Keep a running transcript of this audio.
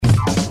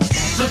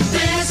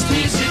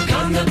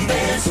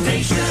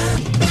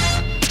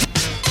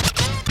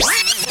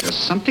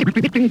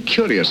something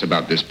curious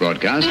about this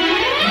broadcast.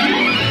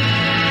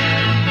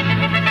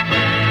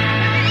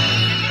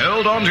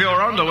 Hold on to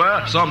your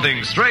underwear.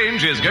 Something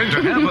strange is going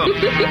to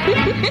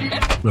happen.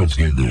 Let's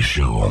get this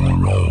show on the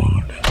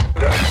road.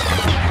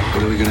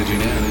 What are we going to do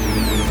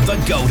now?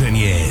 The Golden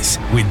Years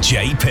with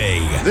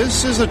JP.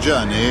 This is a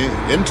journey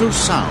into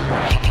sound.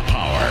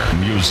 Power.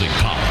 Music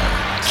power.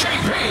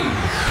 JP!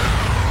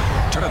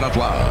 Turn it up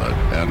loud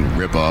and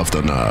rip off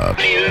the knob.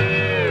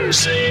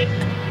 Music.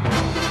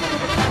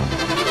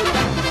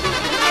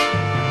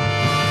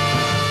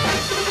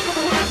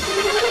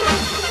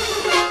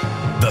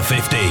 The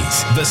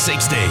 50s, the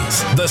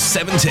 60s, the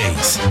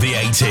 70s, the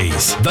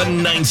 80s, the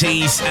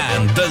 90s,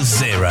 and the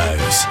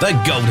zeros. The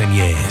Golden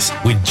Years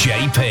with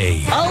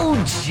JP. Oh,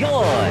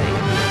 joy!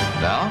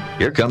 Now,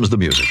 here comes the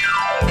music.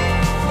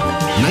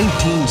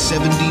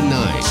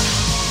 1979.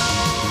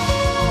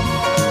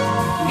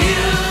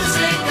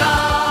 Music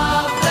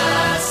of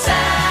the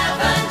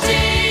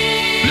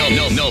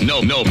 70s.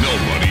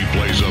 Nobody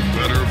plays a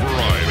better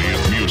variety of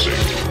music.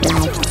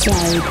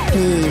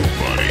 JP.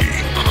 Buddy.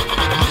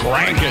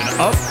 Cranking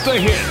up the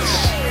hits.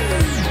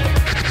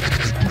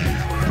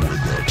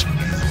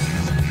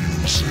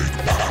 Music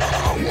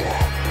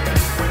power.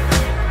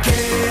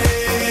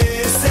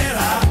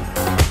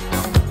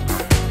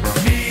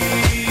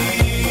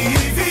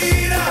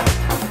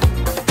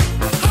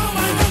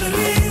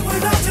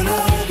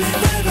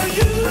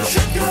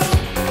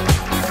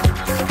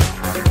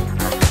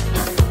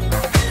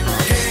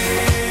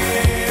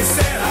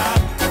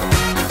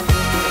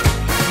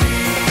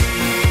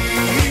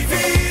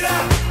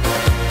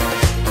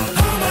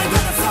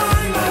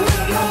 Find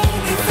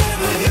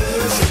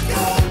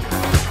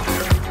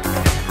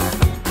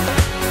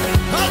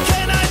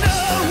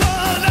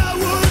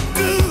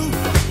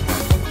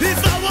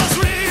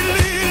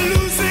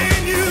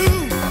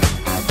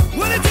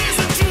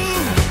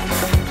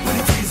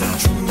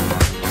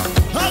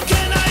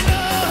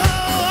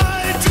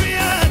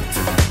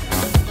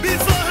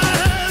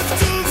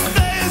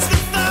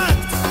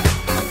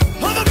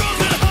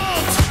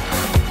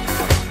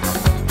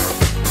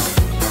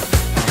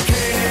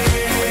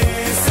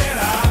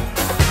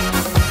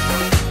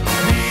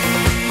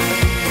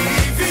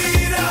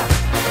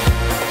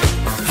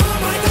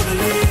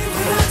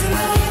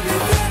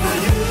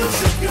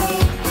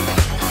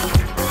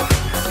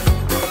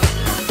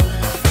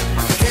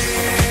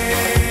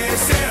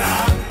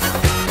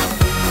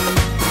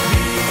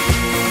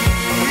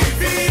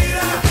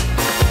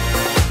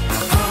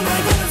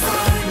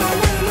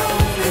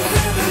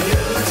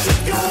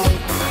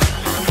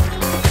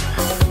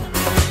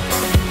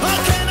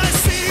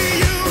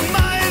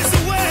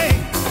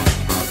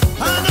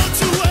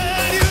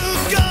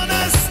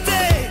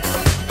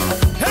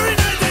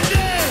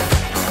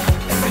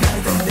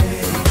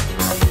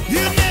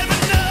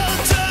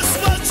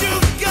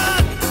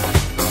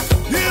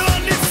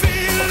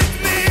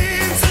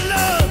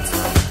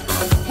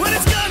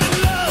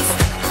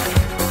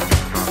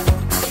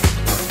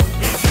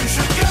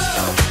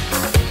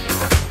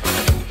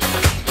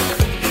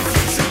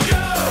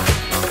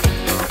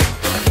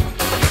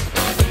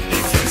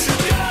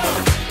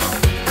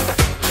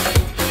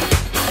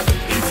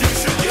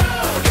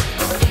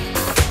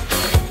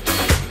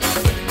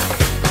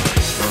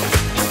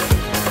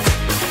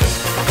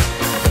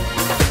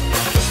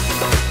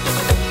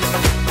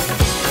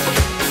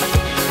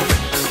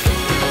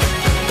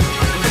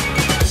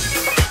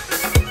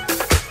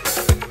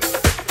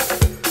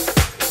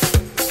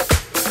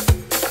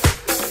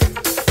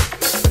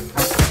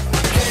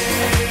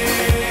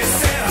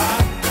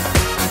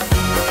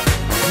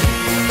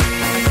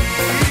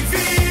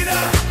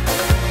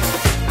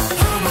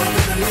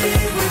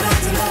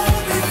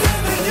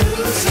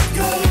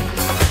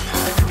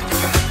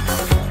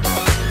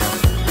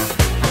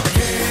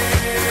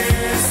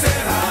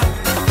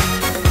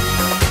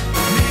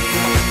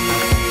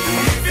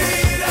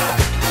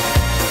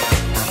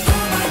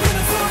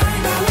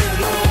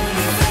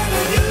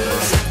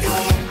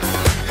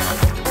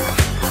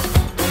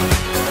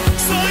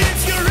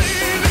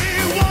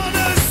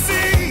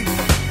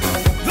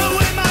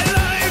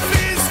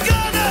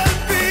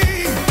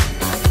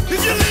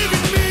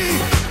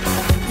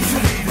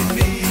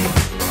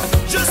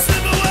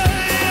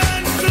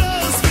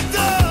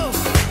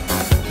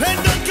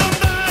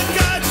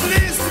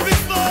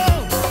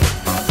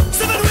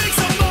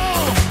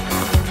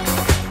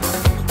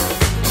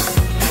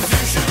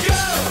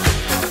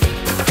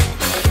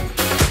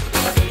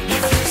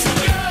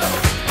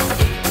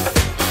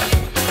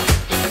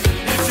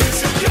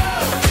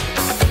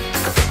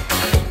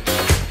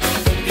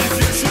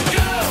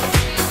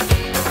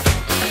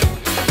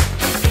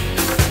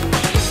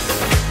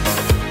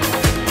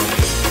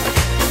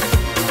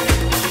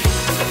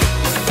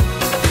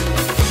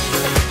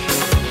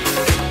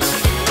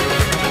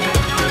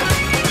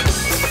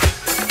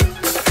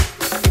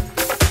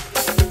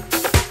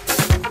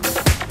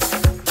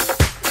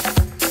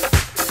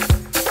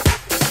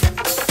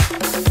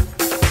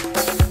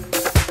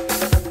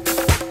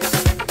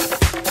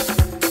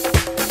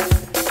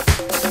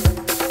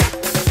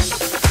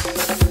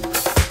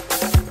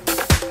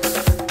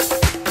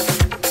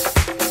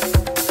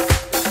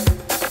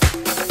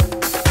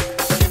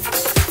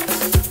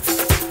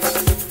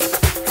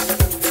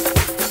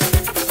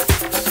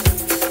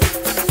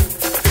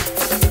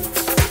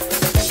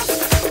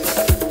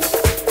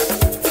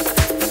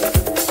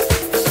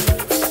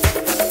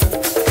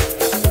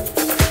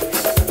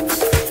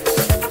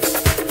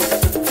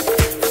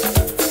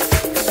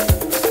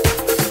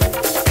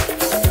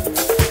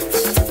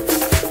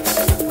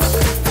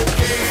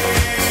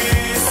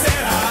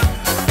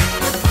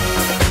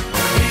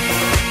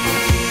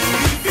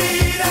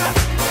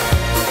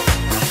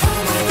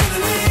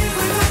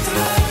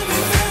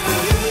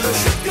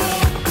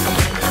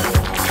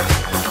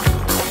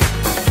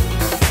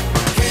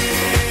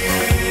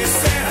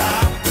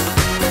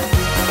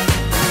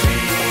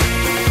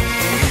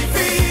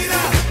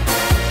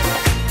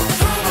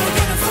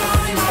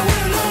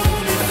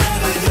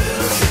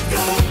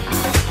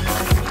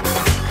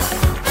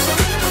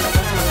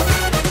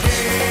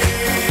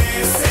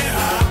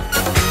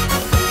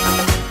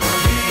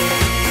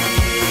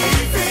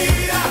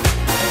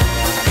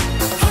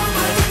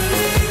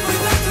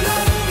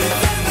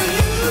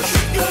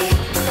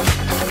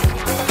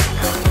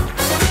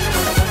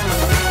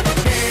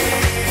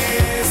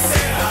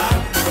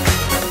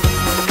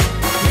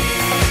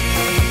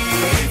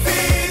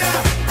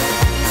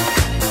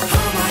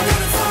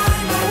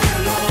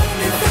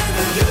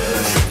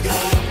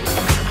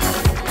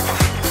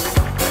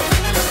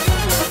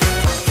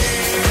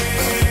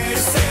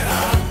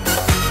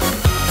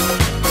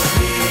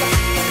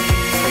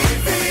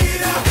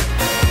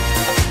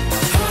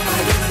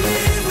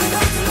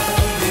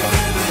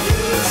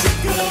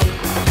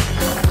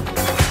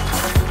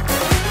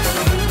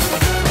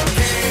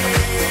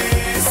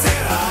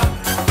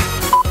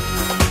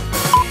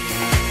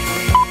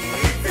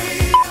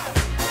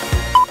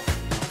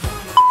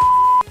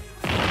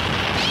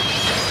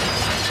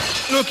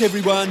Look,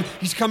 everyone,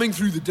 he's coming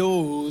through the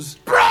doors.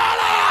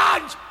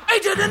 Brilliant! He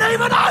didn't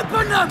even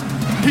open them!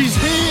 He's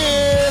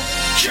here!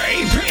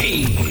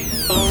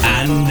 JP!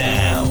 And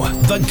now,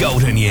 the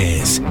Golden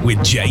Years with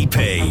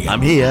JP.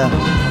 I'm here.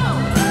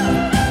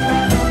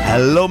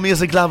 Hello,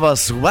 music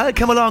lovers.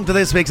 Welcome along to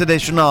this week's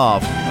edition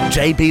of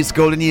JP's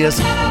Golden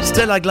Years.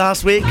 Still like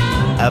last week,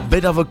 a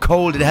bit of a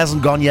cold. It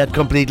hasn't gone yet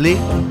completely.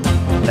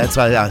 That's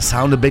why I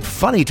sound a bit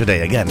funny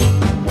today again.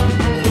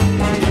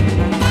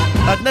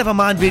 But never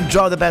mind, we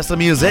enjoy the best of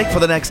music for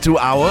the next 2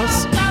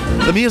 hours.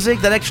 The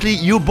music that actually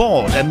you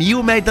bought and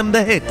you made them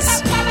the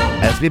hits,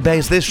 as we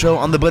base this show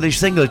on the British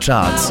single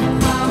charts.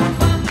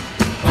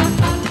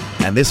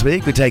 And this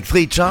week we take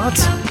 3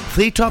 charts,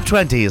 3 top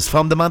 20s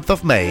from the month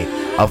of May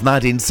of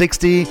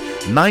 1960,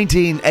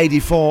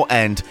 1984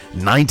 and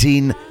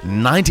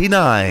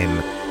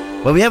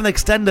 1999. Well, we have an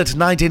extended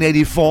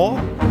 1984.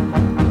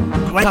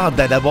 Great hard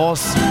that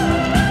was.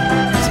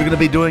 So we're going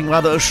to be doing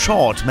rather a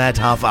short Mad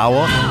half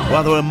hour,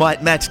 rather a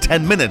Mad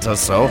 10 minutes or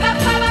so.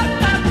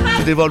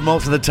 To devote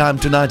most of the time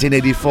to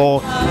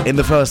 1984 in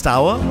the first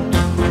hour.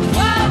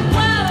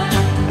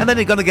 And then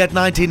you're going to get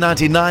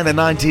 1999 and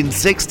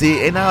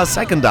 1960 in our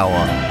second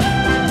hour.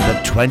 The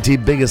 20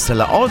 biggest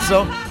seller.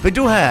 Also, we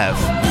do have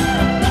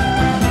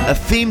a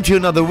theme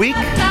tune of the week.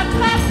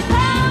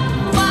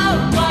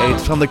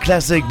 It's from the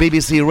classic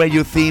BBC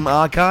radio theme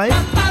archive,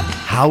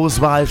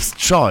 Housewife's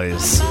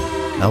Choice.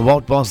 Now,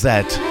 what was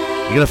that?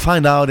 You're going to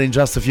find out in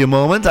just a few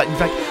moments. In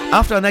fact,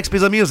 after our next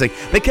piece of music.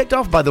 They kicked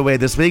off, by the way,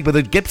 this week with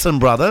the Gibson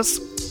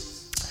Brothers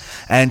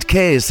and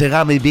Que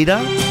Sera Mi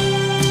Vida,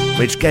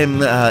 which came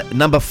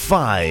number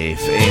 5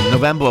 in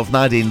November of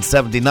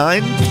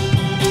 1979.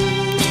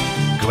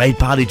 Great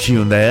party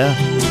tune there.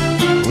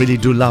 Really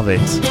do love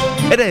it.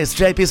 It is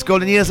JP's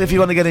Golden Years. If you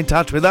want to get in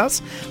touch with us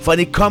for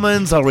any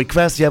comments or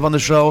requests you have on the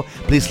show,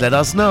 please let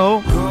us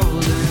know.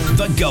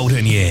 The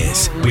Golden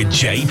Years with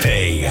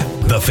JP.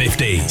 The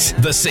 50s,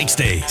 the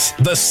 60s,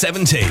 the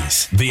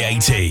 70s, the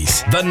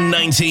 80s, the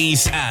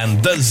 90s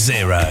and the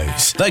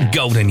zeros. The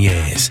Golden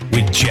Years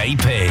with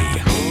JP.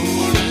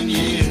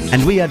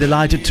 And we are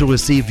delighted to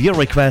receive your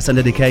requests and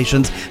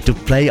dedications to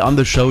play on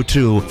the show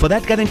too. For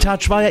that, get in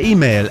touch via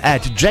email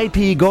at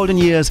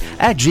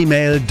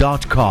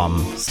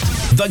jpgoldenyears@gmail.com.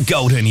 The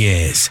Golden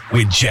Years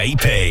with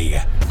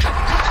JP.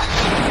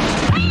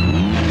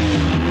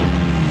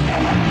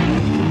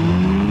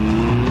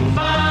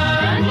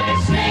 Fun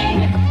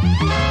listening.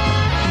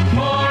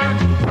 More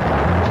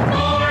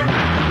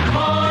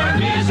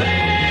music.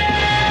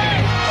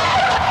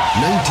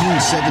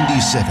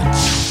 1977.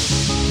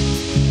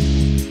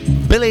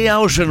 Billy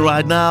Ocean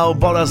right now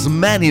brought us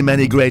many,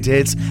 many great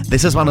hits.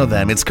 This is one of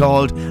them. It's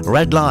called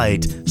Red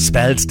Light,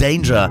 Spells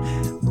Danger.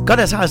 Got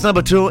as high as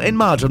number 2 in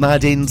March of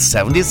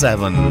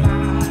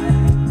 1977.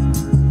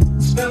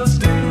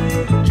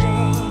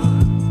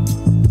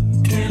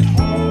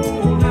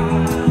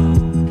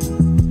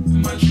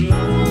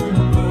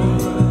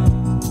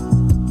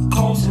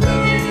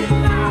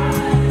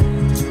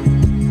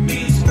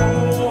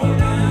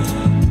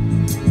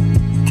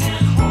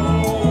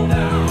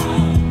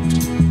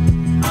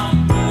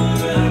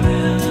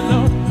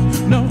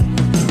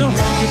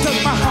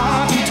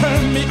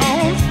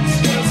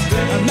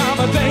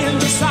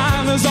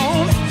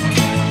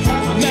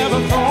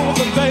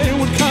 They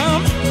would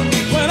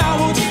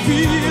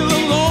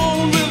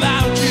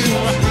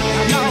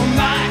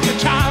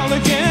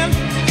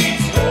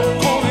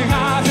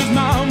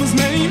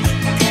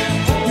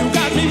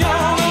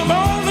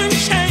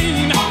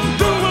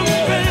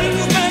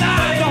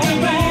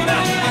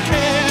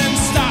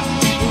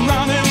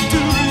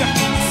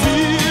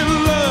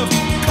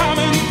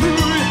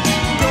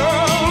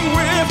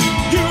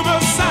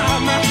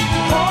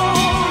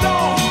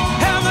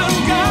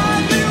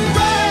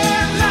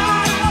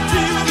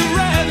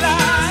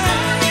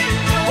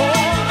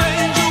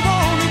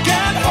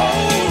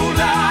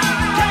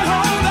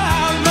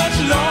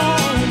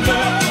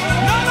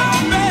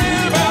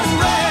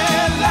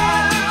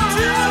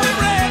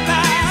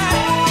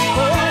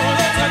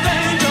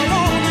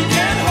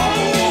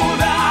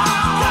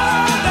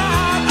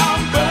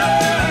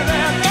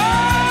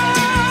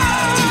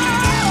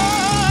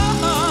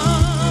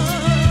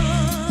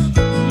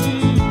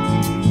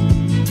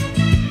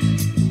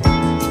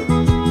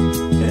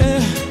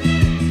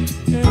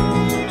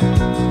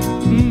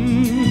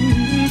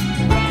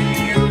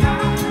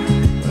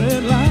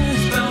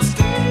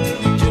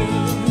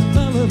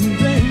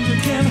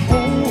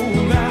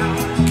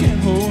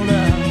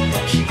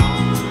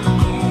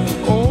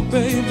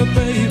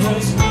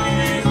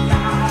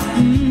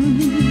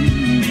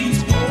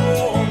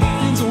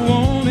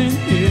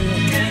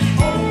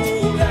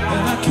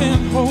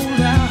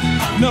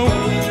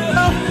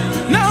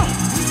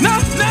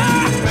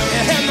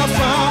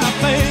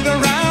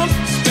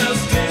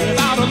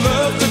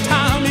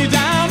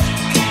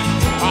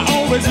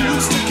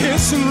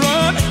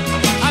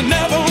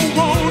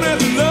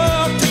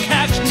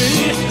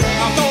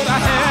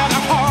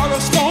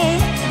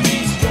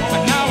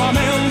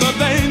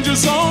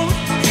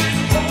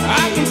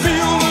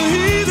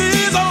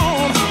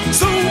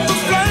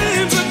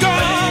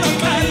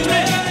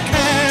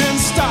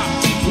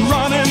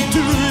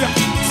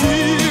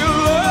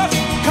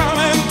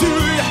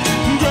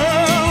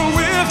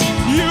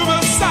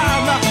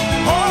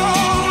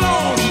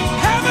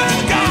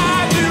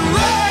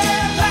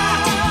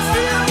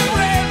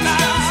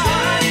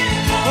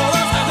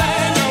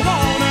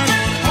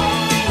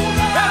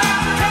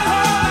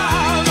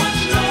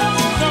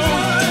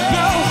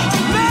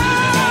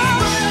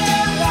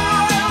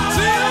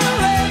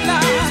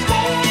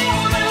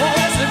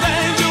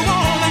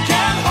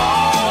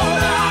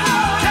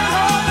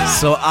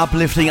So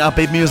uplifting,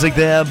 upbeat music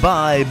there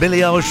by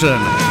Billy Ocean.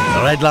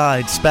 Red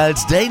Light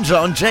spells danger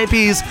on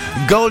JP's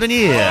Golden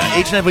Year.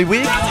 Each and every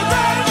week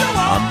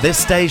on this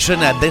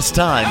station at this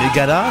time, you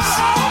get us.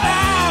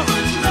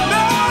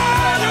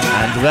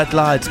 And Red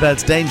Light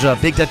spells danger,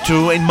 peaked at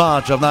 2 in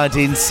March of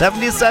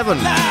 1977.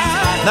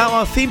 Now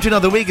our theme tune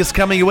of the week is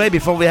coming away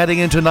before we're heading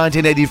into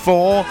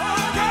 1984.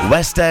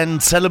 West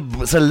End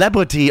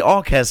Celebrity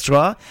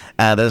Orchestra.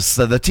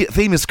 The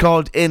theme is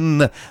called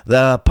In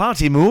the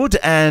Party Mood,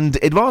 and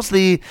it was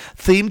the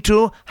theme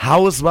to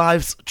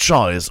Housewife's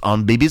Choice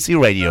on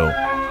BBC Radio.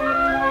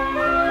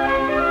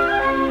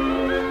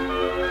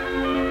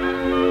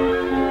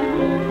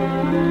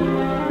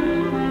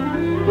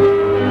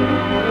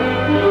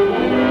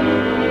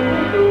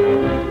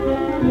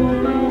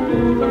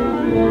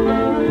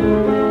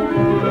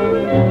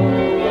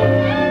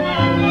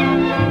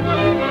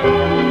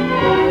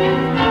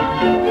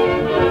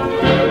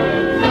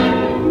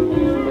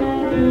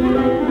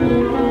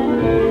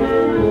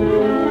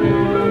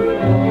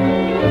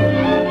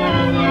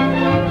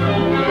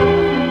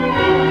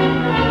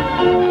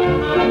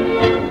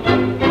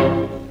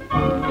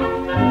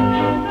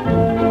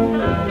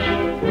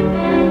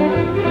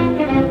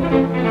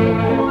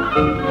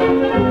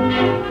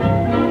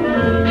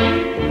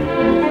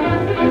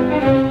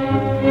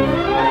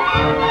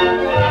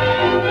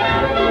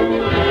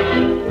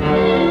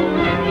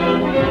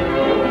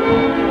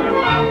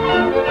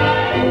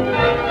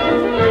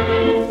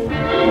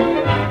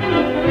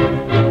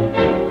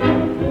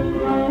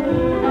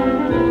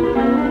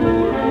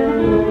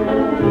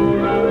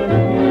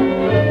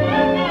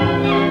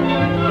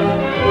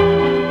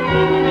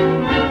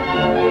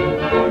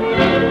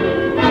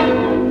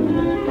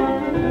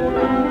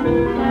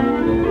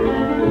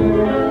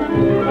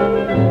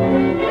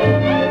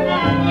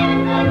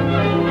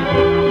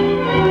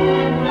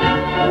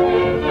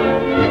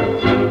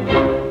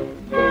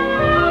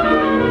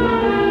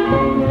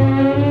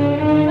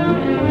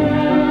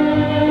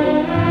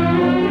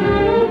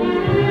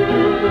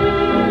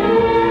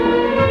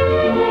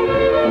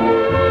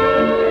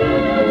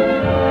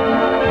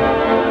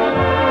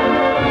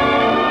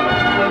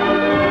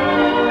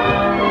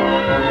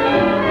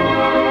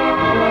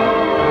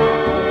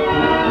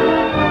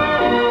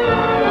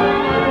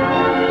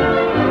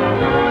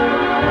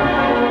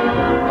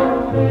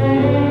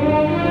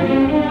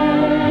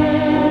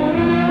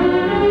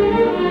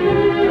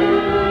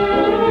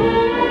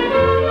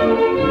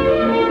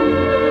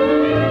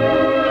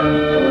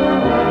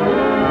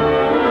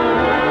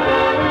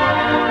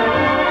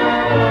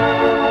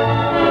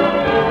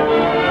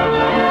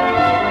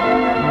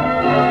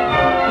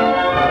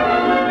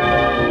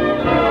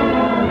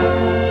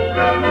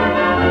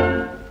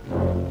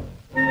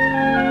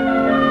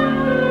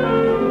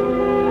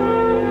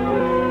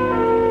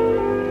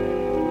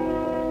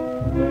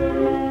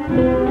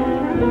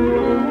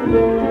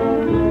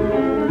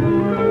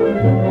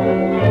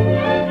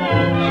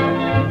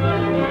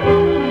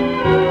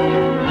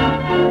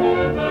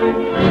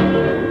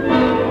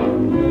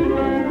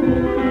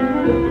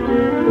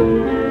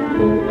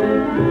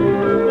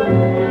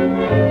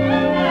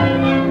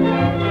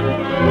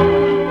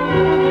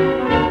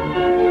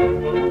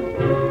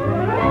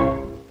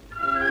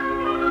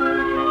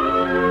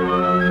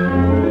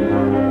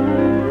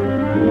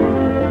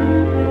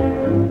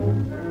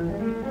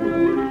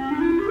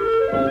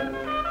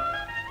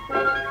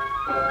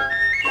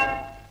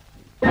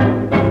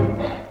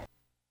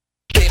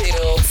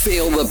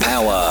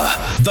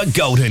 The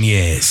Golden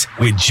Years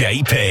with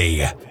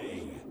JP.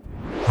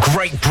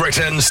 Great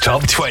Britain's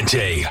Top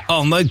 20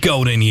 on The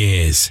Golden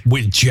Years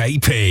with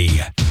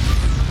JP.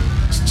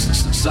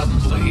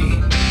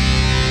 Suddenly,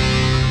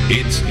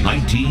 it's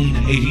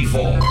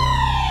 1984.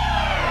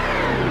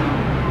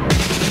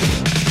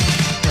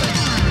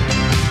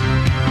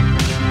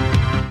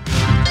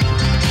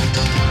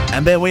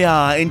 And there we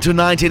are into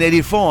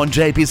 1984 on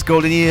JP's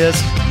Golden Years.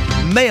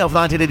 May of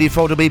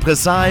 1984 to be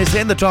precise.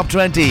 In the top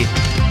 20,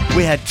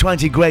 we had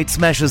 20 great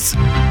smashes.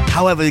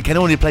 However, you can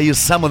only play you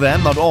some of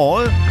them, not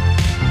all.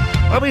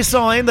 What we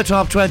saw in the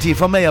top 20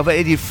 for May of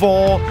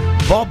 84,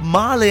 Bob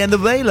Marley and the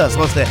Wailers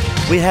was there.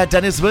 We had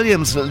Dennis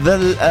Williams,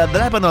 the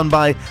Lebanon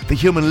by The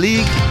Human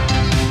League,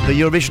 the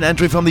Eurovision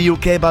entry from the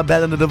UK by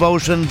Bell and the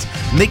Devotions,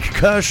 Nick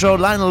Kershaw,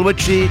 Lionel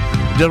Richie,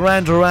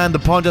 Duran Duran, the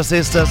Pointer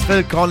Sisters,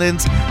 Phil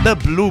Collins, the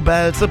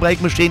Bluebells, the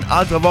Break Machine,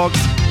 Ultravox,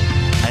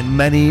 and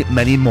many,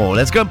 many more.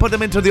 Let's go and put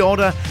them into the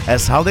order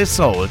as how they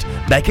sold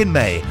back in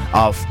May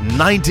of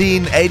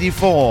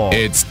 1984.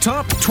 It's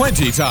Top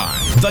 20 time.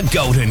 The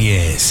Golden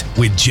Years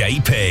with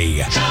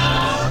JP.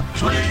 Top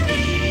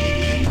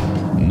 20.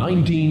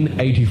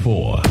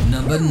 1984.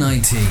 Number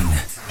 19.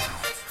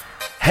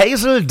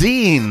 Hazel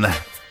Dean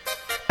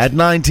at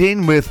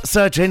 19 with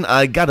Searching,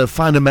 I Gotta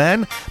Find a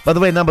Man. By the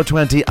way, number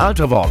 20,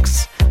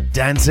 Ultravox,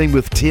 Dancing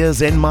with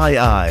Tears in My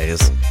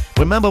Eyes.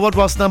 Remember what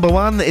was number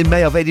 1 in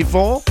May of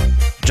 84?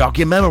 Jog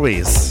Your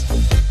Memories.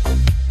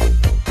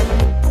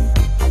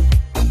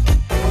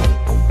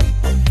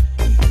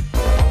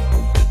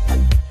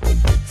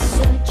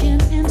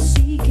 Searching and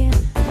seeking,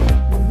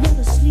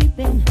 never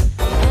sleeping.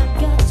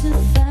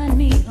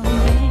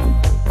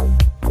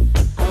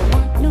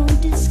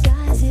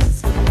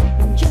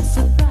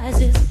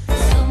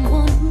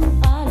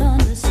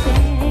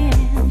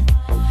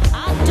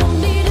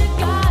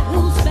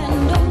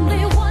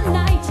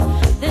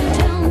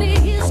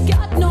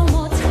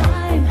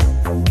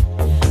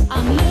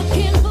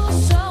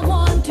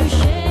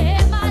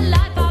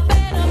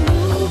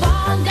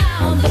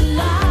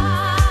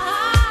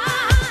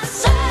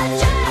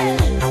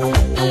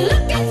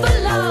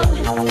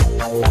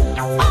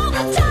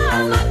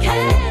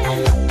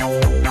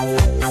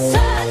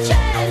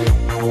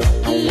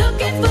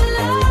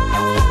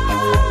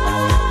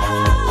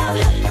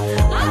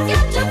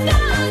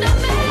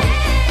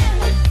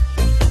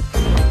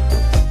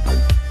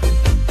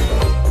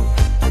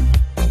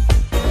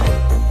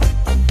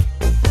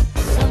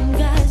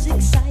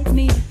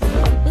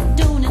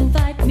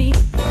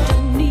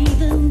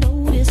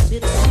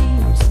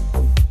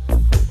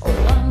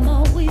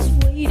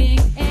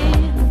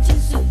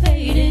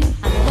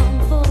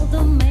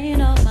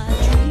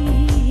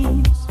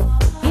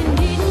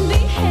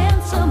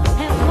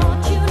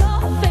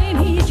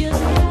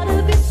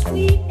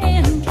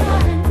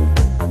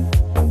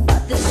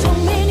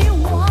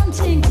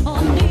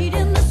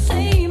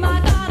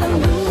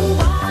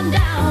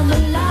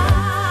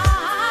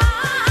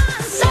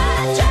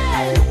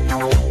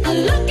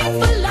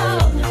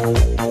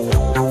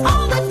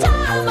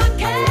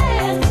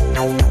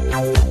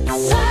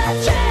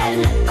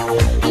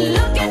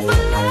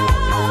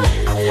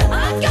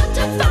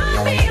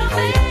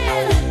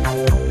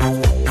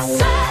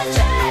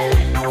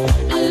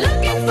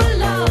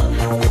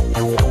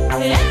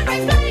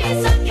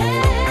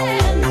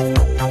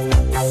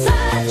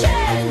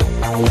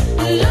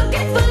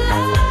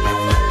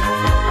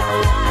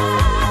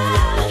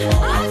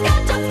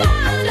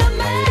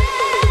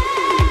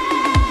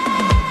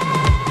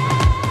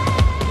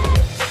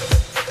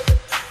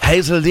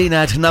 Hazel Dean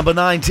at number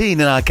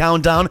 19 in our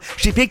countdown.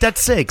 She peaked at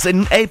 6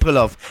 in April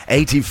of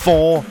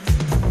 84.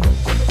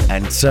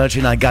 And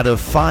Searching, I Gotta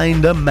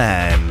Find a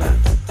Man.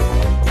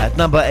 At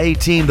number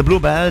 18, The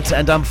Bluebells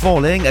and I'm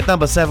Falling. At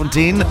number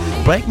 17,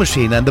 Break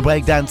Machine and the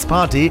Breakdance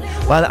Party.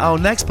 While our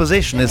next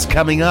position is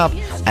coming up,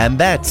 and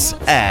that's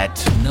at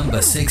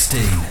number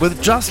 16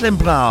 with Jocelyn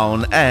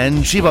Brown,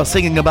 and she was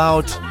singing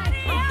about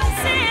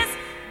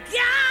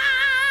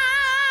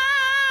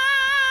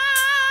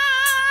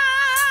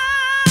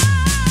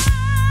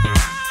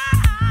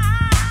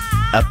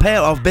a pair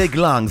of big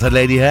lungs that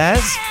lady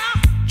has.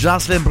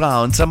 Jocelyn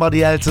Brown,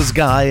 Somebody Else's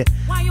Guy,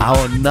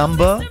 our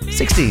number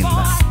 16.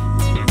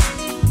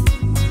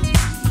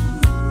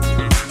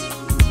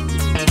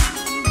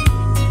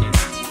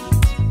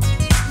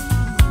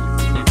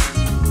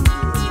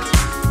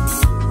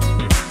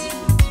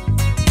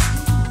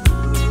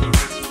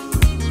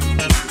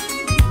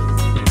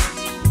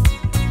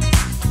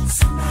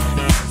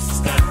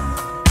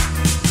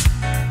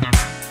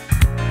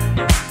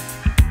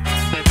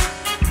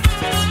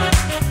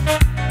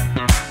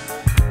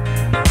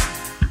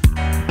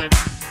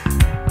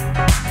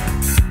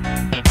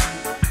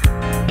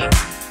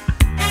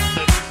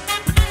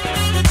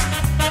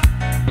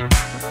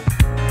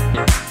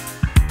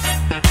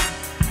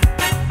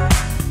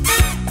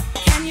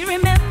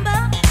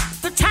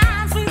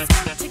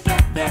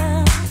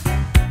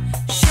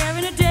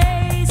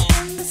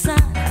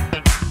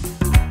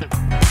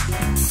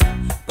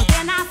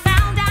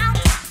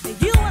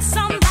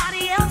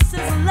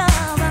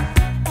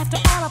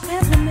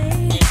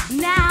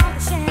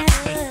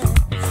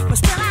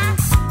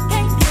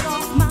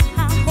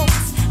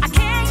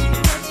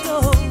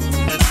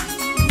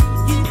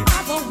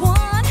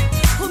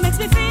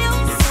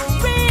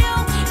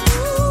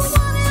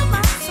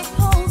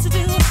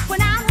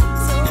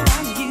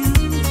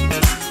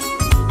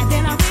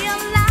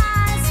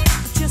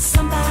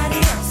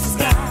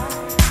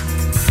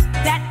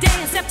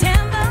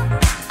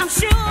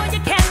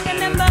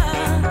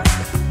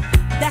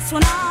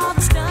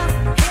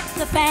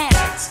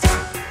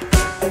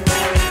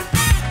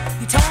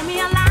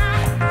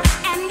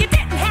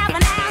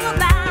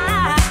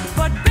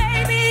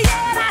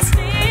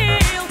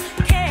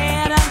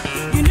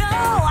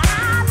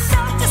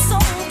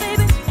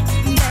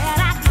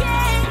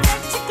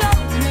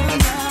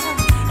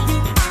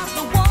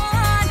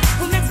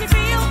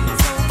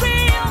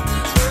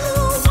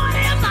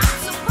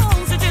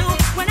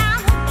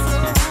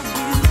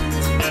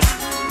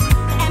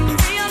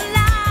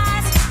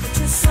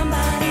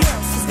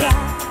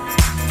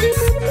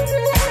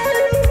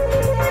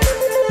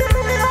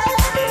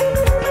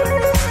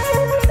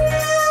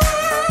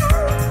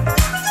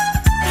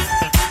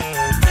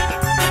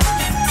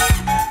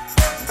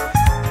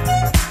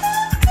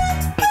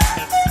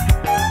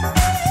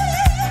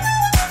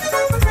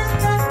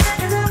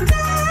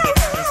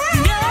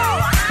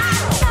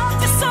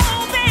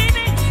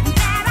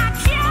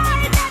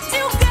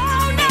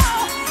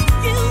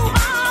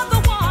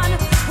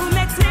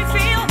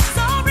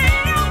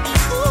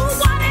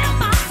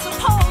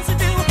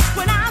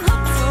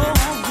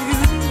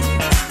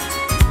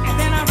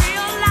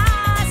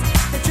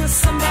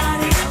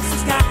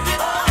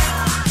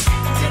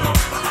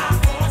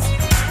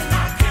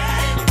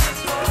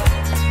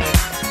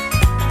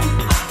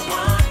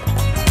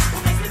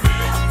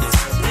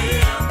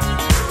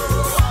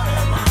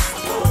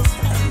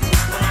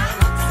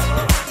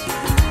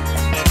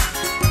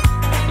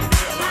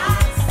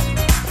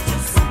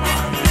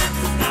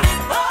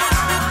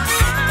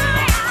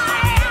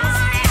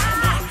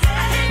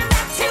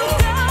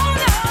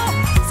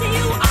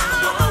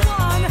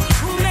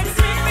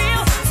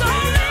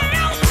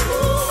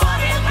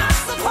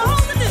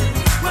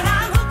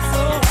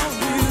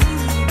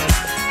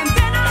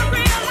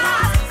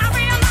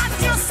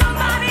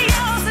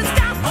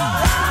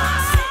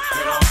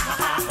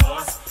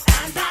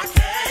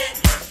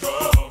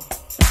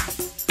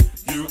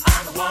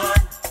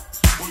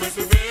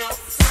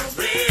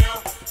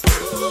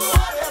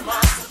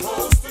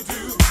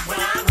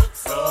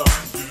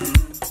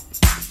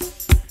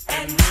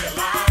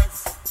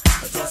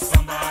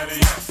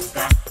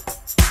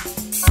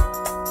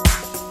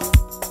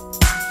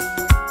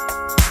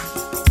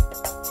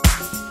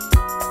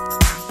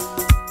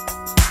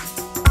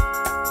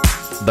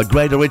 The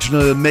great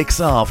original mix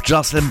of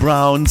Jocelyn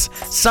Brown's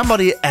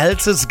Somebody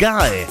Else's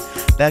Guy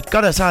that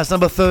got as high as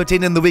number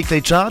 13 in the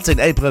weekly charts in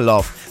April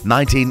of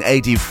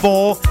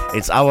 1984.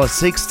 It's our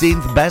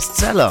 16th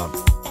bestseller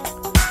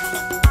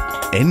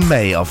in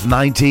May of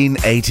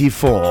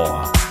 1984.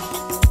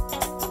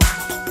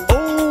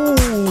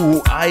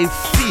 Oh, I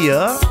fear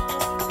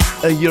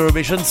a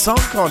Eurovision Song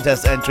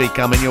Contest entry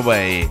coming your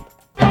way.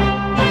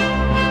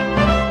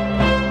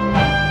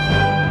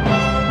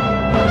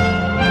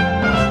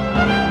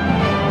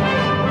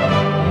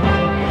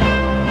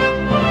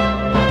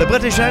 The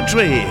British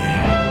entry.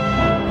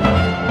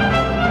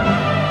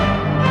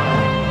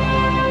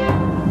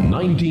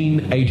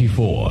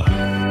 1984.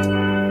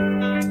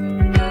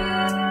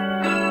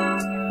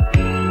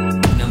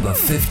 Number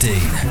 15. 15.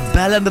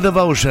 Bell and the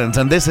Devotions,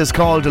 and this is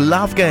called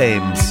Love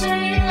Games.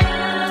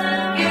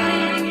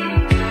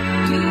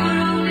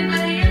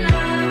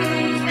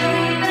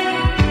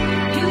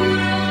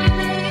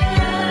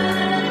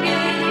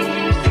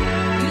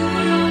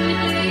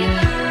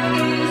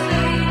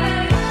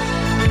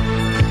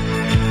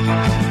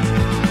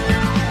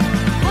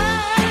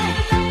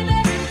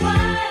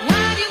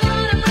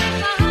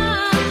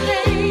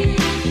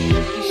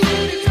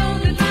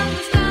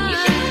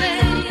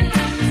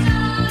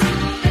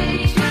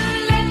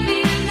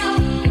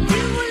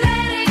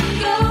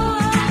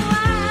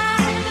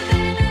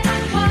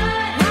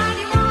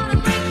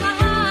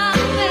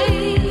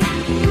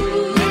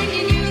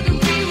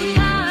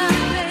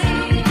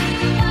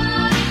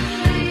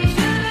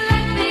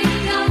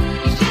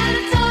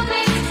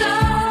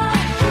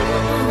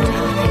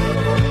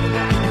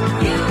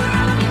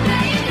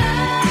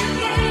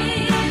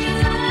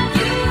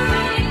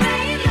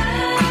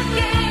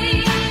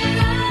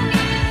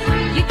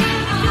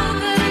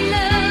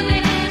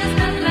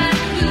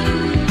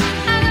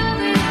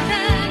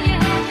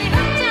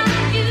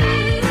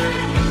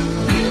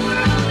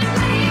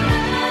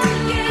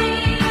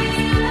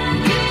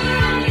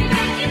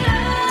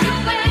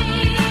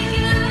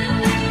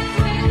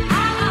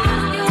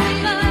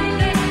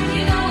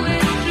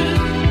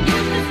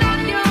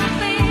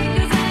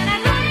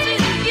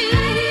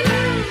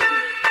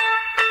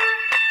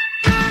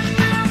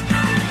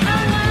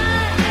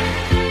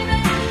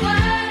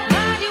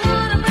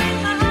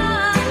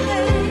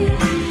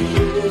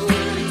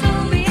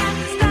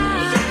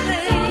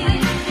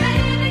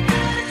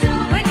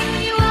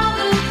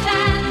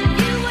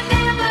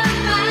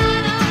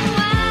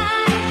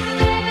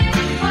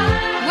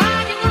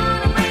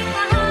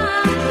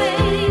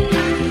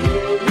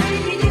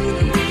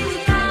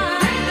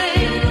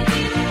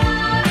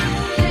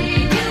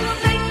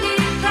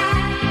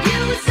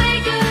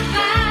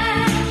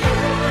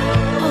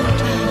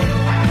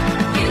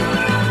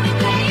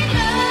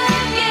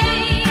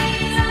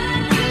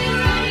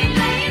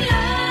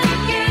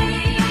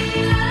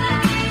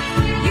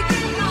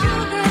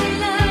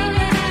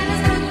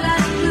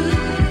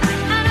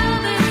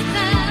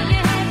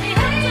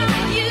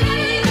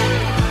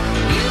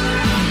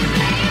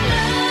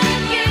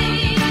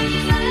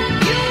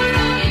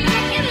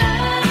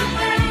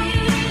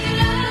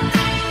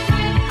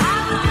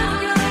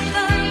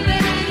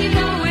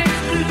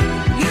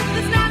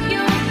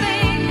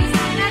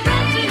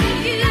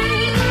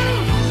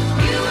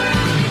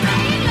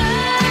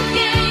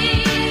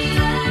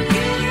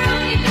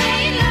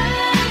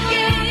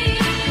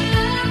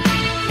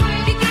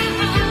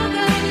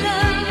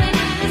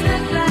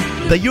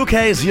 The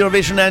UK's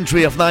Eurovision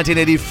entry of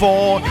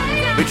 1984,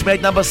 which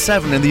made number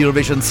 7 in the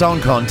Eurovision Song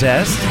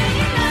Contest.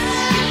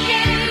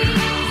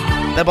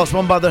 That was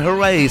won by the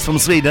Hoorays from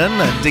Sweden,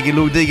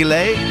 Diggiloo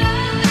Diggiley.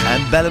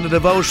 And Bell and the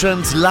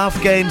Devotions, Love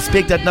Games,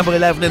 peaked at number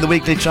 11 in the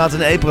weekly charts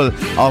in April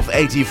of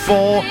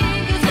 84.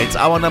 It's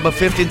our number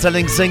 15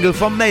 selling single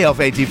from May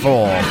of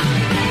 84.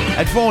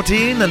 At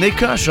 14, Nick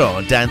Kershaw,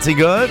 Dancing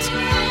Girls.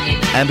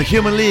 And the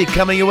Human League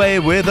coming away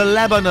with the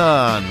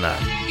Lebanon.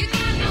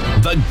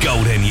 The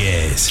Golden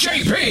Years.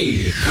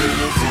 JP!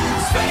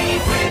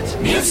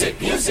 Favorite music.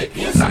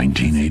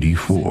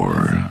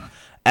 1984.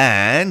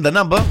 And the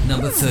number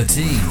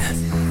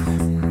 13.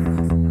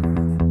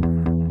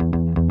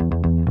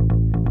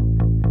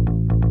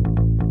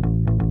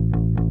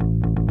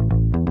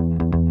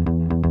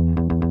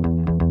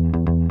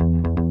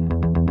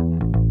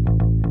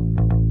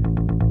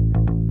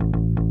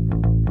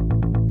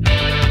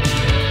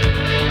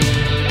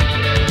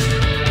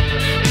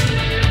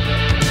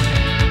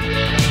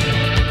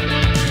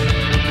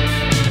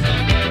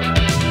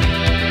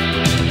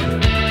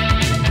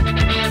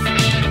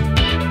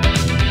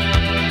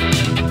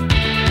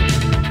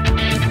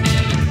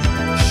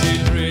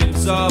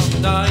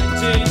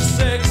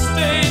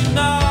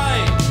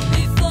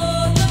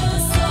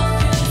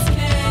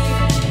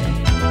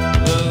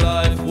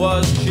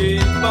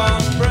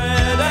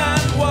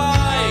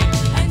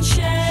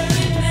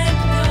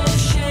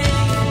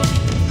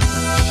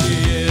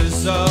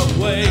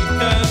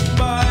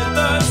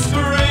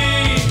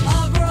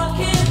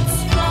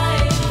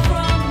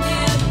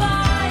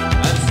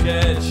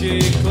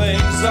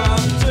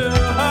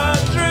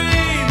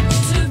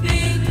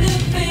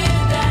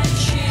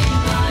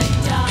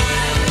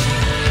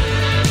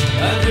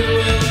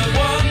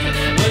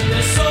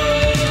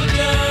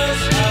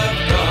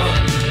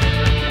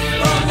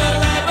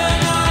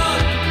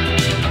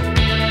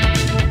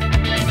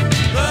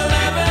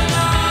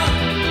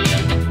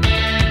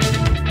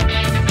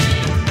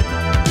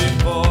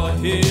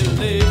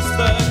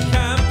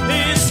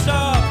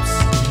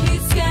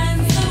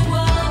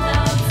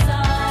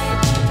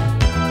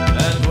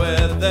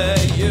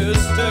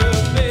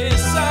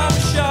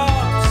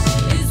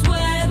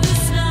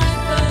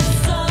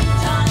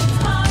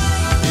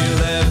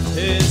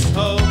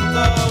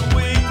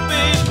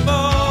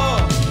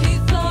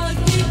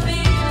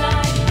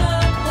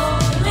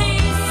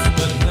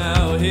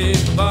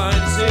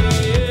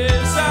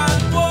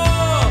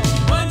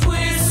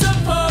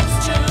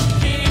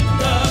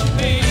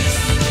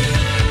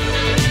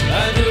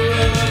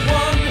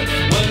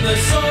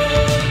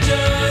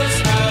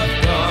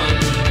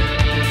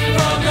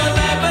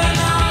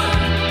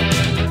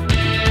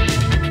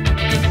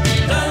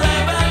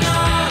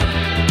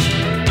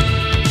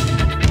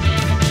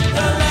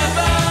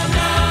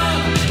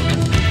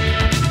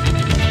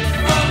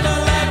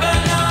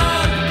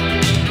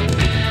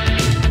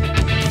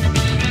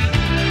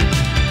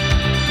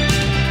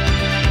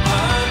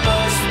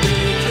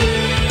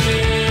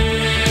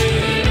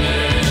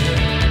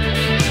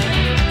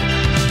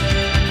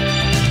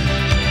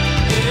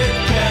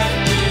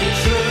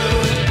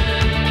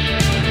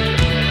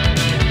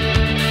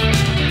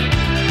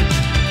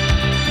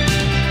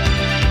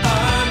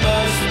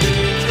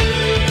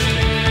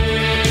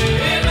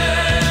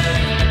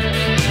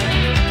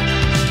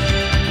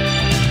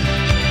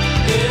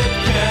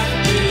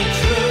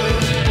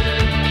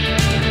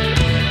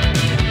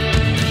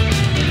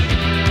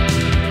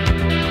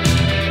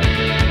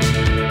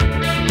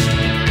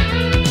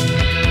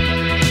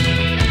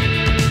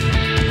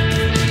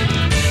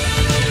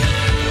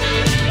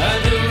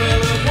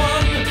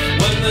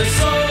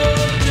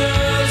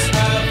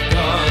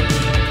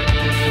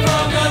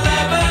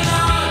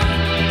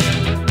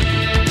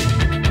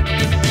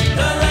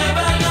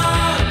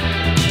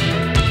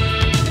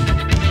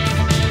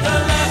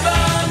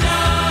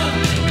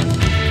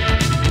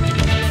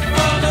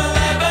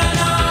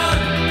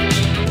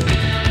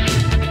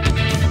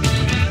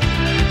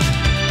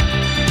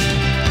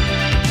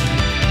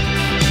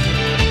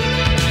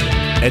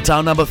 It's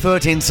our number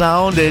 13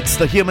 sound. It's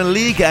the Human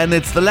League and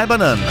it's the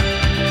Lebanon.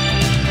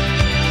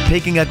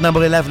 Peaking at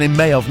number 11 in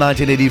May of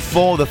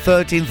 1984, the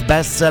 13th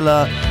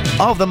bestseller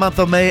of the month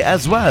of May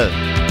as well.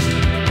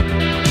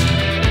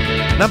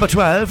 Number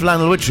 12,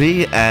 Lionel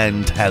Richie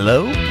and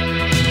Hello.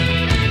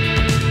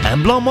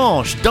 And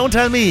Blancmange, Don't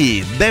Tell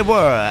Me, they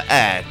were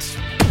at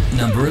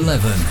number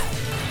 11.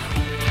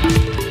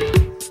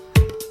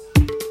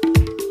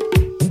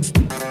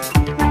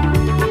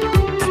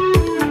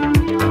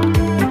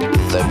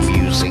 The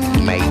music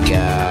maker.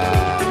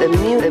 The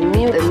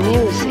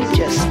music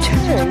just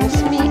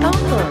turns me on.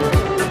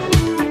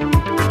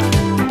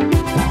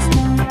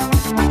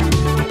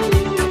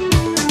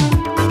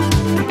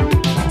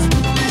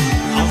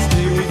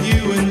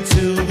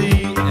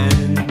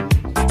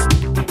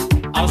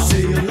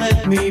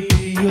 Me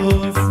be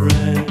your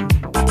friend.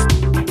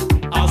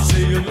 I'll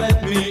say you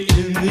let me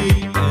in the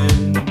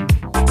end.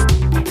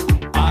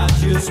 I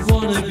just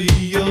wanna be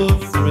your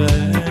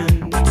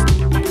friend.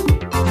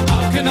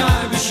 How can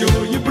I be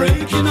sure you're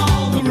breaking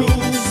all the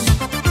rules?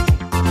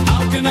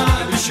 How can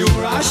I be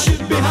sure I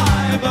should be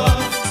high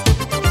above?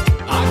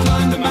 I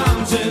climbed the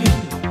mountain,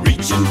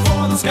 reaching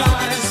for the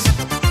skies,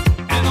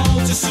 and all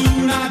too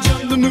soon I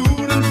jumped the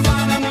moon and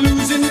find I'm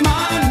losing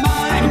my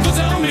mind. But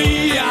tell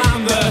me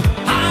I'm the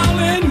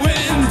howling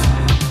wind.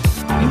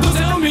 Don't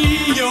tell me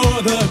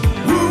you're the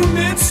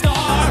wounded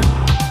star.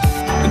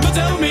 Don't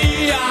tell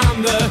me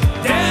I'm the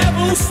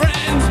devil's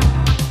friend.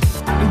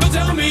 Don't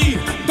tell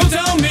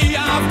me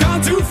I've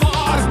gone too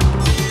far.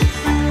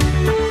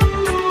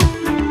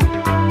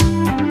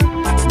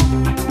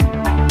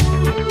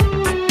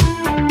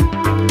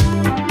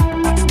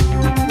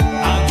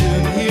 I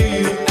didn't hear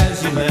you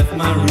as you left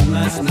my room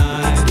last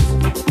night.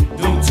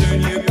 Don't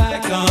turn your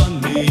back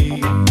on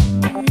me.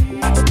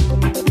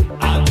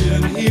 I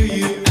didn't hear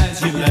you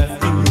as you left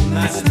the room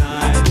last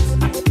night.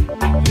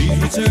 Please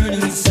return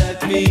and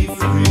set me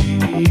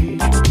free.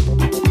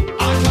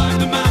 I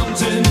climbed the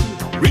mountain,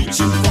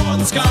 reaching for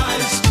the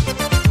skies,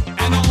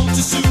 and all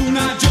too soon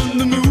I jumped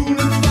the moon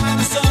and find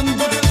the sun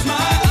burns my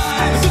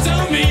eyes. Don't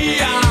tell me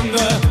I'm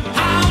the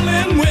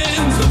howling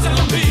wind. Don't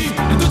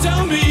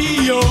tell me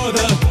you're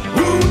the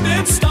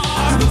wounded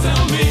star. Don't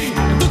tell me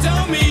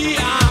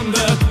I'm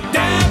the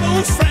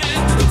devil's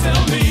friend.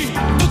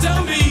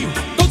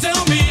 Don't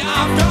tell me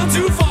I've gone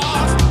too far.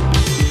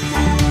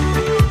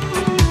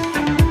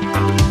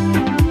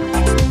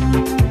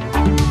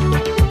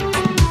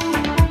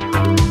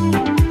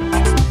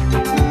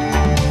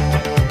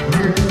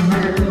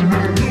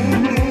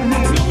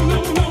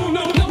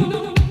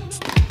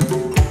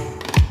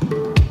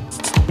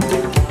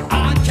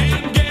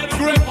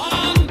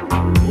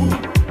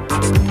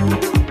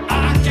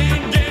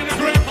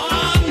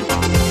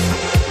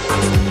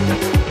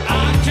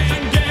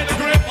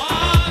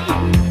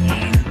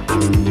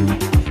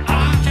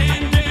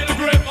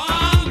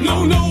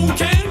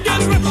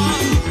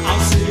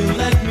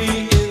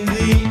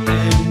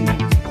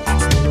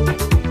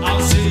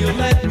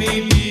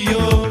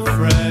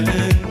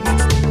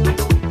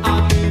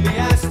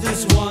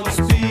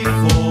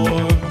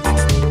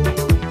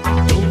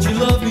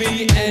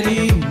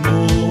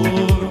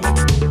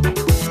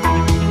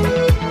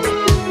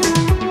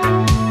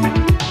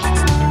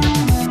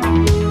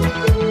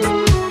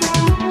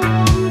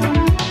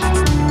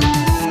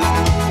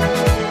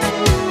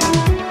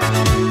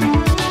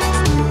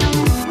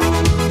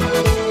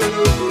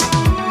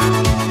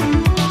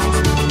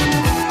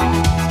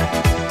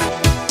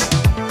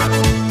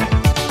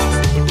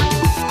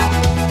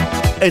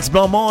 It's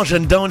Blancmange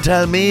and Don't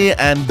Tell Me,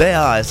 and they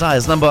are as high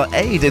as number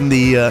 8 in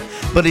the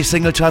British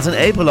single charts in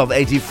April of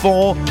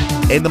 84.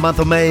 In the month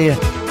of May,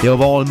 the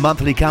overall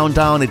monthly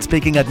countdown, it's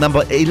peaking at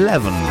number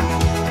 11.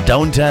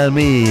 Don't Tell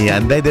Me,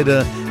 and they did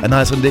a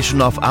nice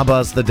rendition of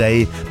ABBA's The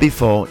Day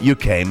Before You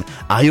Came.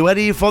 Are you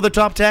ready for the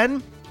top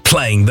 10?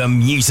 Playing the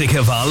music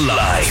of our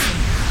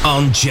life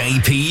on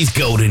JP's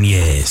Golden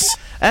Years.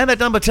 And at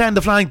number 10,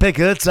 the Flying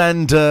Pickets,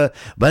 and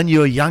When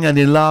You're Young and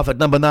in Love. At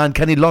number 9,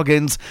 Kenny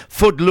Loggins,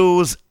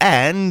 Footloose,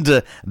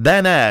 and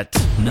then at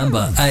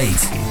number 8,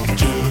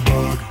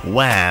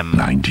 Wham!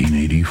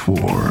 1984.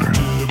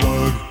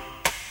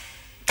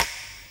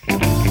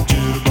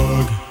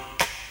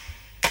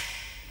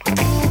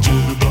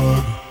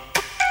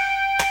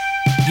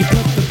 You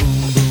put the boom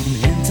boom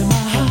into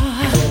my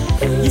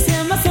heart. You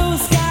send my soul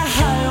sky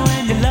high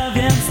when your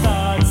loving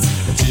starts.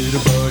 A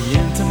jitterbug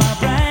into my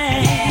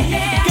brain.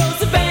 It goes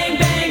to bang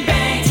bang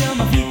bang till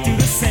my feet do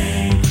the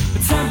same.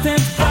 But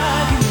something's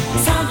bugging,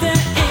 something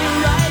ain't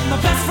right. My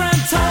best friend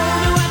told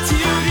me what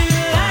you did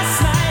last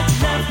night. You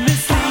left me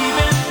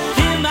sleeping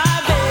in my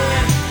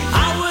bed.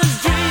 I was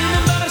dreaming.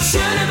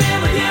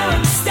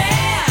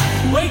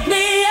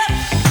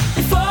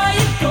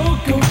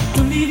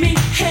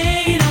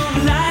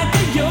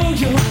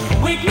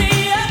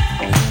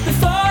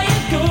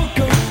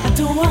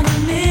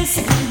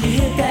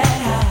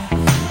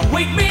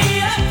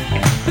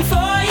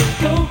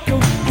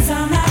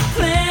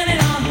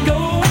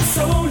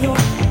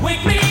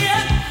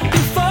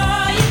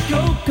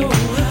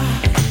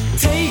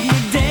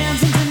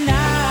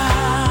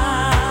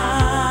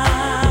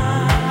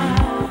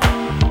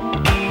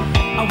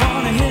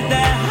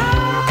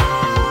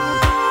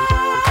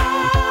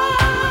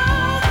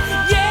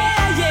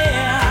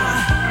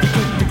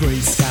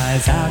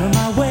 skies out of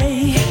my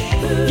way.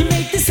 You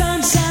make the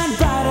sunshine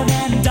brighter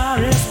than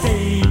Doris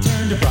Day.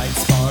 Turn the bright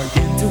spark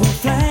into a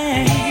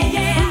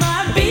flame.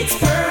 My beats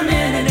per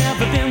minute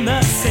never been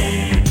the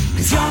same.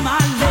 'Cause you're my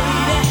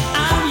lady,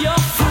 I'm your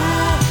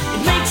fool.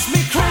 It makes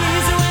me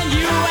crazy when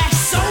you act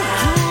so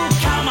cruel.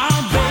 Come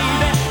on,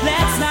 baby,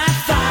 let's not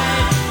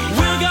fight.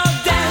 We'll go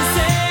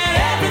dancing,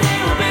 everything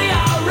will be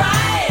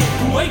alright.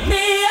 Wake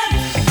me up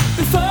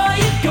before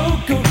you go.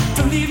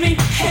 Don't leave me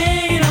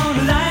hanging on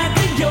like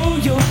a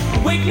yo-yo.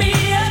 Wake me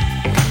up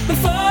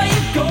before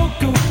you go.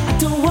 I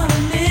don't wanna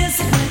miss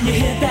it when you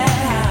hit that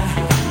high.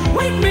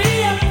 Wake me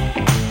up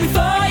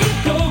before you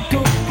go.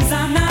 'Cause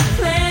I'm not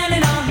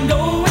planning on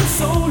going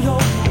solo.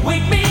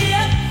 Wake me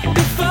up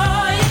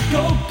before you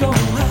go.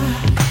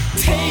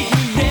 Take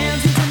me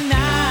dancing tonight.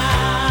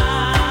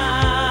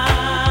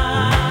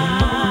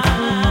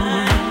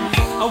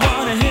 I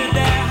wanna hit that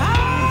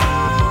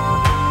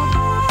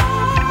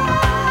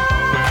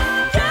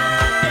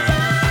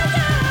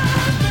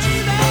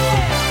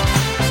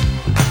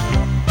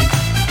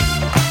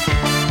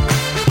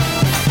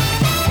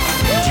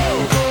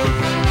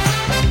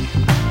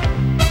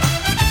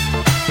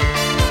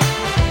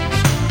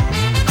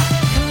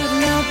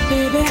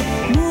baby,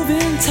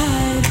 moving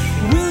tight.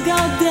 We'll go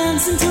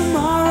dancing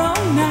tomorrow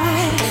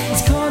night.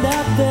 It's cold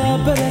out there,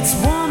 but it's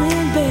warm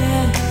in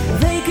bed.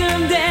 They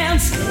can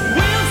dance,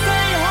 we'll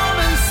stay home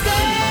instead.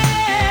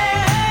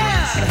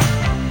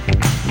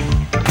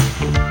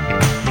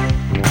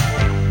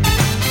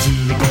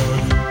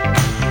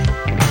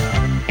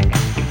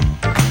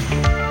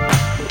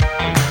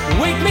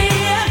 Wake me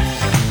up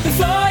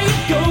before you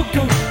go.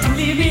 Don't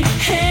leave me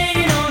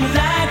hanging on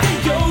like a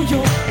yo-yo.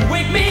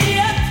 Wake me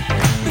up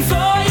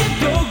before you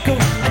go.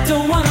 I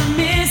don't wanna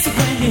miss it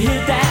when you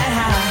hit that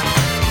high.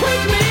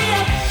 Wake me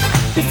up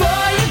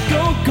before you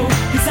go.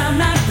 'Cause I'm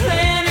not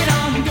planning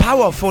on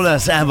Powerful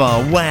as ever,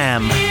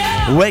 Wham!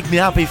 Wake Me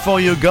Up Before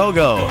You Go.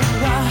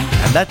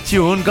 And that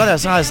tune got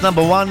as high as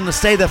number 1,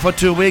 stayed there for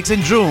 2 weeks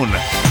in June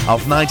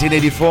of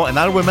 1984, and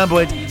I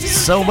remember it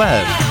so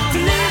well.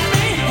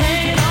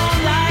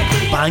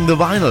 Buying the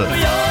vinyl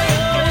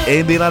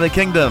in the United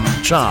Kingdom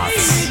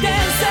charts.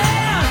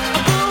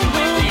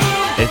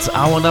 It's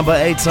our number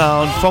 8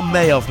 sound from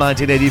May of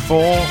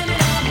 1984.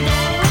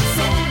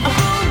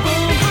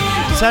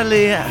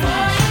 Sadly,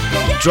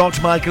 George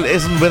Michael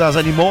isn't with us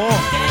anymore,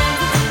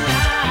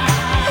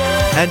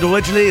 and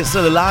originally is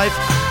still alive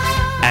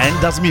and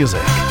does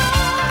music.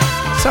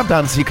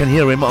 Sometimes you can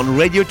hear him on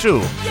Radio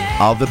 2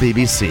 of the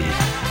BBC.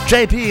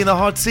 JP in the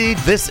hot seat.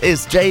 This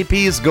is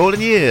JP's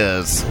Golden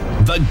Years.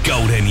 The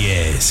Golden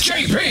Years.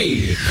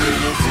 JP!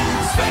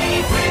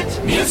 Favorite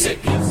music.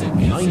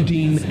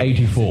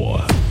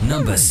 1984.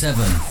 Number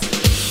 7.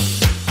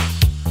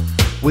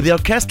 With the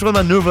orchestral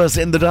maneuvers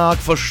in the dark,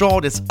 for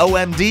short, it's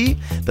OMD.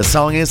 The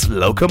song is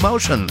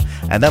Locomotion.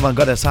 And that one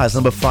got as high as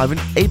number 5 in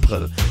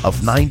April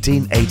of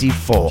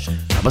 1984.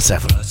 Number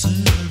 7.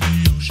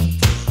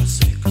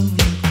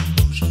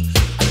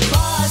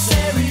 Across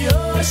every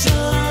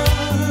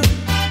ocean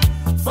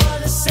for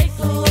the sake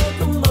of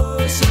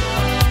locomotion.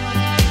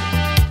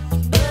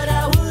 But I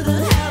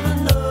wouldn't have a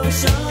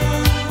notion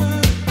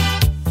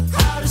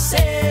how to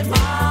save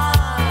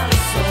my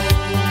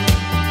soul.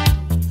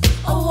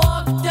 I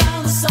walk down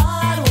the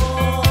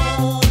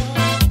sidewalk,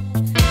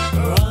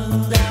 run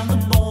down the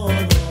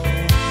boardwalk,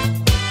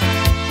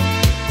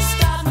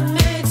 stop and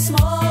make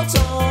small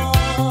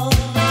talk,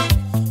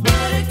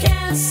 but I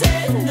can't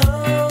say no.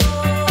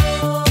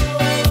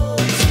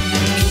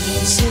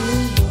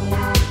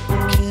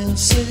 Can't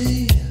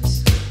say yes,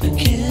 I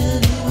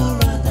can't even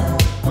write down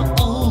my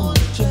own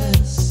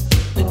address.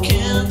 I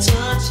can't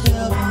touch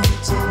heaven,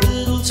 it's a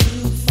little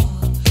too far.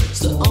 It's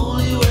the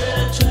only way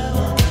to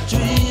travel,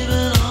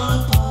 dreaming on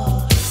a par.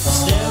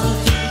 Staring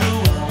through the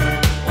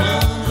window,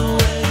 wonder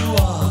where you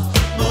are.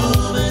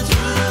 Moving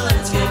through the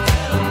landscape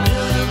at a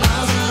million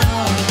miles an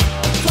hour.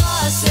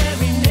 Across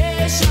every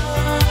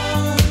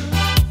nation,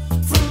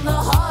 from the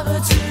harbor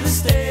to the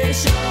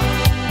station.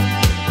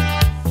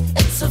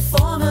 It's a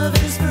form of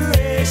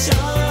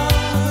inspiration.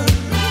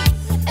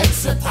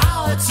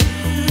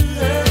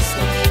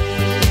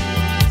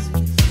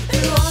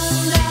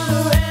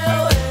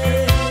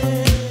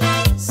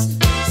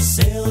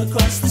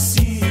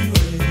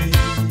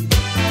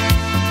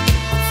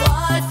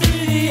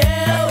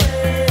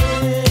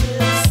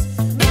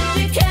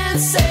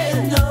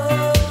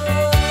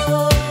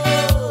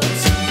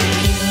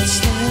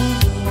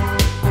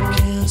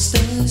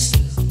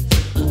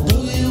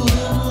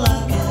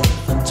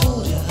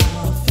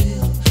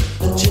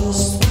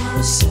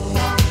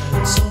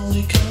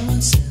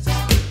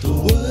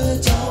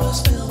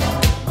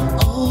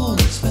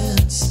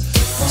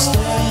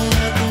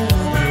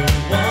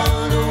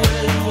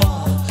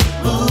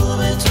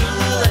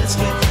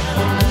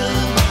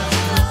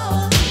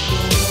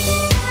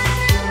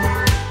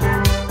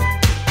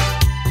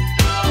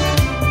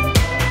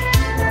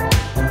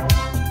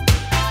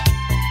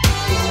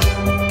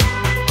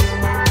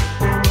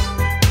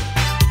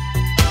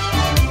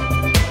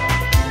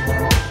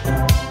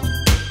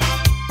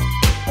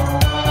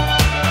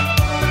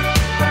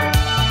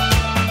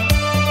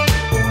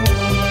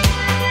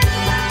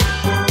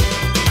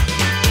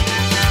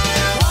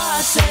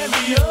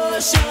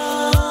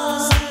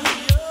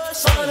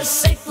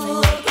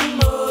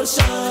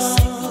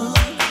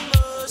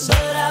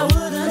 but I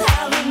wouldn't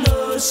have a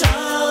notion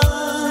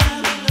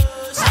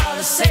how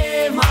to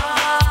save my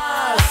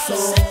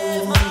soul.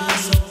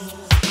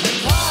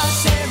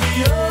 Across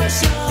every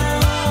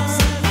ocean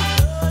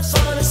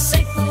for the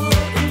sake of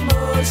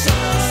emotion,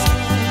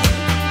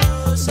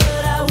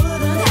 but I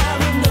wouldn't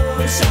have a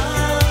notion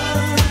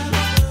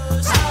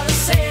how to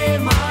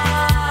save my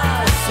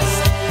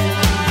soul.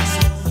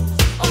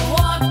 I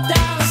walk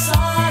down the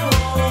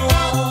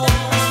sidewalk,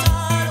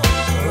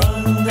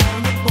 run down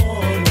the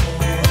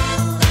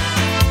boardwalk,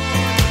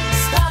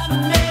 stop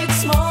and make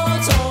small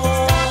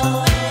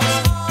talk,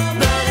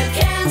 but I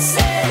can't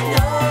say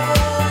no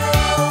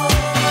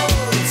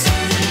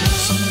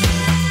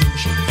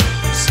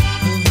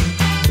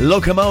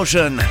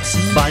Locomotion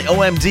by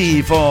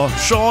OMD. For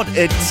short,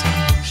 it's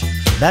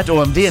that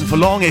OMD, and for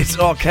long, it's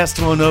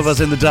Orchestral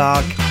Manoeuvres in the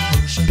Dark.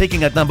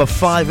 Peaking at number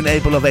 5 in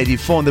April of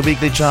 84 in the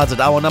weekly charts at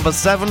our number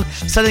 7,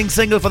 selling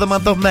single for the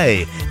month of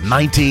May,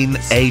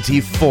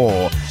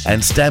 1984.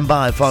 And stand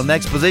by for our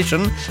next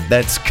position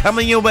that's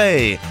coming your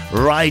way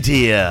right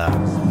here.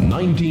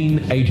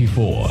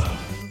 1984.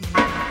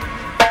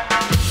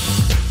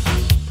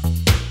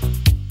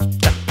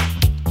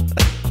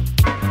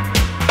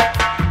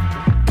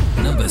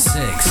 Number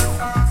 6.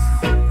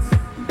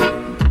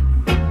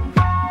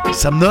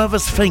 Some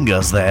nervous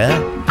fingers there.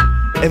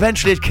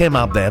 Eventually it came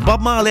up there.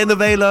 Bob Marley and the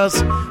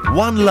Wailers,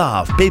 One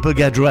Love, People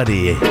Get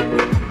Ready.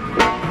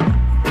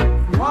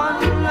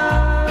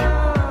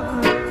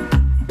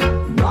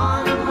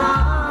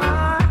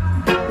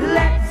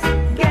 Let's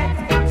get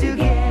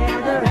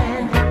together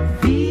and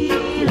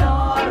feel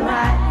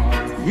alright.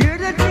 Hear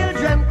the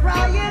children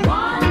crying.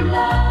 One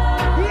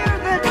love. Hear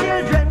the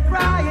children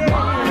crying.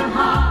 One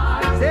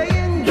heart.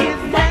 Saying, give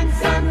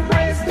thanks and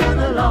praise to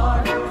the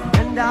Lord,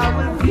 and I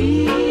will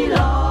feel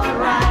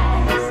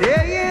alright.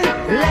 Saying,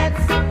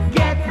 let's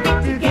get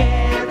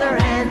together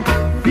and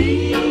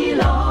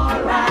feel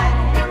alright.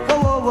 Oh,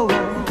 oh, oh,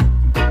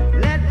 oh.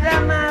 Let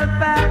them all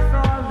pass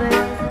all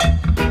their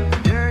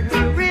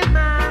dirty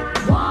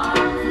remarks.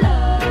 One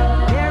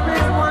love. There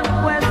is one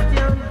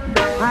question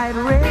I'd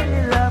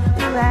really love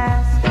to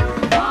ask.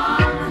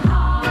 One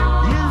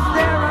heart. Is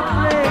there a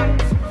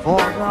place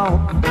for the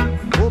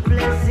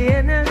hopeless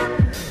sinners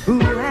who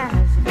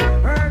has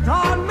hurt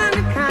all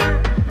mankind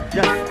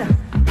just to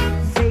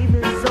save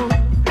his soul?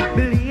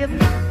 Believe me.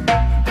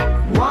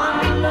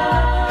 One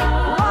love.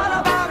 What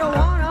about a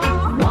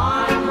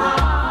one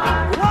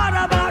heart? What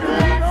about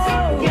let's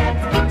get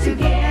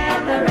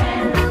together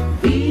and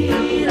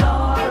feel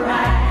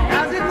alright?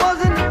 As it was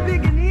in the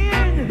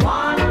beginning.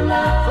 One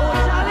love. So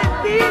shall it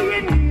be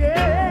in the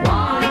end.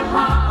 One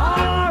heart.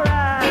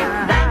 Alright. Give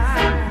thanks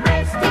and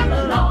praise to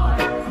the Lord,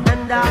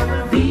 and I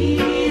will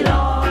feel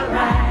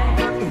alright.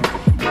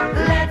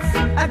 Let's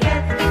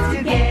get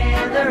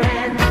together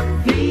and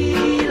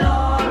feel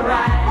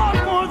alright. One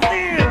more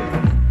thing.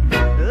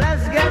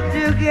 Let's get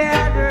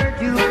together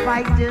to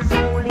fight this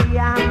holy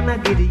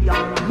Armageddon.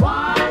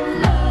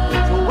 One love.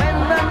 So when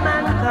the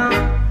man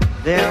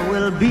comes, there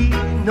will be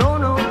no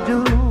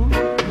doom.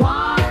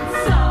 One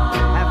soul.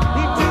 Have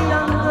pity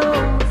on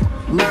those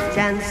whose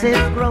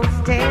chances grow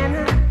thin.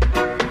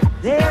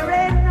 There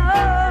ain't no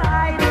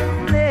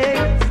hiding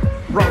place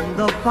from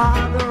the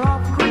Father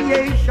of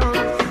creation.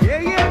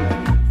 Yeah, yeah.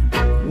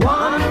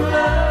 One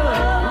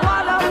love.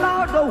 What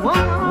about the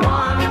one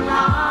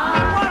heart?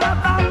 What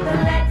about the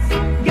let's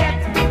get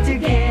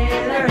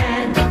together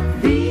and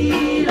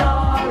feel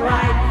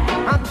alright?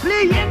 I'm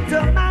pleading to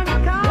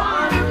mankind.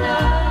 One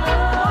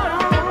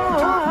love.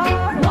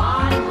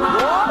 One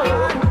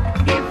heart.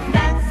 Give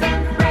thanks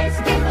and praise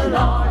to the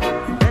Lord,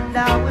 and I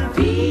will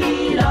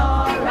feel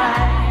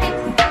alright.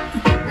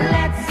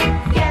 Let's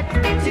get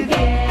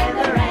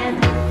together and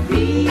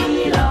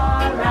feel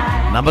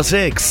alright. Number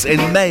 6 in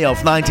May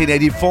of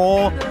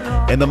 1984.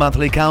 In the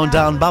monthly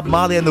countdown, Bob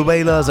Marley and the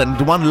Wailers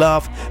and One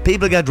Love,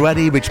 People Get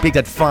Ready, which peaked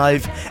at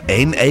 5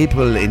 in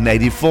April in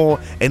 84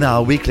 in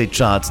our weekly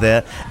charts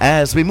there.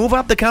 As we move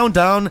up the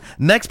countdown,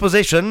 next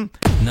position,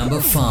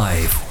 Number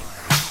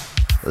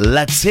 5.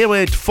 let's hear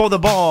it for the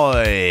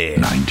boy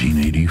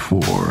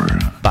 1984.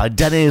 by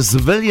Dennis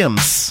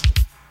Williams.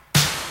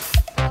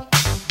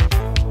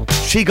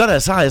 She got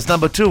as high as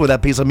number 2 with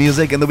that piece of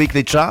music in the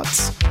weekly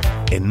charts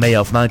in May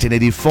of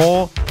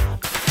 1984.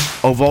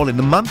 Overall in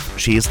the month,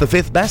 she is the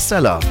 5th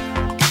bestseller.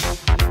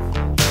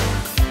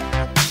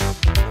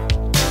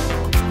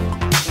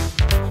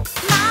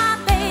 My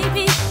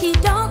baby, he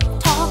don't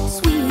talk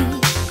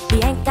sweet.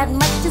 He ain't got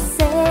much to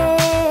say.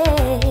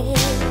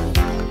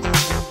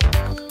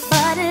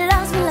 But he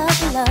loves me,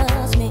 loves me,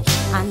 loves me.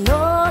 I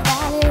know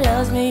that he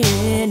loves me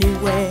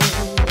anyway.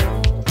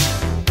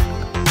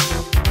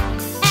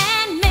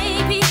 And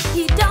maybe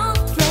he don't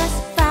dress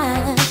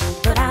fine,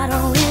 but I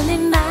don't really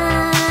mind.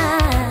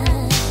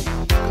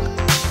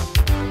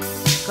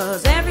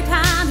 'Cause every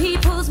time he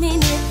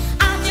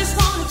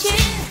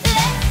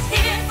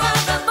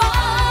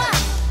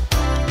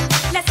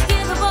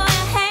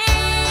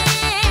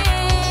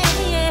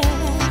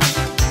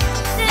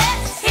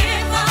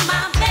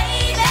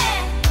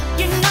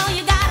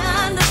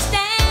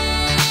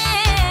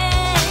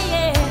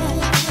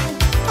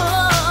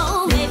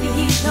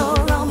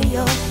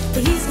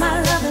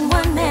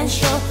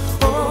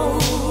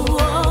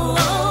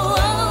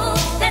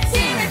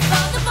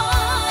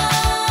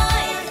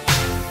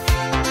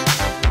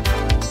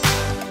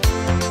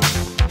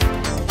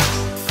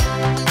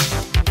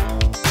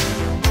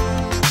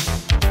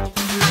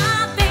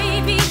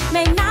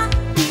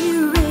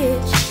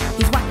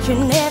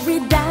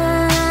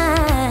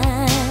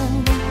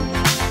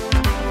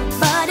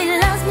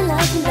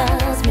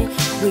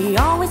we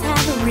always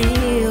have a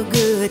real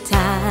good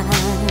time.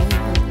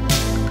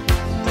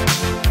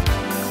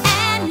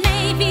 And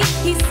maybe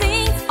he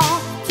sings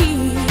off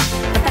key,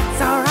 but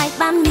that's alright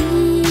by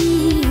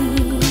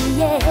me,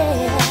 yeah.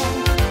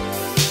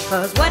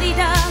 'Cause what he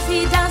does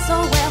so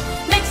well,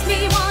 makes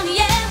me wanna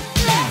yell.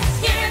 Let's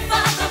hear it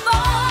for the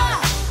boy.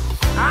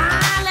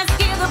 Ah, let's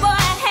give the boy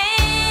a hand.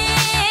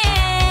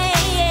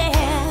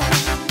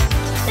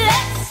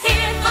 Let's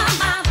hear it for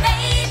my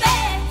baby.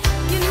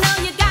 You know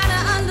you gotta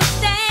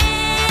understand.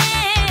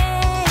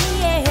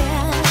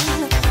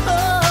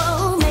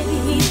 Oh, maybe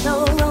he's no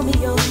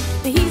Romeo,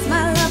 but he's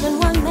my loving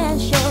one-man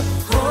show.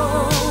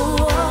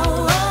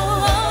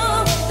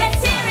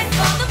 Let's hear it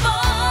for the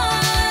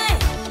boy.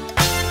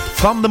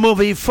 From the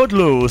movie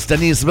Footloose,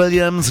 Denise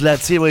Williams,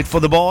 Let's Hear It for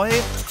the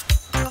Boy.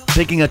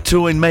 Picking a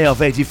 2 in May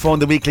of 84 in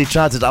the weekly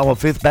charts at our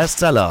 5th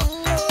bestseller.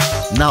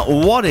 Now,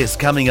 what is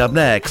coming up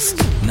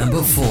next?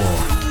 Number 4.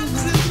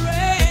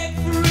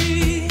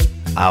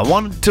 I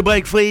Want to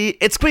Break Free,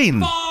 it's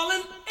Queen.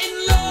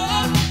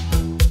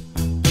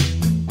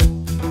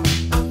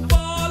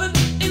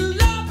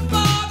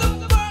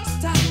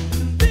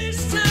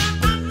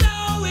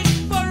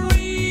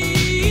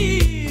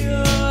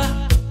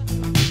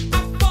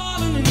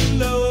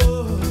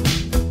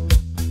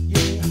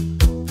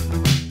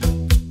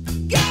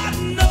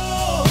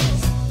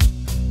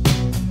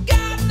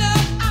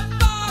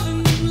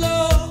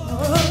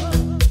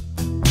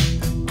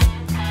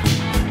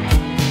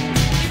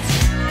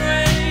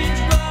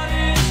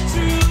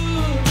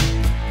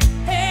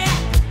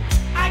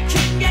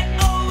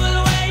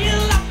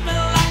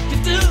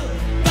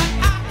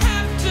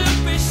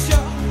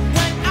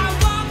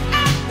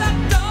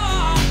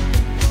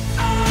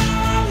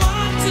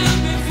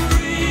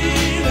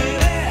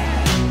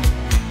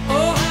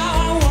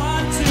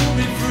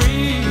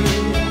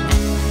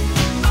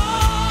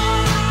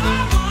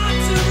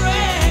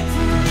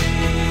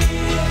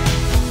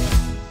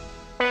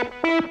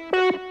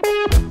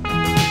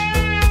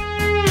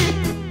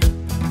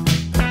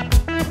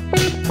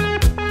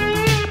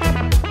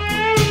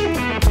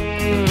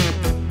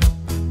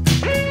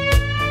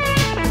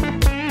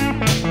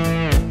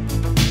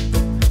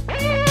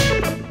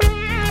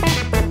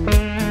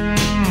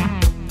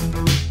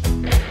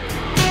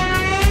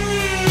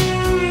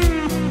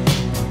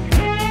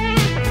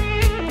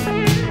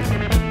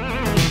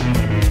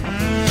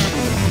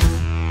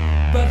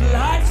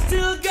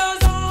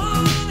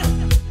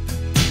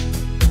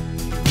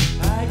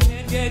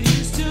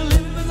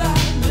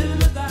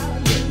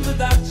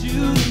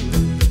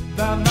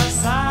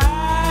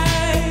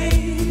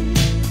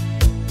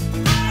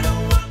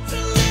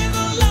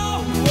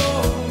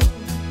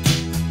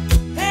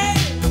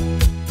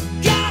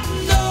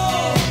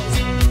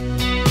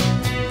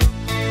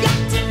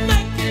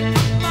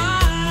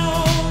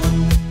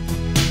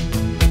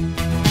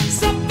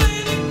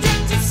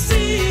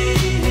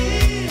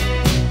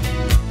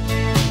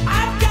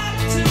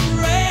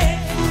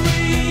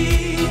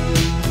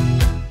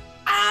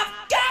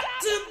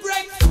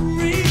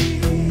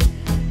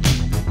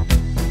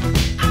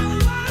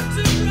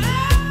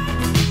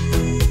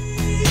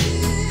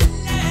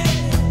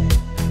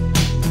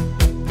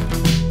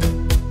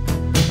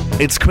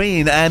 It's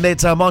Queen, and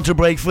it's I Want to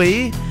Break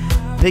Free.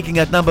 Picking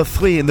at number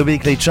 3 in the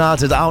weekly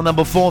chart at our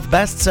number 4th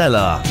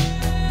bestseller.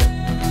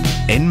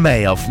 In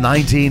May of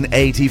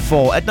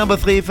 1984. At number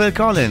 3, Phil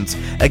Collins,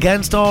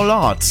 Against All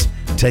Odds.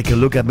 Take a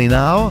Look at Me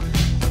Now.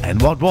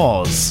 And what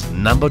was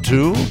number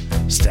 2?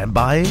 Stand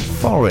by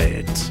for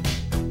it.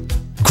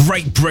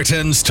 Great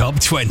Britain's Top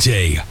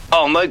 20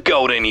 on the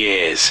Golden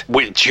Years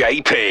with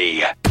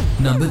JP.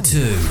 Number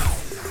 2.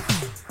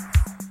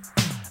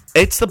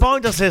 It's the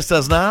Pointer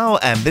Sisters now,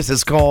 and this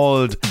is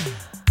called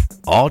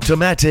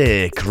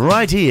Automatic,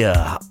 right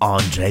here on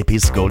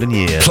JP's Golden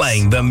Years.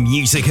 Playing the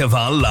music of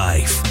our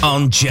life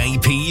on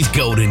JP's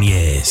Golden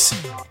Years.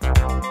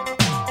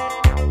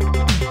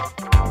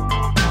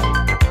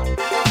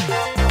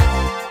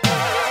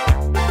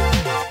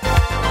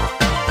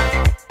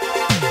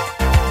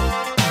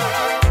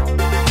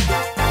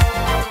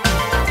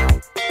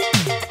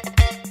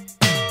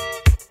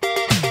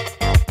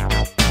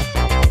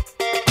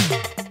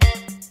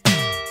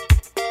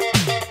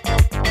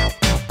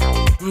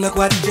 Look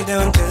what you're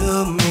doing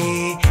to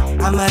me.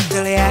 I'm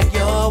utterly at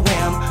your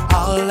whim.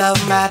 All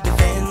of my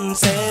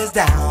defenses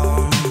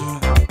down.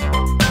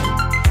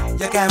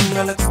 Your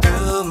camera looks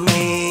through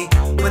me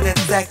with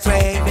its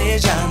X-ray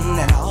vision,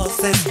 and all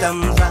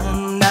systems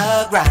run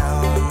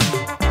aground.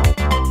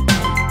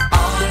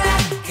 All I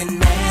can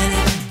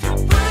manage to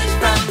push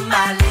from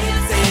my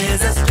lips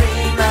is a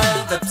stream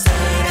of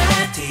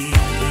absurdity.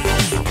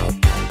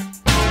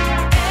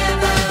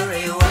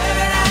 Every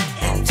word I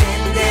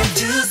intended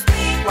to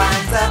speak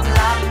winds up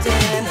locked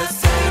in a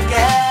circuitry.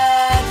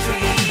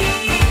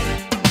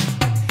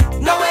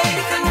 No way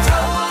to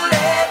control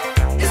it.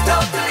 It's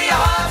totally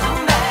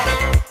automatic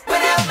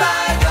whenever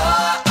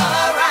you're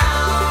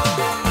around.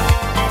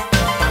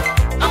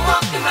 I'm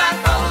walking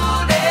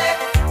blindfolded,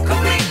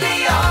 completely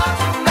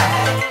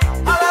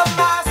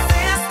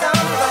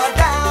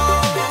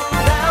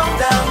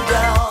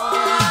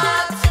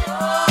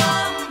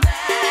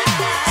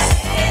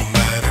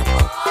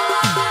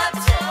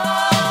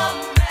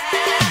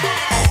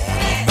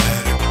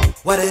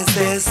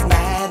contagious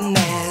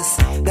madness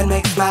that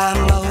makes my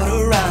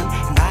motor run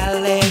and my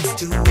legs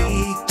too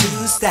weak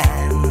to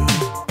stand.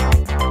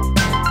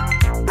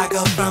 I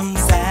go from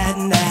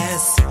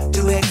sadness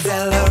to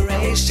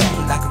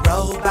acceleration like a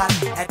robot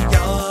at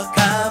your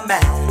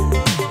command.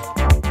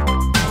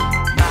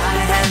 My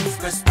hands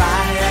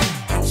perspire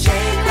and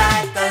shake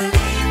like the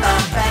leaf,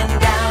 up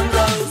and down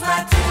goes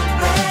my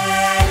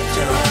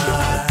temperature.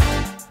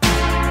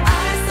 I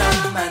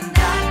summon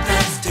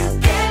doctors to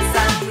get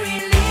some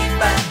relief,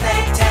 but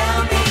they tell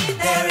me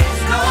there is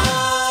no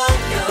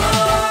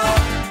cure.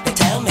 They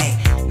tell me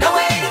no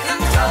way to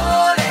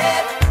control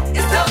it,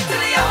 it's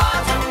totally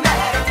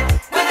automatic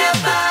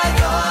whenever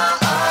you're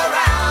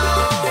around.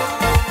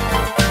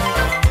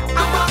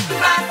 I'm walking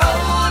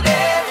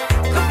blindfolded,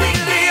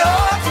 completely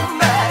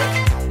automatic.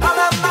 All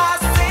of my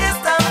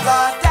systems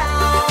are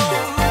down,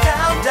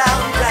 down,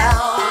 down,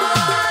 down.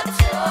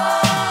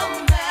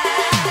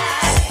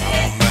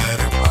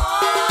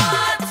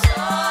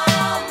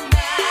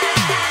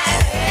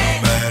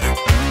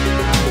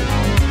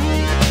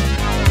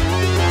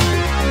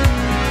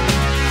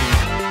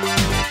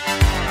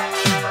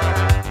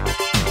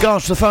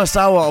 Gosh, the first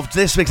hour of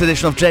this week's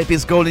edition of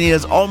JP's Golden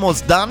Years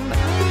almost done.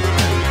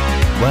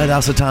 Where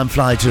does the time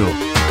fly to?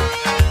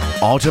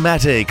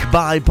 Automatic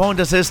by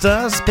Pointer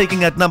Sisters,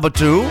 peaking at number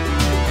 2.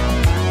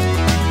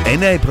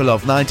 In April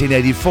of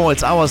 1984,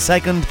 it's our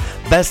second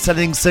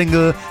best-selling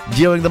single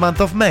during the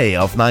month of May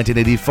of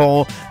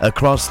 1984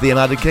 across the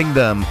United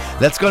Kingdom.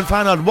 Let's go and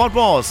find out what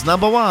was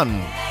number 1.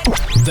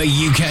 The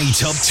UK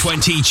Top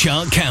 20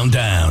 Chart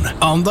Countdown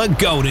on the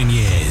Golden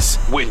Years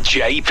with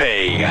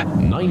JP.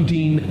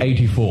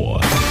 1984.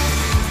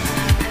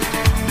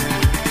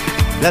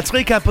 Let's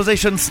recap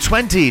positions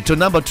 20 to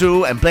number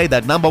 2 and play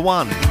that number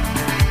 1.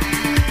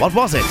 What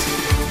was it?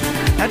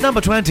 At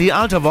number 20,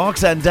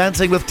 Ultravox and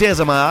Dancing with Tears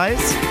in My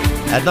Eyes.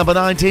 At number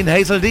 19,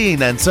 Hazel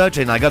Dean and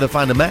Searching I Gotta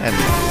Find a Man.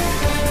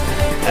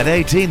 At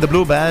 18, The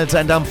Bluebells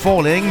and I'm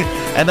Falling.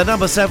 And at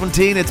number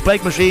 17, it's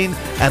Break Machine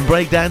and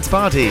Breakdance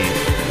Party.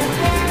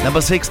 Number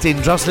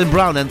 16, Jocelyn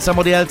Brown and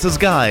Somebody Else's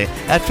Guy.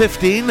 At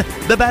 15,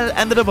 The Bell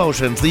and the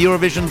Devotions, the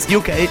Eurovision's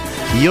UK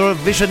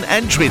Eurovision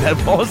entry, that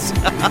was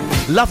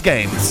Love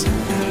Games.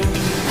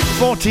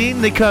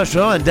 14, Nick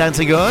Kershaw and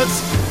Dancing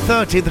Girls.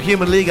 13, The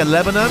Human League and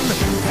Lebanon.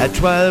 At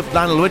 12,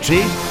 Lionel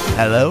Richie,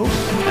 Hello.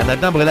 And at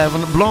number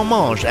 11,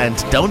 Blancmange and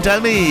Don't Tell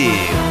Me.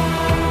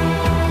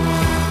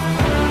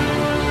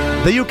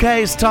 The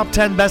UK's top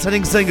 10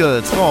 best-selling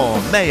singles for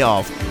May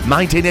of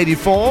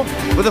 1984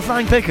 with the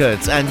Flying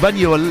Pickets and When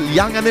You Were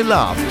Young and in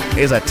Love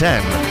is at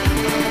 10.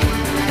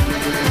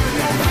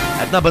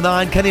 At number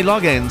 9, Kenny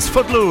Loggins,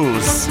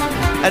 Footloose.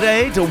 At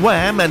 8,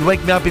 Wham! And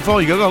Wake Me Up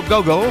Before You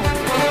Go.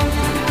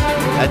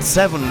 At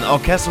 7,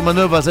 Orchestral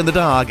Maneuvers in the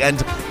Dark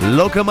and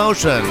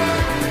Locomotion.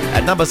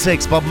 At number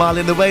 6, Bob Marley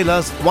and the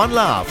Wailers, One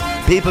Love.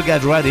 People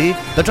Get Ready.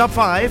 The top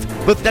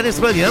 5 with Dennis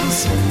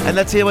Williams and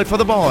Let's Hear It for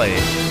the Boy.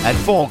 At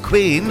 4,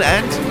 Queen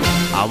and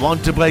I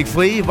Want to Break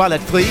Free,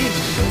 Wallet Free.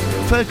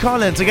 Phil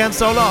Collins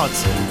Against All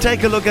Odds,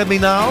 Take a Look at Me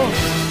Now.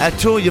 At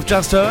 2, you've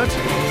just heard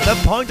The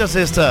Pointer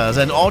Sisters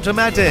and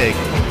Automatic.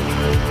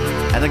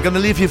 And I'm gonna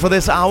leave you for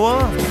this hour,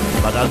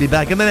 but I'll be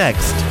back in the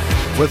next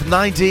with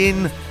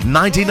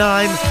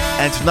 1999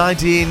 and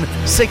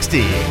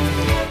 1960.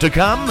 To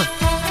come,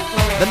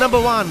 the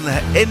number 1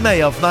 in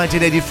May of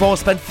 1984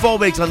 spent 4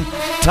 weeks on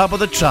top of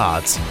the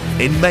charts.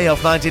 In May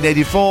of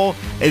 1984,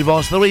 it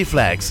was The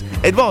Reflex.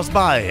 It was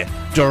by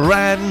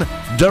Duran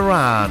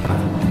Duran.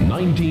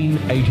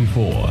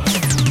 1984.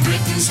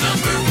 Britain's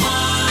number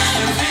 1.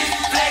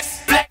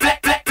 Reflex,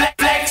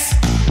 flex.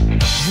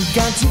 You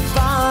got too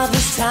far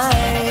this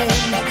time.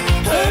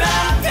 But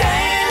I'm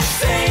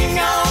dancing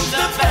on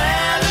the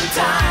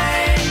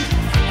Valentine.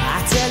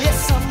 I tell you,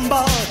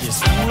 somebody's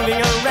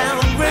fooling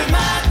around with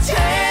my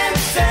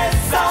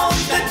chances on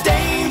the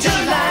danger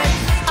line.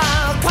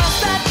 I'll cross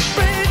that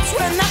bridge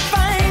when I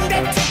find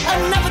it.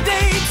 Another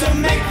day to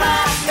make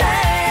my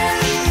stand.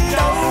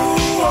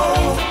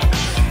 Oh,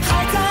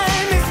 high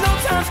time is no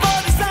time for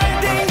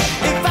deciding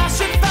if I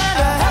should find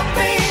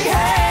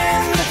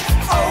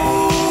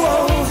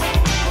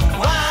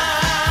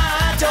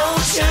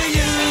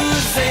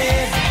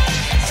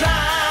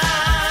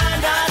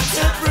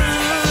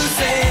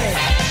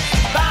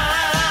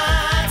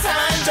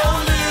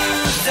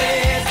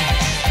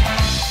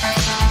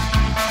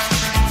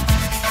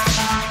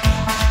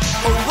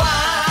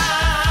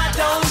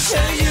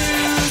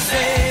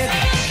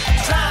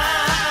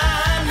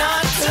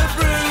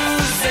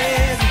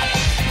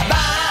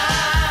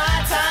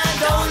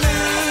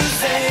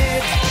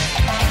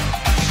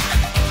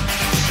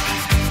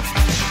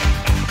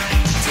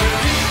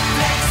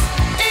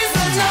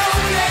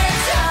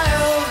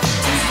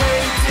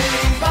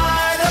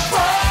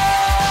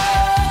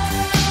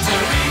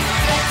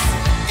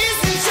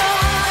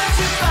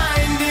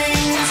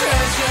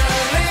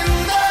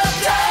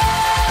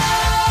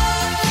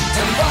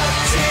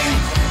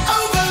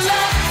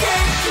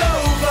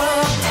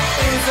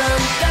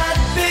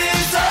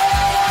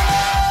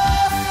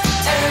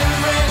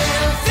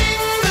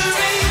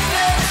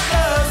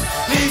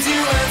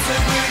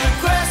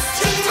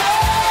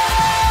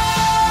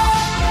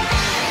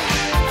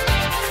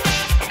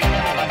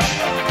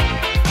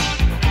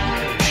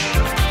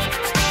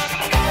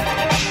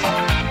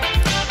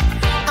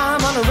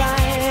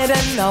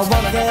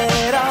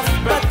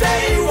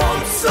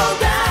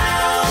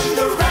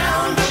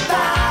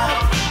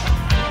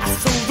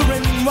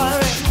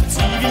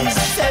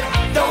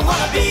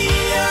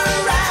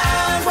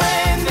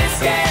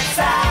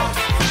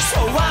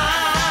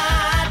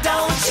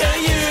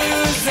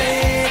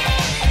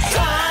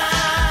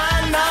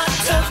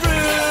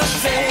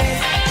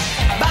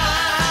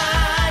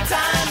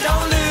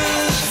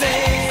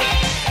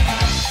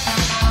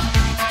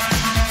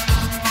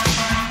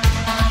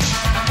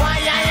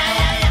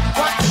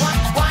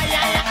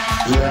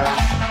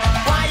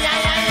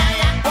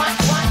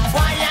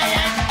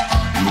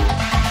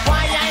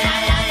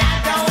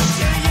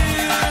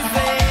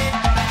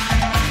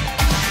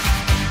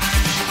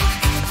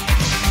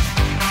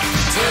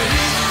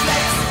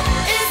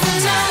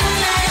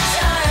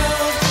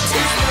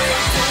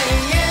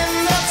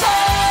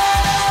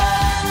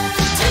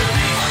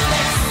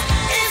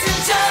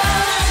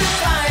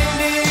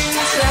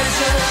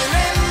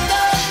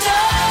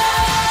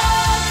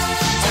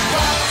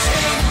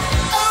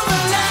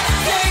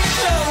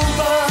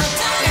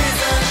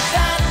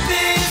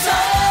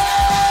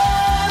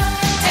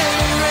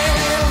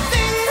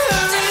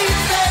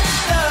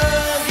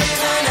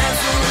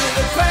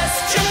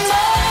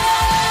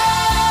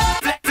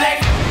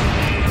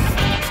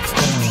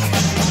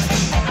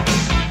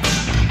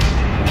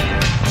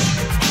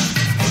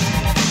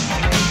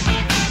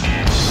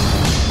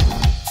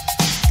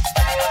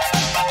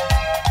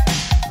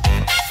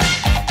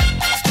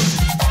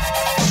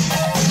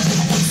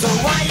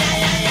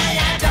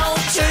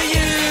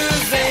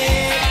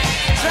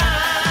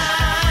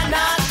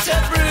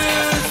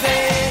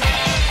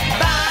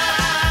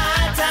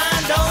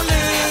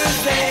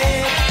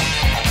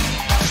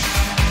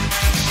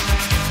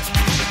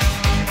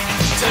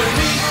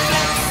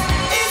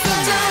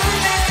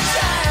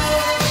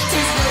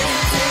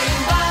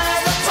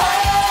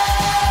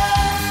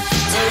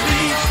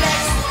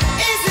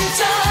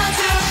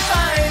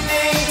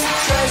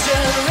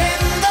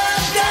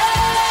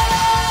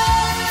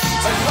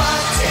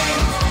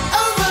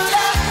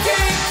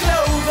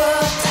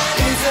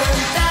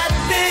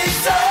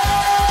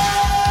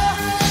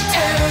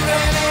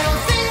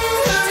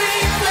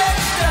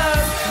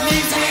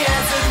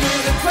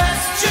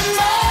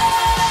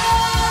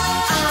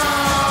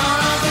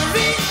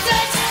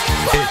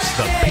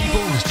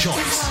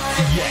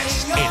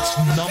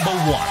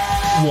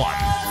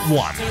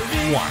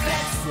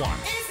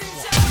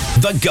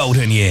The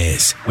Golden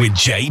Years with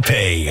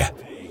JP.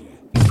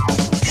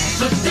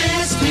 The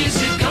best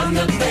music on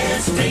the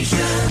best station.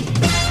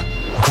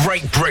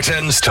 Great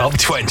Britain's Top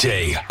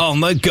 20 on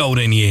The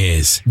Golden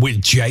Years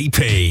with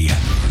JP.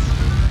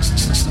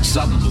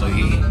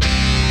 Suddenly,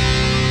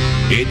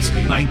 it's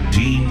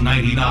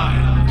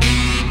 1999.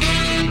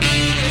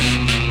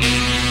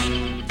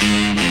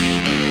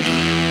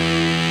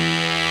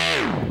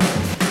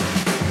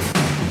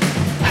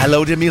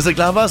 Hello dear music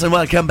lovers and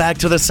welcome back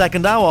to the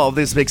second hour of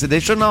this week's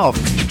edition of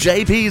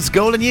JP's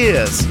Golden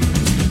Years.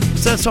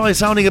 So sorry,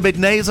 sounding a bit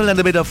nasal and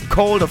a bit of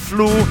cold or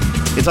flu.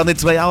 It's on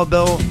its way out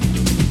though.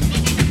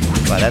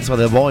 Well, that's why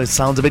the voice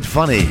sounds a bit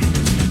funny.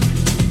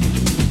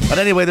 But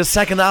anyway, the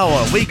second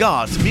hour we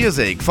got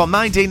music from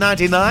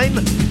 1999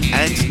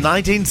 and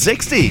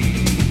 1960.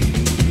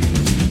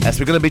 As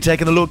we're going to be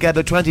taking a look at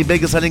the 20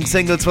 biggest selling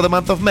singles for the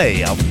month of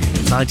May of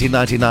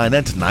 1999 and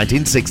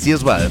 1960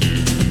 as well.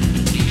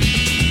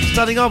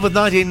 Starting off with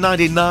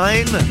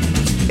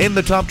 1999, in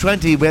the top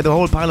 20, we had a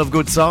whole pile of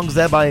good songs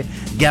there by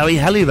Gary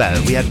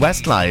Halliwell. We had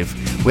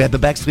Westlife, we had the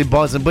Backstreet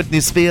Boys and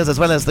Britney Spears, as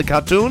well as the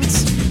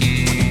Cartoons.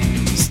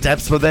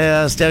 Steps were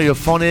there,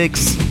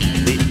 Stereophonics,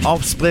 The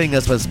Offspring,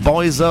 as well as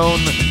Boyzone,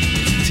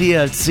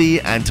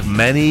 TLC, and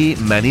many,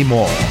 many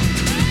more.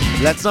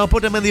 Let's now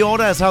put them in the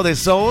order as how they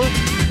sold.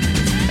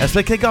 As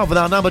we kick off with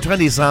our number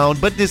 20 sound,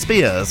 Britney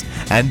Spears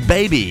and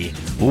Baby.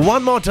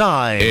 One more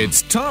time.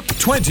 It's Top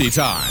 20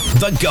 time.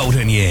 The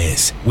Golden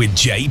Years with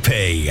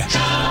JP.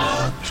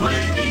 Top 20.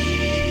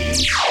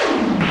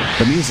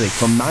 The music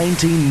from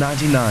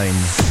 1999.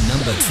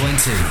 Number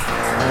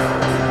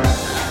 20.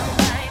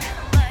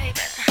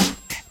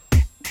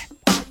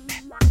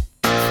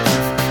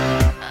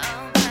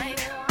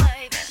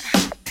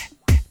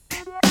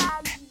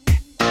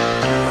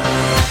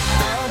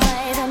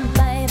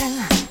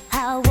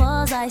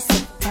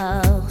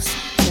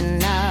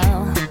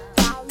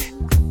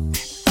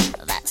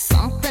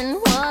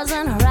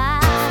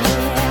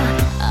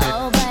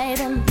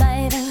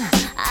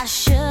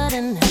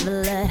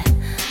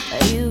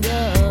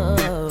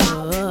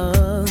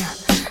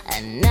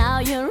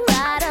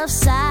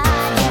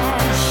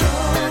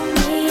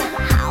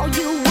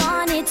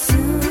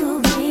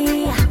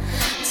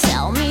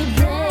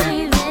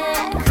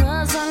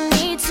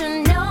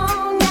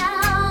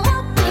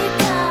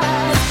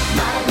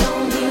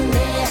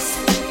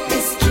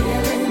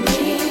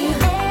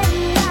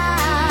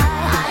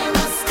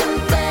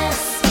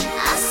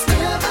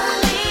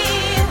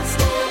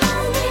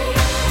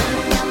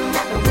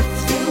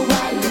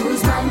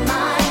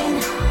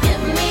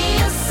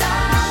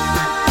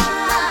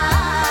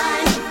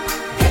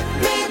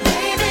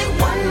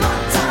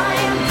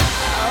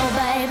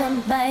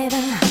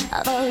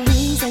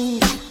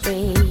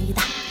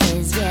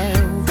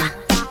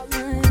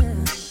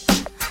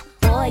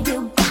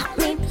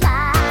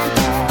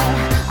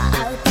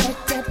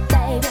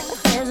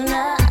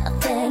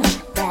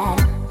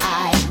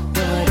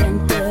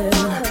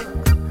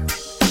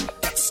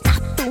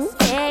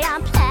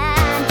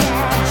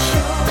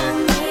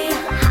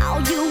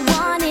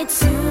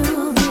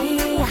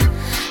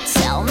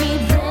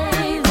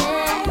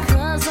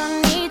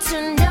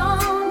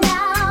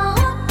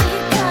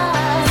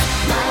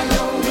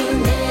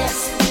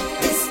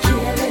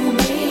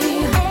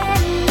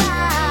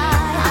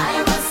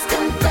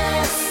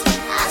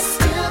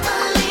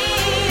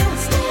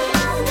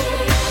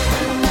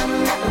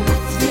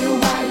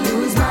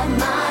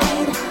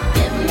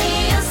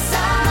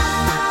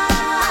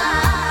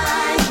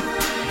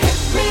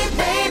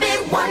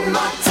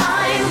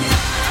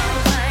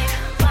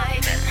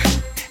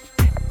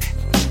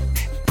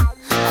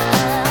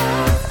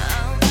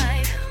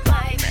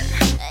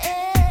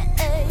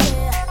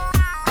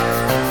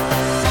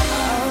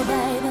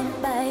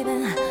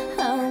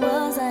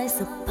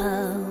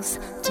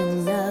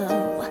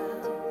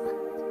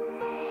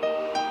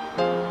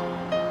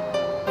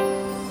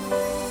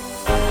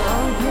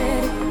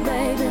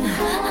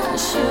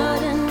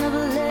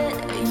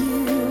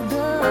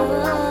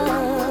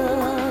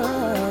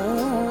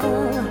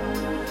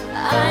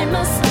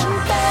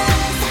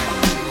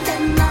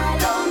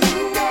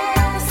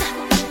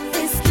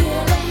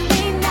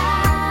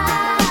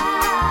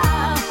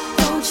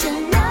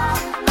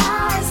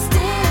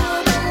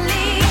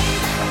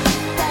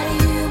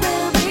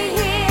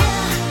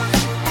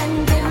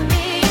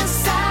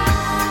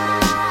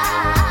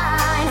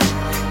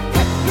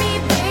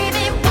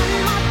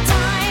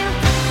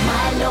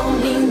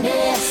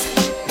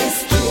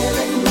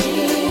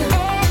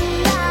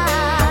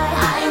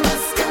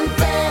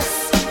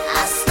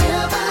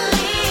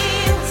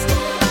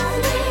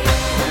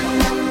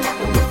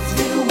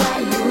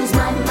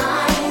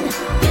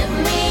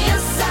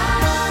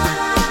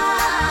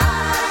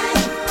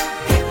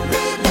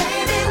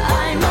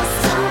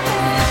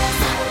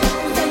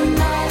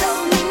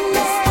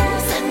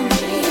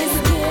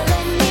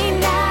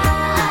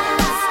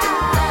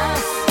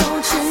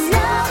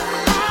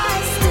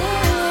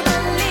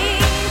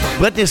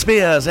 Britney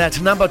Spears at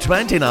number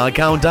 20 in our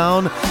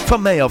countdown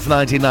from May of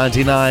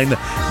 1999.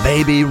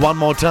 Baby One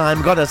More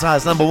Time got as high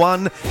as number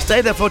 1.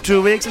 Stayed there for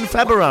 2 weeks in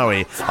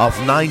February of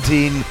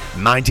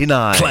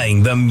 1999.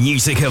 Playing the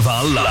music of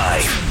our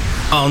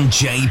life on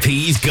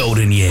JP's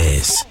Golden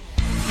Years.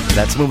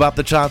 Let's move up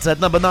the charts at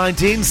number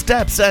 19.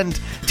 Steps and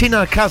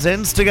Tina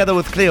Cousins together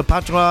with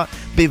Cleopatra,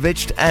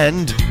 Bewitched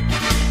and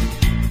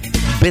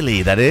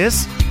Billy, that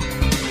is.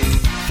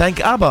 Thank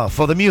ABBA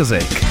for the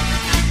music.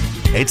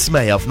 It's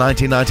May of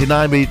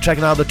 1999. We're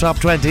checking out the top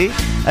 20.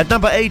 At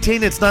number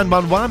 18, it's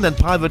 911 and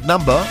Private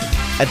Number.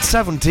 At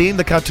 17,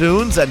 The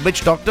Cartoons and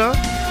Witch Doctor.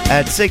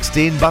 At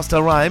 16,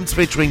 Busta Rhymes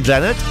featuring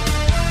Janet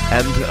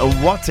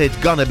and What's It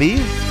Gonna Be.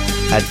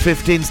 At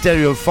 15,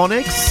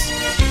 Stereophonics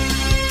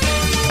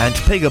and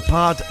Pick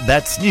Apart,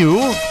 That's New.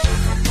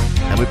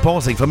 And we're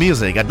pausing for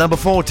music. At number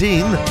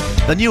 14,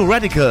 The New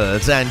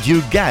Radicals and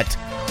You Get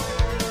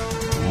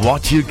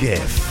What You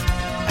Give.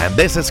 And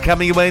this is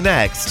coming away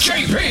next.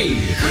 JP!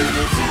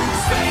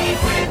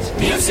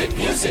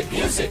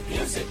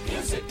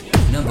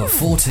 Number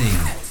 14.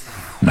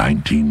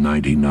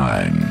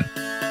 1999.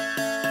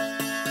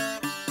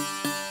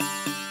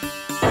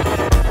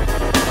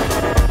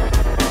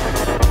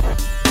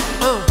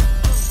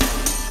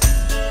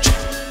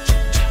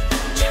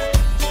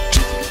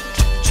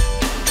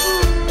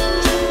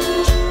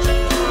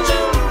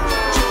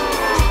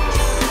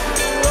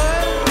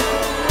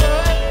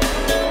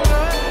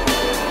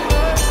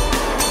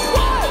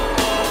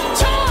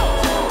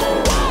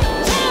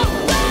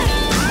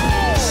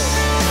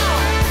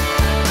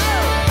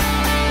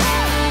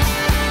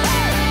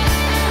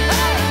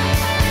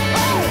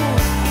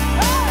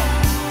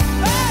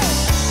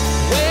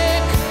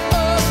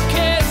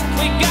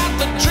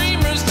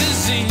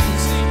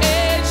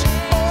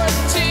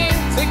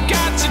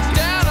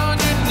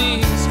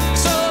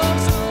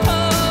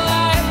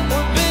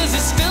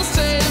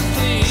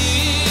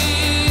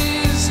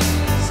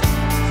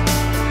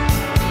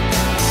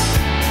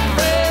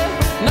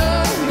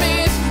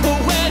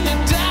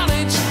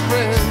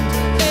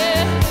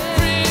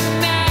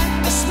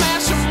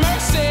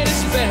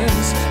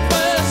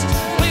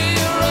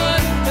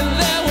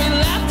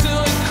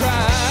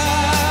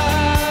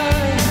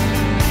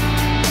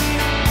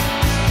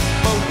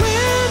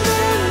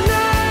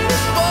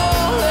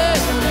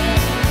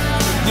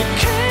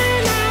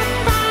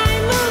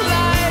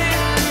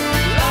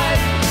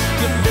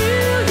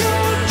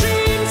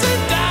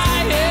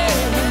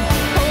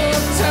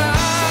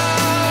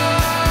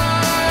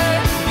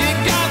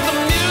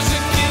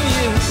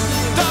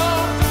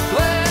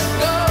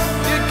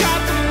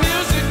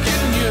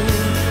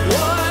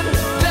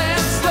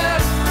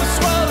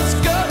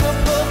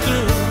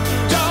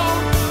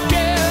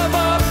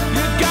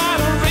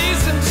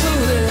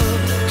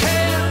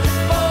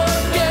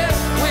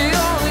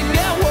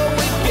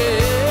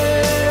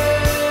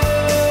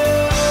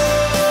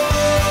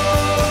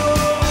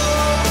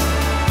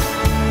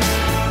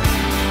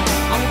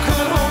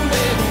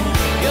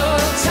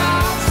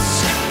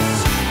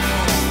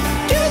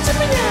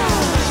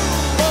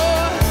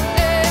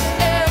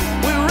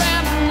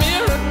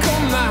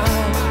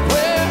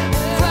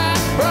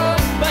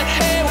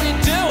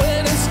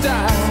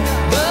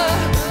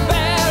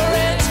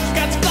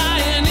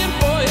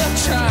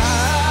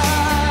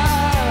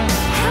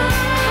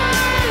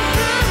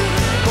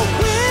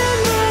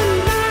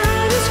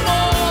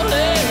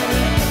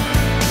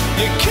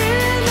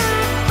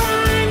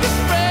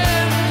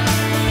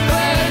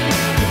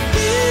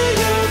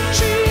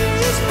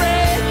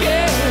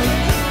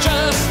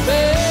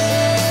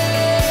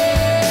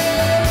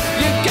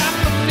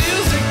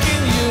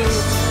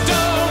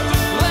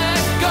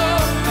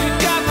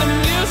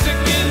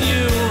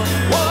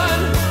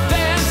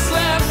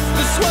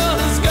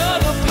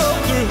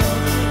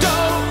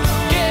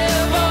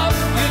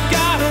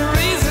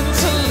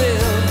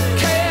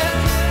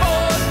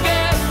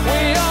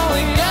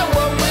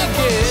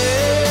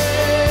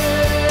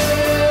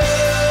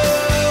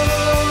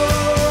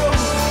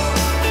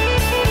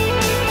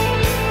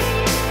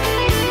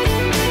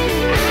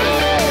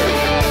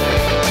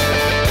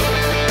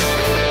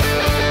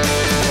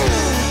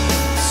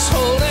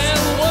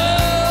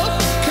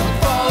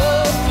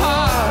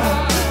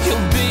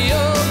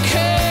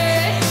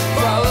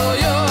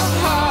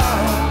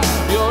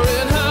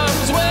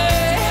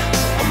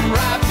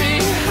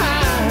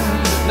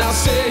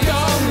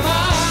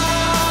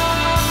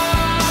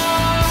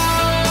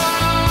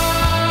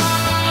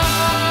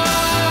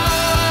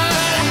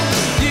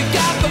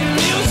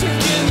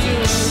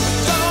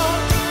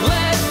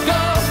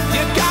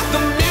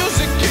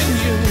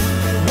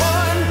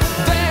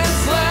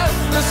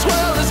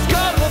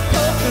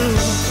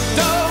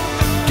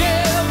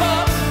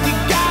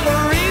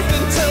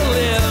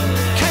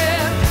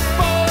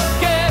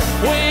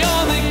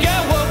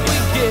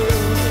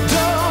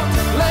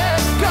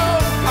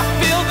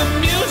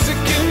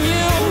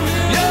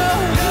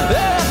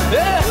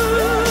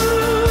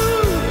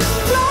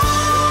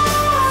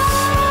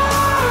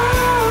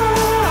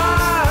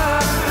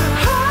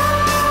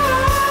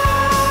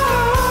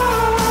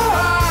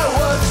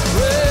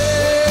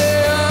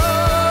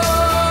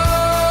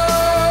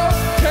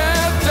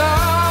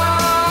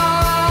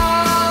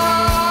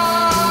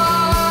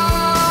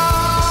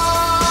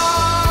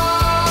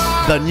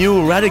 The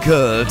New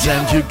Radicals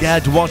and You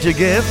Get What You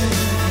Give.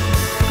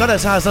 Got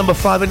as high as number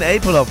 5 in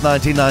April of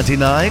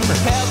 1999.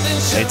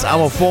 It's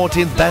our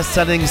 14th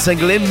best-selling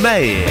single in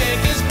May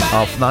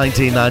of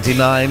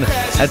 1999.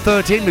 At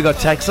 13 we got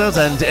Texas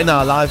and In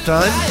Our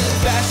Lifetime.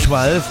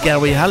 12,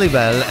 Gary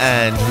Halliwell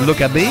and Look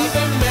at Me.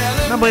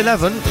 Number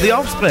 11, The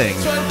Offspring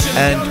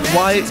and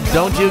Why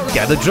Don't You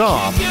Get a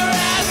Job.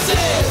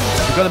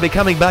 We're going to be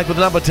coming back with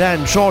number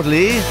 10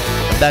 shortly.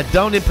 That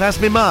Don't Impress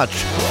Me Much.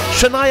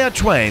 Shania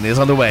Twain is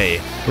on the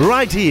way,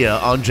 right here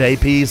on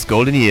JP's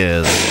Golden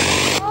Years.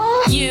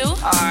 You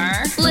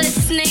are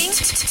listening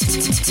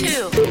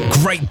to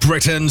Great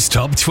Britain's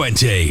Top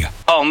 20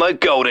 on the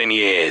Golden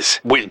Years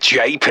with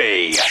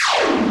JP.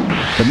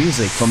 The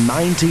music from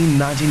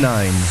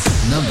 1999.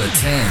 Number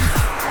 10.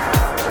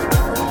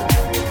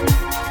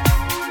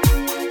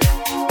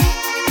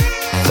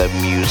 The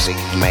Music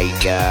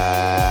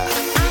Maker.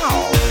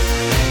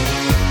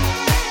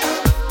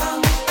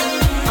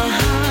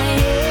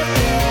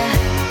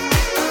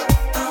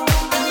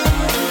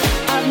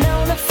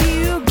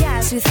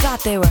 Who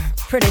thought they were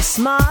pretty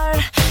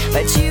smart,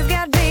 but you've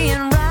got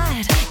being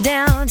right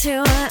down to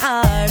an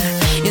art.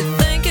 You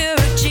think you're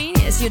a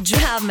genius, you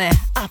drive me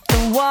up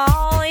the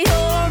wall.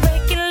 You're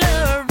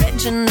regular,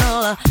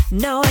 original,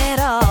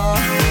 know-it-all.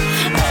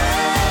 Oh,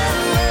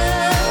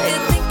 you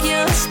think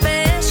you're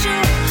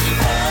special.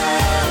 Oh,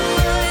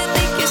 you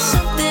think you're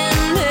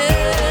something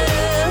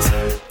else.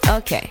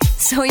 Okay,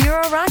 so you're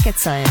a rocket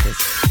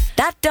scientist.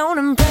 That don't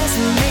impress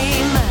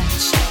me much.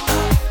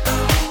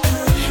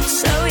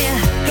 So you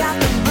got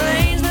the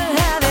brains, but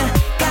have you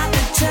got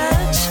the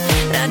touch?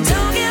 Now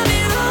don't get me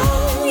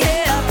wrong,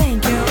 yeah, I think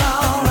you're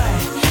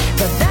alright,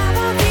 but that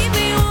won't keep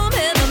me warm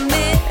in the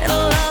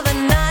middle of the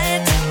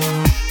night.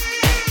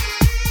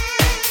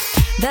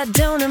 That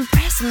don't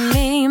impress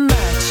me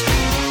much.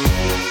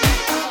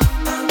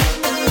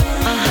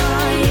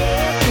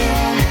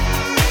 Yeah.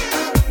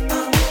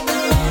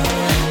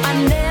 I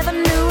never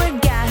knew a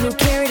guy who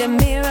carried a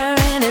mirror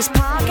in his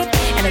pocket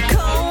and a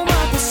comb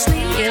up his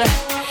sleeve,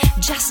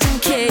 just in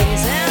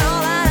case, and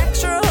all that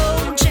extra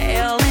old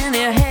gel in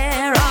your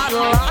hair ought to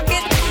lock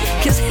it,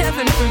 'cause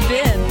heaven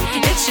forbid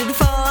it should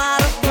fall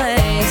out of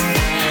place.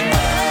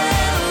 Oh,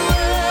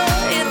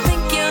 you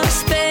think you're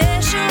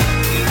special.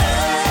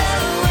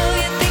 Oh,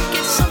 you think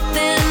it's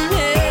something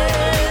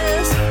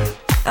else.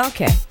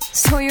 Okay,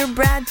 so you're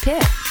Brad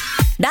Pitt.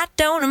 That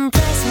don't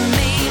impress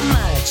me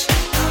much.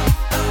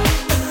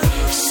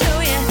 So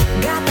you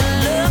got the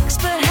looks,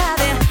 but have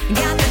you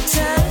got the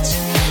touch?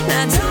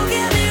 Now don't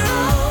get me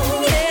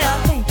wrong, yeah, I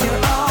think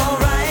you're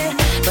alright,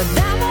 but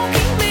that won't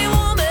keep me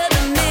warm in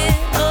the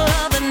middle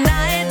of the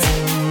night.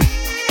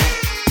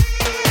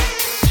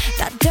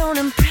 That don't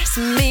impress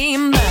me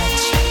much.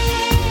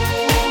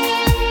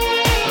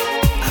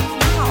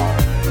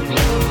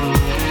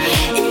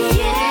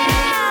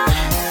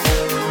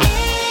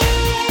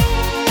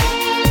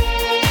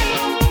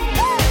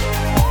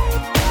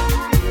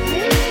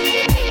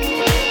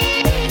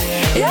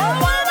 You're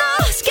one of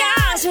those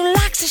guys who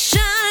likes to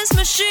shine his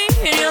machine.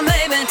 You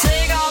made me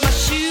take off my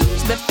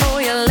shoes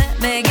before you let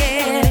me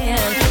get in.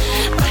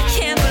 I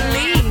can't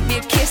believe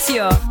you kiss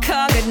your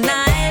car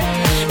goodnight.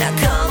 Now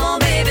come on,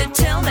 baby,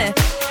 tell me,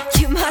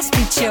 you must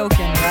be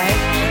joking, right?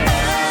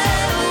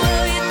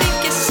 Oh, you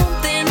think you're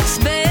something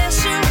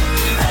special.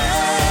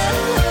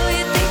 Oh,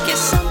 you think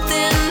you're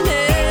something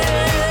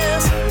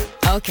else.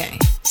 Okay,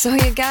 so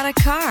you got a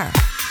car.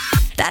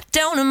 That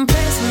don't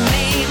impress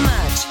me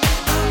much.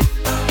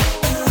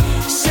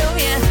 So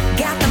you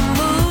got the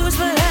moves,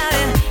 but have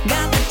you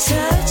got the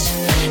touch?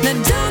 Now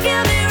don't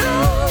get me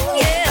wrong,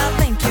 yeah, I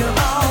think you're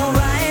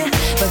alright,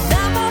 but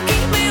that won't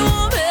keep me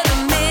warm in the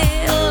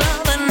middle of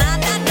the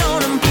night. That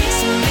don't impress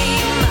me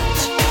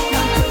much.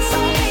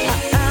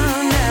 Oh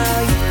no,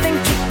 you think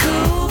you're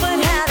cool, but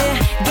have you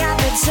got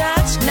the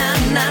touch?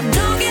 Now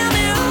don't get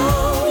me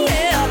wrong,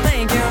 yeah, I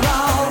think you're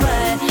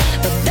alright,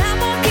 but that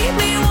won't keep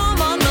me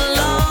warm on the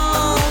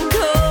long,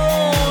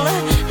 cold,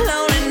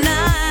 lonely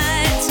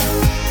nights.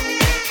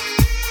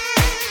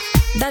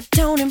 That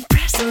don't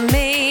impress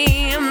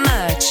me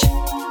much.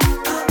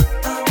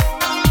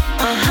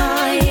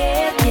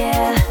 Yeah,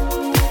 yeah.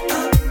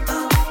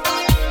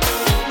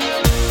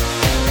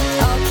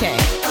 Okay,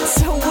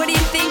 so what do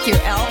you think, you're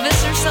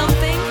Elvis or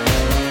something?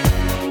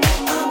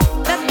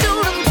 That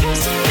don't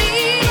impress me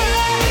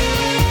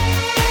much.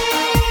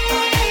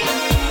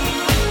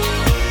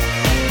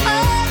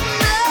 Oh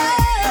no.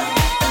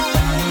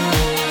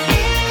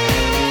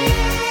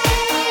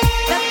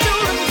 That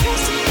don't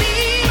impress me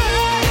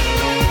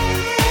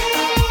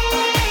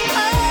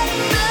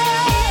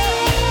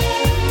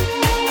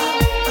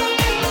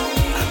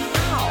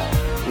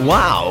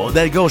Wow,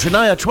 there you go,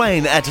 Shania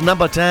Twain at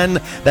number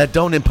 10. That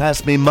don't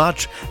impress me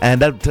much.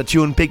 And that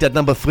tune peaked at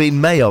number 3 in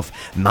May of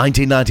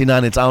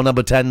 1999. It's our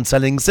number 10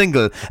 selling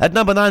single. At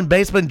number 9,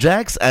 Basement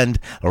Jaxx and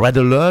Red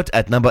Alert.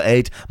 At number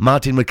 8,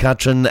 Martin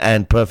McCutcheon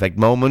and Perfect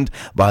Moment.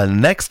 While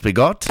next we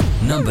got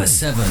number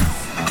 7.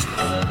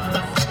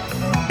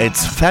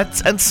 It's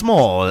Fats and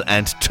Small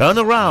and Turn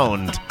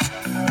Around.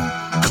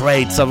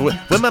 great stuff.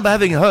 Remember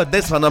having heard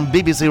this one on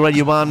BBC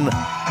Radio 1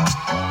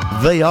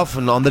 very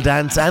often on the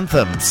dance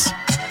anthems.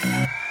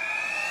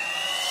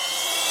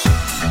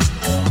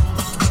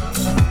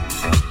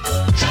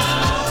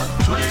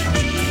 Top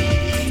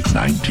 20.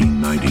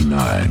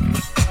 1999.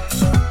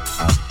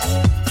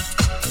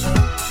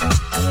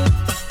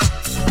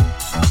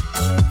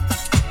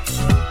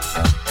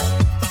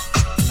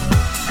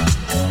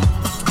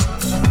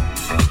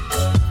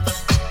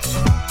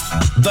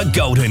 The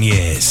Golden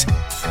Years.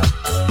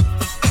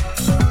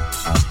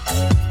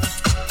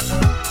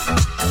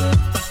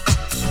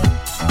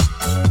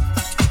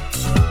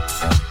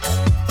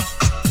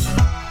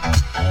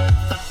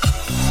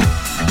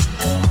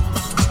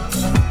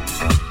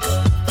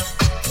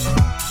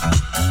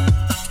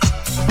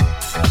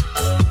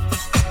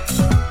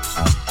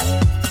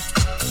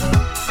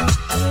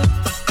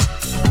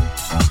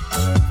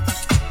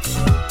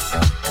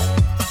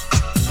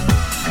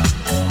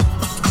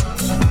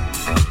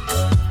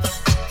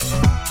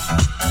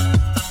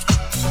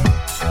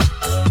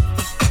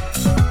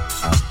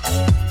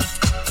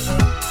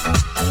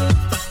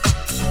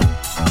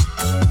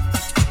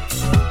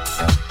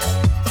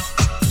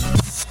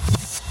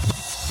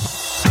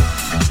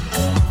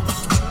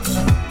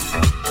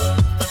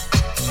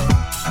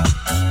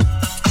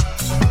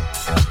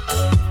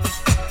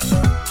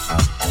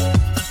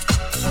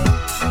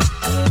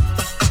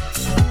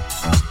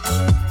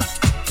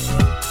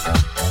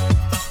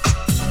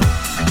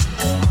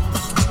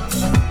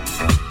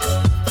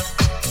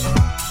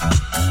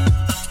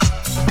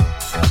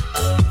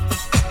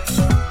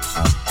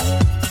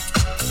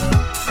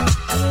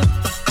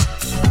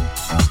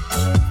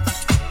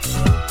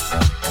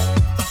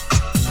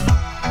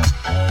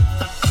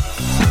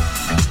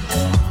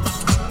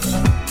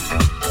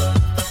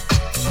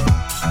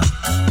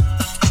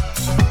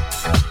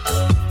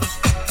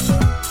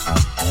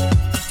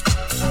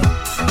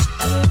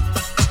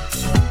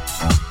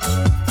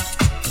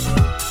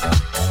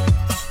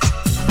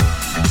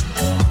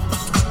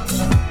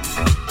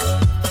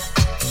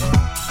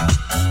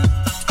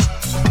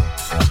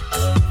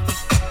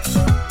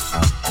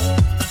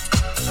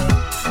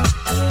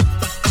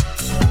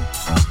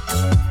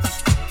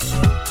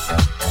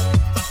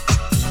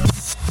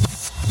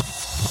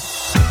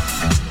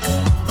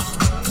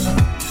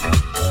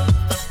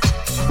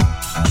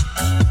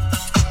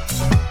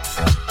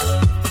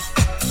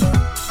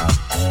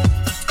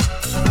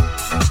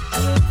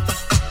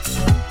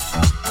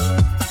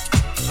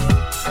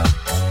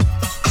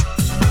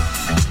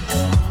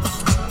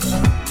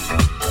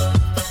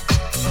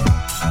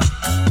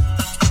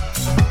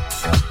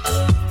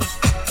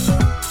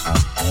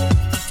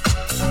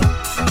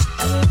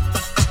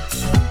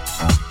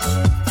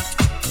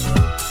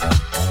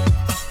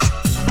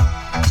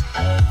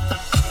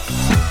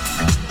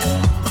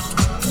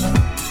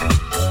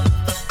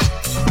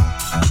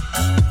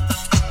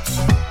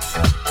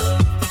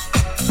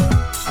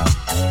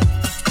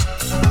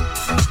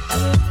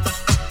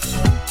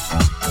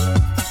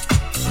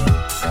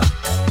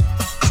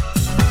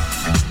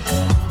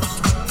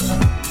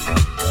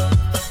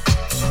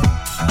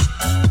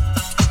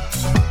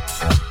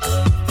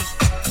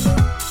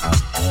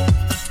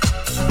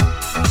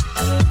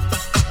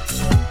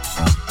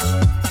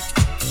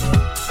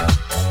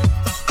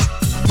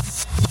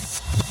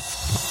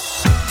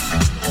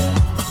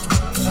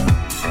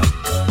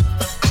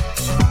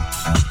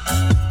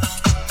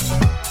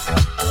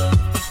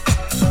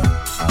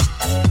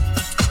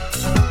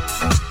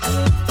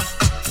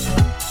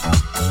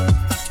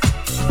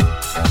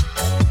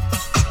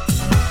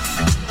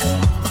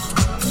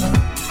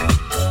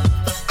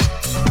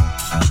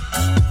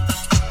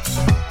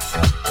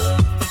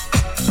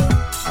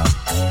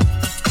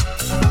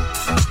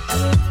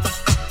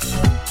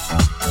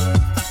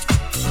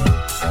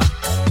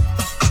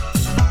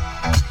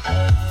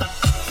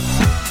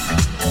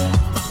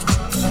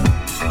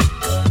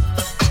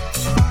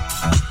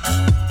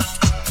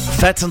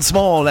 Fats and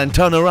Small and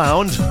Turn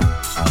Around.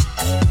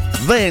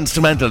 The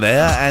instrumental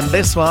there, and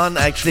this one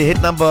actually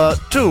hit number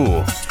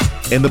 2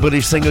 in the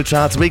British single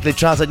charts, weekly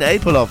charts in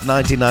April of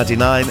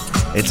 1999.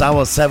 It's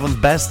our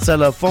 7th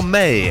bestseller for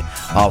May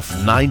of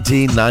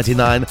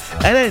 1999,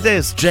 and it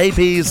is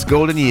JP's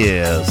Golden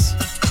Years.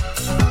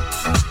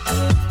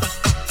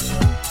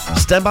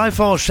 Stand by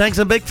for Shanks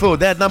and Bigfoot.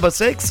 They're at number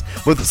 6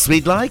 with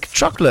Sweet Like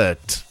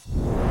Chocolate.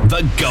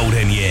 The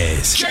Golden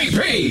Years.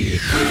 JP!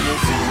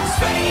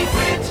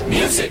 Favorite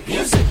music.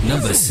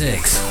 Number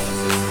 6.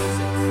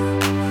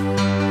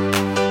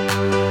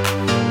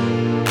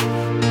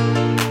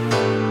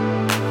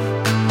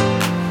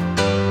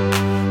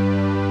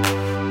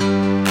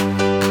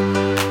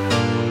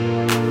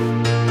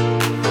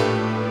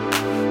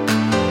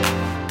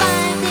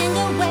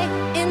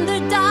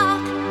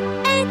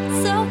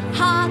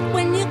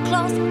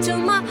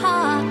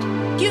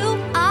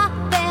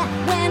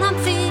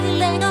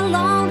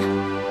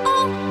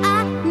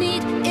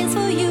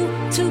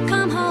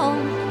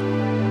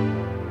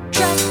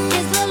 Trust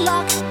is the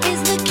lock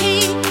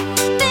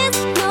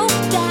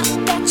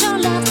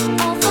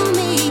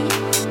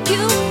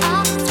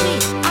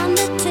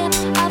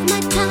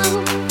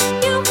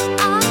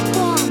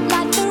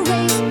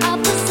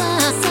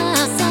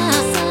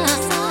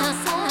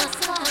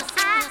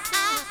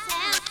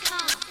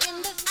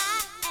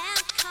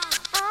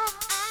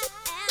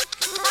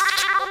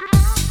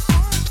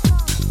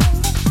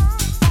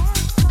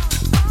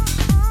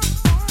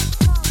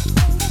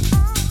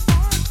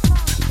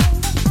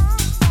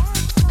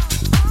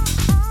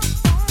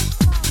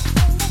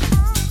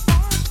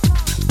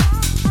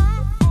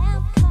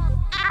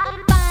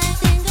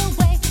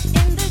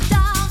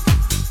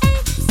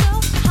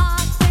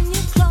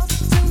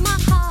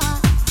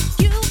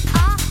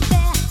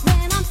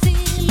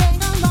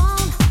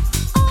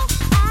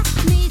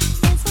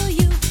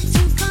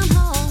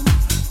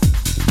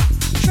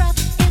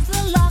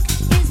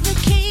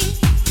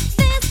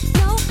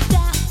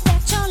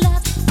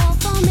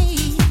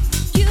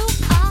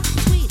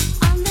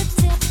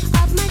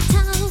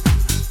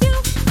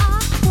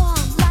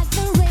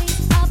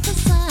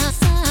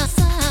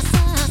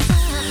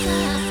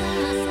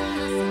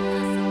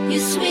You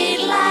sweet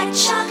like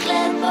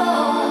chocolate,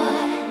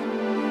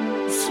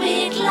 boy.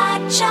 Sweet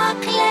like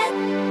chocolate.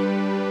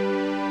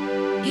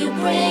 You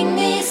bring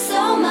me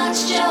so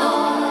much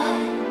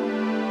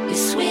joy. You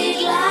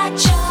sweet like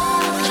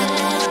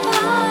chocolate, boy.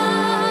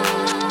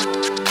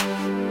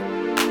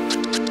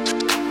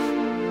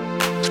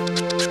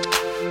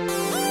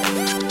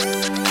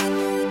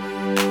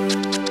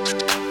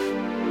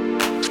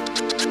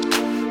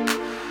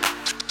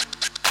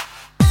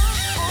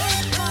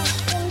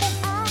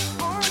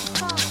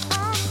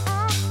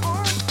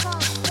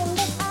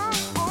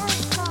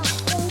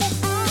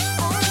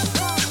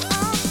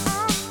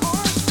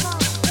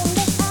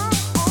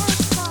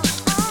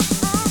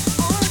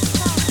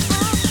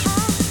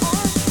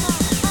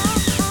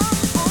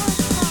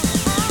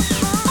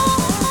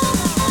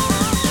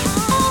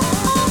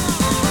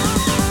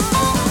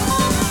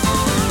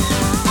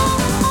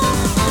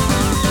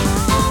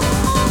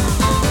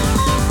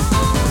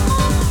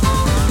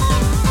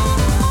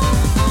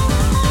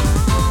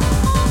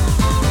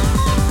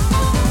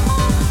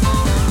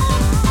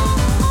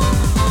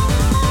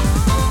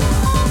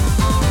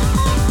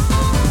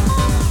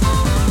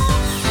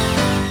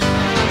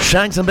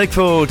 Shanks and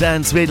Bigfoot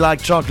and Sweet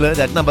Like Chocolate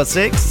at number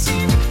 6.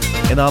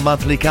 In our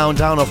monthly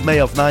countdown of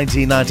May of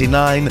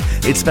 1999,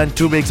 it spent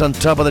 2 weeks on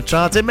top of the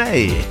charts in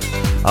May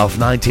of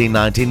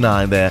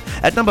 1999 there.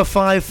 At number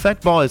 5,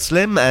 Fatboy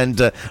Slim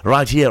and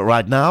Right Here,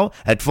 Right Now.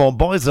 At 4,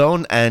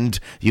 Boyzone and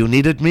You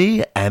Needed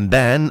Me. And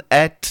then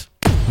at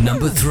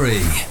number 3.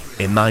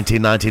 In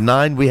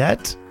 1999, we had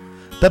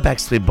the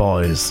Backstreet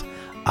Boys.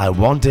 I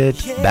Want It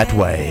That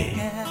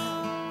Way.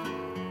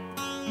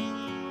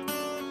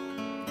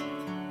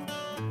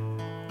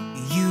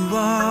 You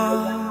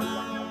are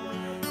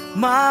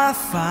my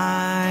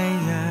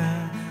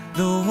fire,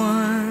 the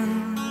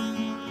one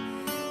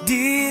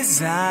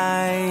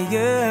desire.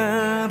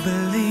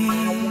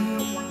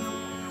 Believe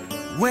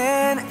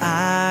when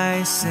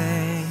I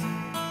say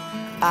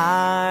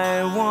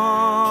I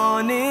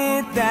want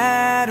it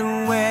that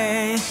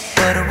way.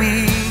 But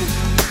we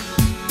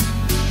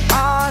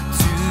are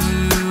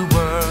two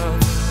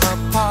worlds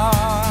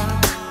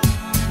apart,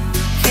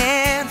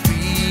 can't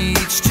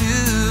reach to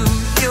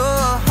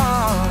your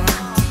heart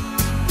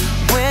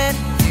when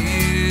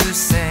you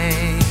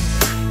say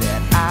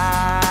that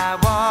I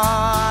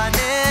want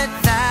it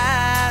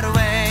that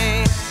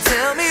way.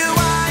 Tell me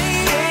why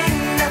ain't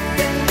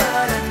nothing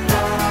but a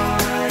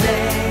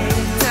heartache.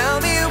 Tell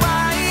me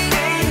why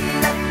ain't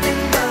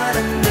nothing but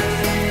a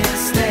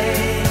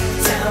mistake.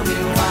 Tell me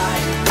why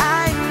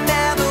I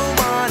never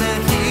wanna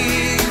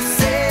hear you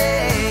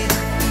say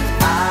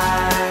I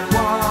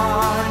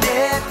want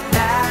it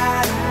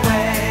that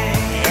way.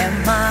 Am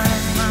I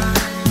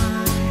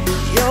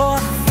your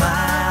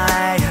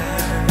fire,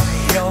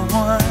 your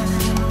one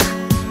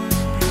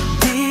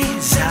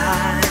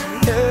desire?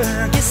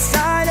 Yes,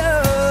 I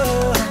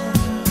know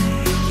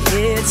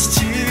it's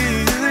too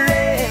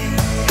late,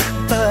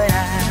 but I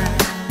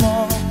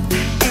want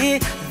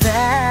it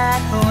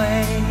that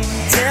way.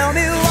 Tell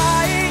me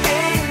why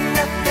ain't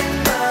nothing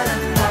but a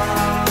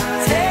heart.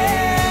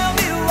 Tell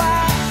me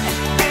why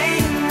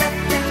ain't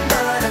nothing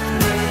but a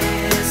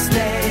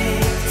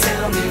mistake.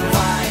 Tell me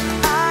why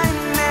I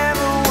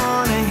never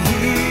wanna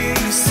hear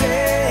you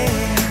say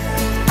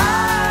I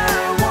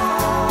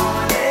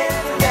want it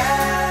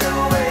that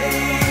way.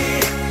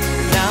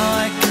 Now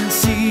I can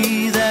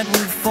see that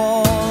we're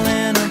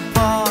falling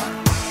apart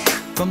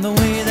from the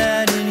way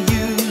that it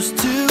used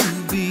to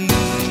be.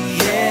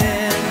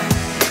 Yeah,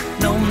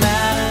 no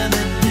matter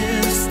the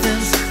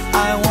distance,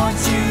 I want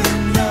you to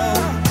know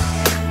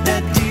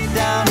that deep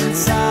down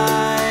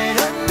inside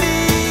of me,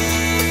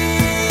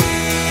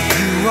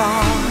 you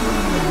are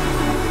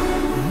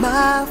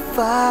my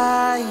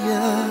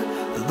fire,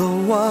 the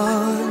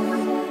one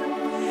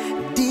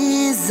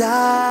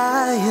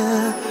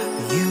desire.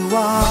 You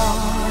are.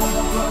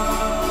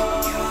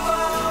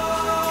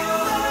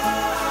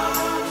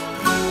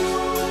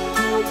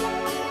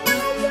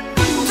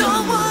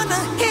 Don't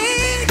wanna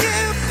hear you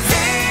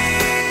say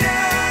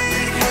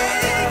nothing.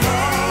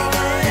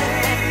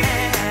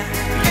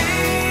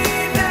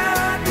 Ain't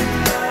nothing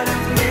but a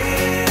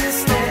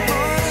mistake.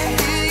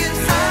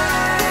 I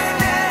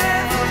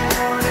never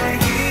wanna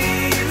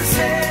hear you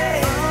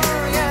say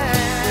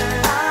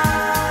I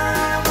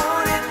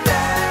want it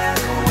that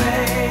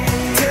way.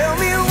 Tell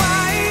me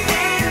why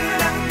ain't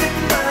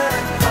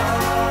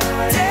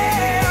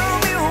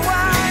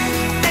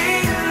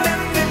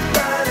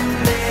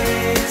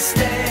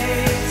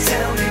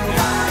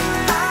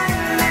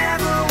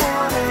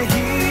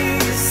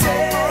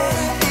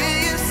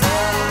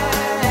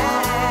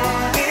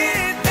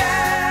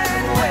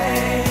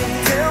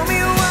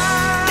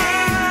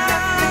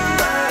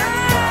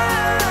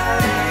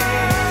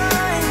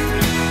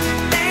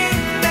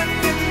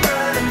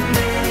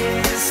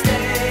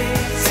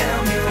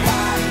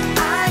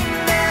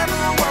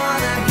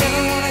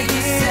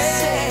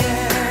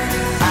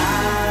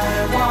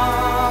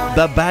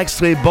The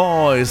Backstreet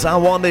Boys, I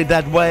Want It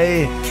That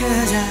Way.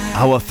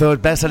 Our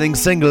third best-selling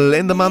single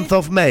in the month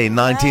of May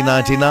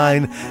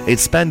 1999. It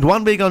spent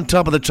 1 week on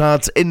top of the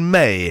charts in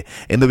May.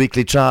 In the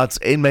weekly charts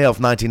in May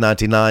of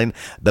 1999,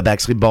 The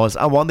Backstreet Boys,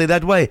 I Want It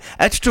That Way.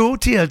 At 2,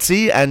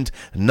 TLC and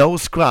No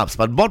Scrubs.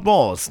 But what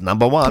was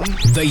number 1?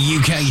 The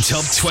UK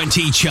Top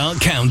 20 Chart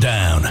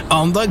Countdown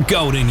on the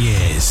Golden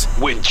Years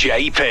with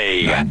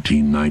JP.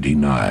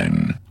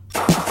 1999.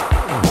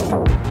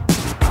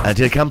 And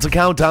here comes a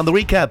countdown, the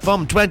recap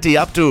from 20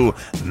 up to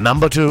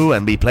number 2,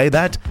 and we play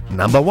that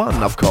number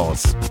 1, of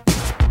course.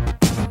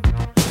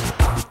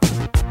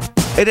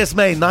 It is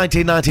May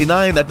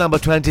 1999. At number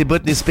 20,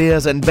 Britney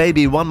Spears and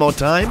Baby One More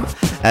Time.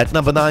 At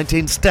number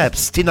 19,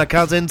 Steps, Tina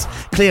Cousins,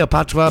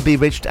 Cleopatra,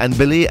 Bewitched and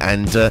Billy,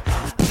 and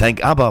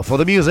thank ABBA for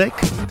the music.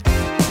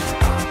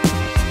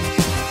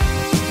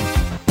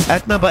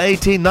 At number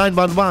 18,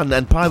 911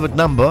 and Private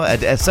Number.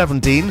 At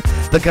 17,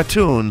 The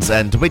Cartoons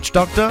and Witch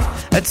Doctor.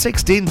 At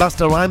 16,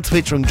 Busta Rhymes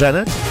featuring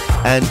Janet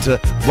and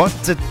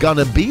What's It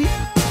Gonna Be?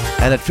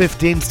 And at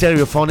 15,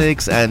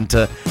 Stereophonics and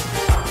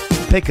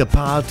Pick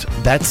Apart,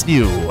 That's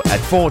New. At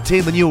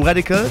 14, The New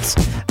Radicals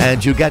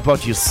and You Get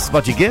What You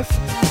Give.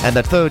 And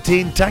at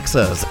 13,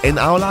 Texas, In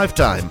Our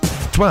Lifetime.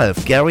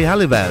 12, Gary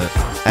Halliwell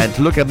and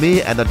Look at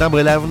Me. And at number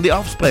 11, The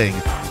Offspring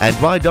and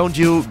Why Don't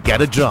You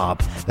Get a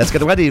Job. Let's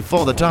get ready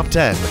for the top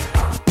 10.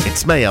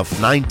 It's May of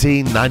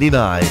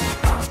 1999.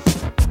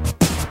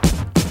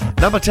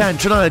 Number 10,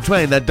 Shania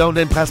Twain and Don't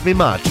Impress Me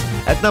Much.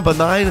 At number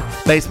 9,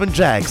 Basement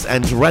Jaxx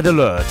and Red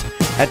Alert.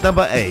 At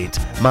number 8,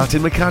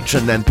 Martin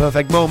McCutcheon and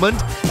Perfect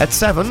Moment. At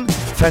 7,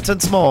 Fats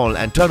and Small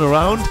and Turn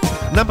Around.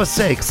 Number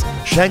 6,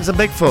 Shanks and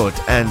Bigfoot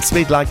and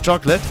Sweet Like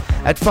Chocolate.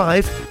 At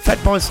 5,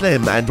 Fatboy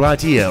Slim and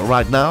Right Here,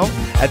 Right Now.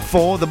 At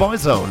 4, The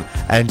Boyzone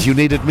and You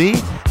Needed Me.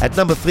 At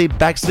number 3,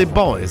 Backstreet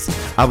Boys,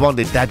 I Want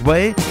It That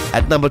Way.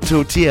 At number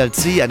 2,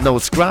 TLC and No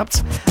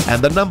Scrubs.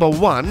 And the number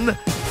 1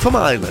 from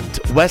Ireland,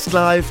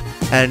 Westlife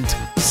and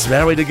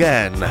Swear It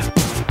Again,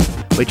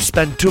 which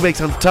spent 2 weeks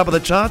on top of the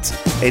charts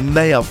in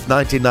May of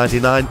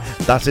 1999.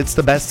 Thus, it's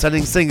the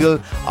best-selling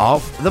single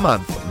of the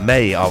month,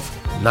 May of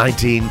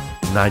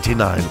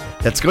 1999.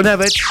 Let's go and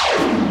have it.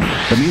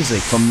 The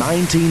music from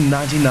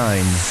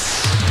 1999.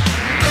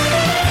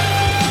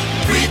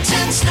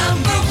 Britain's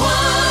number 1.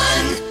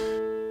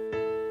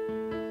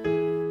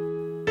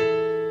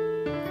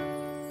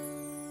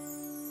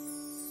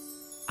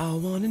 I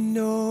wanna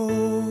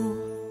know,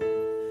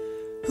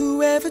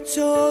 whoever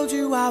told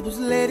you I was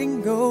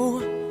letting go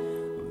of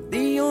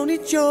the only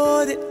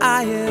joy that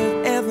I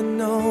have ever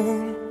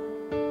known.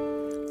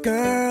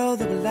 Girl,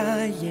 the will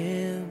I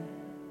am.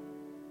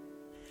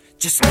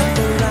 Just look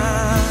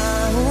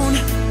around,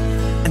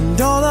 and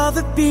all of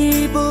the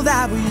people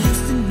that we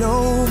used to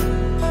know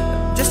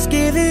have just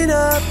giving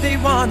up, they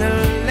wanna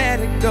let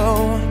it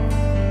go.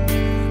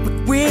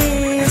 But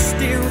we're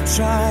still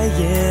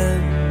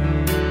trying.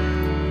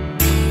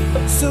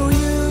 So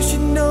you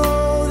should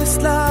know this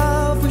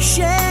love we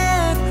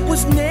shared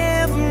was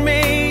never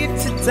made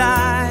to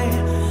die.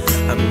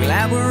 I'm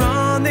glad we're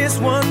on this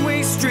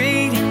one-way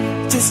street,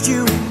 just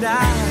you and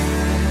I,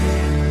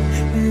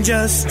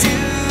 just you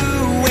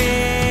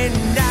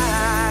and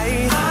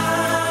I.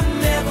 I'm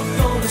never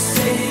gonna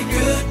say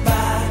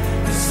goodbye,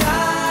 'cause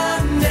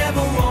I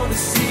never wanna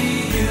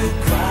see you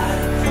cry.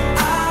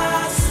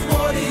 I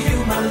swore to you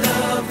my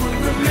love would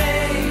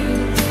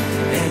remain,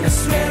 and I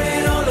swear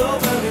it all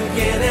over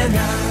again. And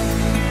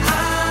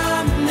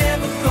I'm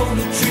never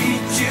gonna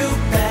treat you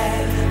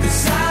bad,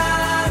 'cause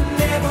I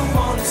never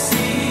wanna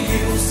see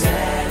you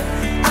sad.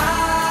 I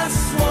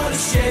just wanna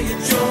share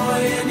your joy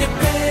and your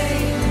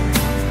pain,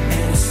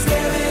 and I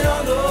swear it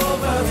all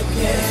over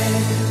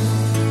again.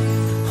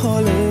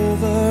 All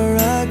over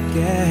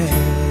again.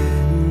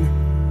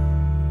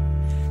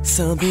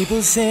 Some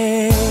people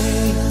say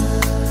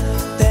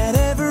that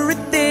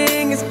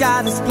everything has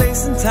got its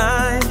place in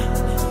time.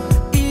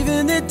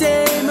 Even the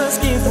day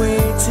must give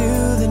way to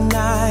the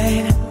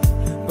night.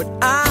 But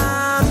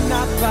I'm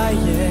not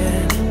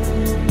buying,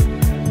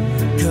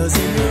 'cause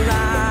in your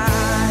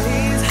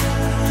eyes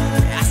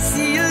I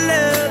see a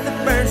love that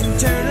burns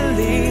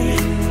eternally.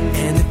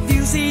 And if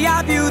you see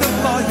how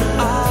beautiful you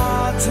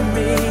are to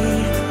me,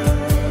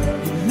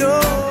 you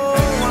know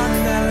I'm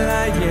not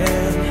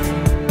lying.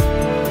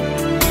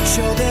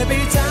 Sure, there'll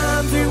be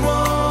times we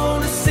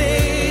wanna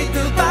say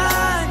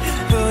goodbye,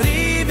 but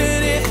even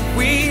if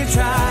we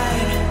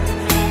tried,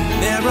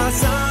 there are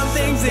some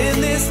things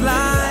in this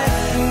life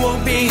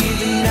won't be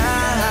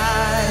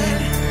denied,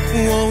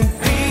 won't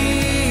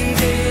be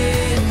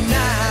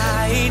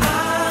denied.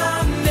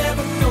 I'm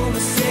never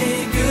gonna say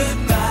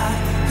goodbye,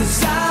 'cause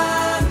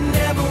I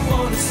never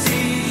wanna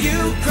see you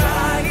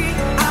cry.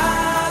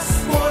 I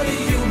swore to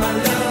you my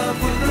love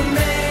would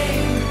remain,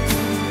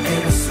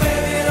 and I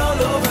swear it all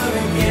over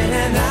again.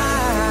 And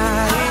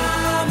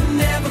I'm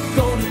never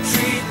gonna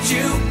treat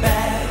you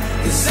bad,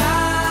 'cause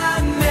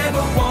I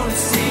never wanna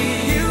see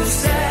you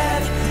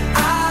sad.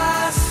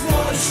 I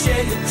swore to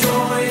share your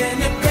joy and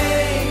your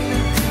pain,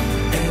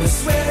 and I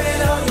swear it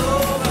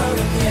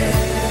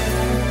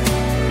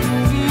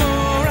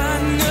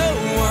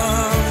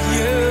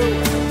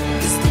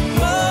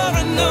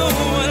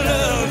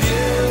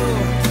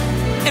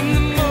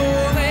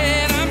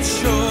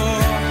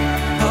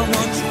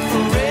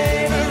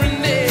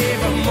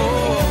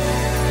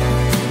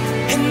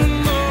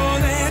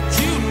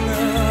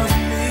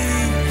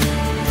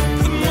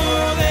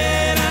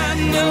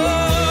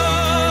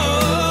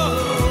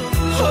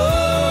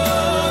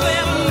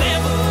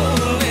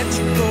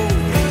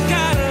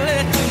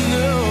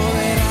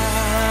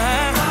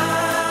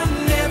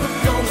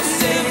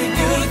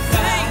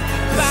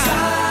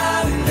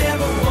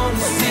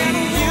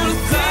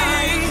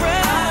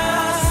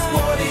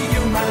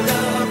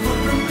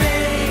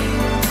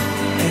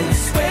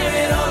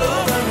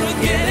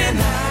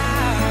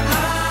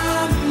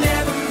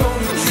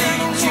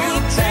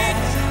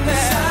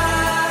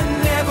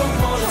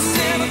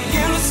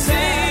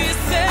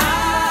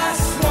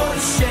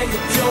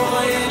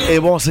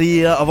It was a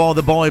year of all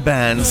the boy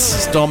bands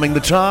storming the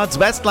charts.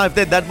 Westlife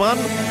did that one,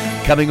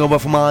 coming over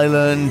from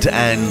Ireland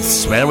and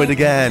Swear It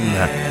Again.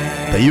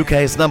 The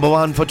UK's number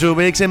one for 2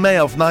 weeks in May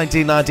of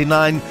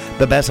 1999,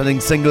 the best-selling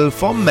single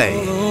for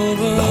May.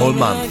 The whole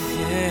month.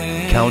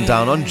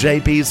 Countdown on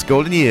JP's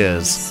Golden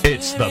Years.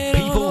 It's the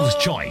people's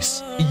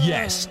choice.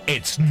 Yes,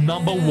 it's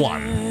number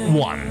one.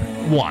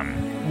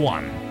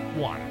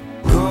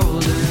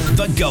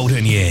 The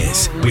Golden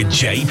Years with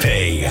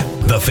JP.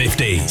 The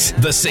 50s,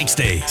 the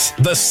 60s,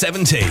 the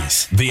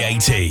 70s, the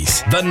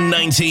 80s, the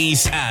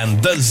 90s,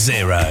 and the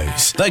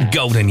zeros. The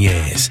Golden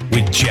Years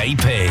with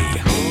JP.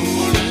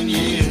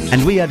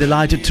 And we are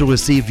delighted to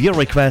receive your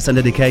requests and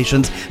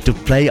dedications to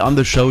play on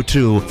the show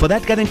too. For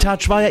that, get in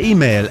touch via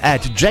email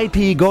at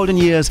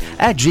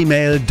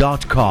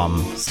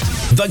jpgoldenyears@gmail.com.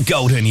 The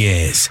Golden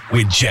Years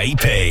with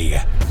JP.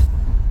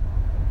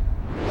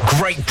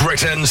 Great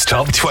Britain's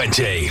Top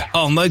 20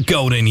 on The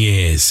Golden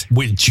Years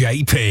with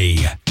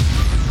JP.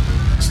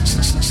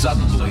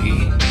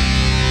 Suddenly,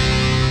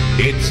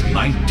 it's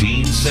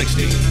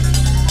 1960.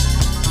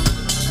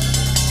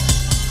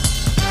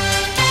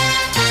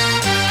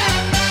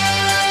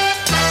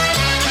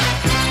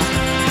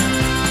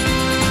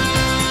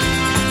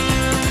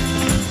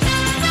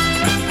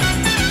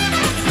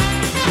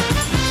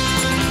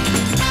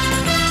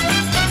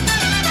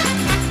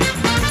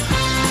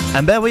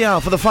 And there we are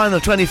for the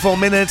final 24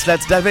 minutes.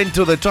 Let's dive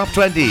into the top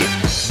 20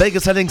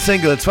 biggest selling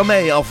singles for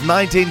May of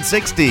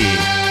 1960.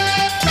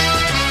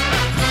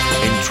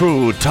 In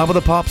true Top of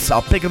the Pops,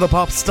 our Pick of the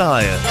Pops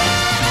style.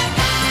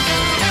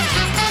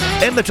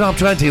 In the top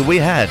 20 we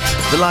had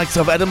the likes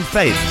of Adam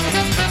Faith,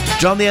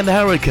 Johnny and the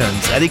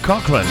Hurricanes, Eddie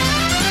Cochran.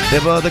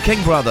 There were the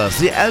King Brothers,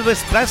 the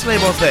Elvis Presley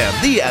was there,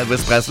 the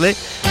Elvis Presley,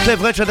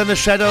 Cliff Richard and the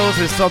Shadows,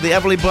 we saw the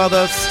Everly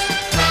Brothers,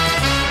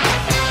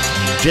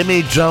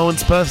 Jimmy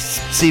Jones,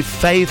 Percy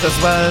Faith as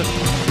well,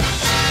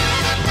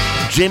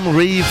 Jim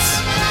Reeves.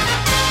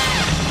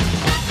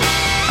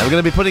 And we're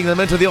going to be putting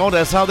them into the order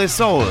as how they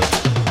sold.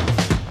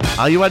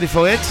 Are you ready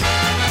for it?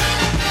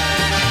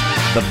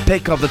 The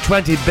pick of the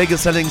 20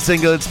 biggest selling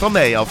singles for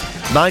May of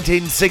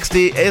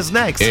 1960 is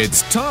next.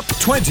 It's Top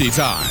 20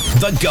 time.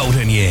 The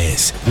Golden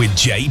Years with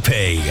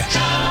JP.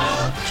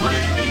 Top 20.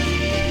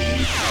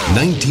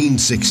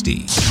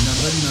 1960.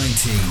 Number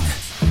 19.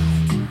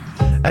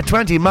 At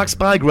 20, Max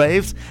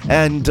Bygraves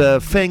and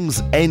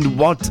Things Ain't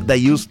What They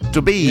Used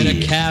to Be. In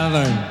a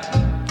cavern.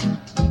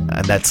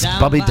 And that's Down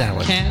Bobby by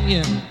Darin.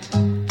 Canyon,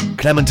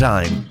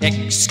 Clementine.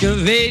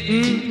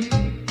 excavating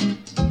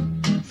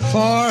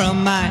for a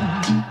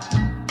mine.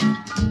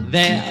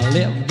 There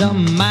lived a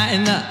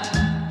miner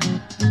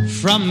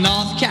from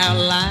North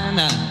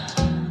Carolina,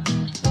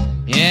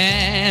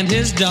 and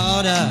his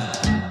daughter,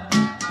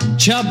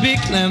 Chubby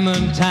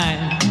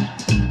Clementine.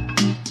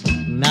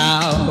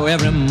 Now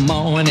every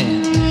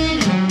morning,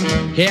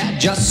 yeah,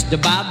 just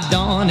about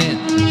dawning,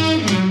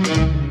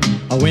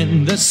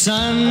 when the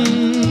sun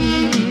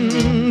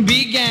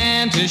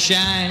began to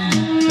shine,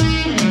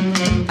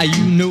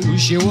 you knew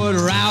she would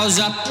rouse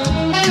up,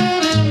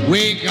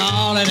 wake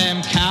all of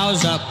them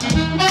cows up,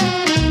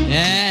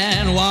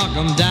 and walk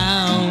them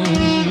down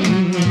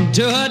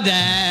to her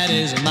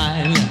daddy's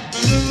mine.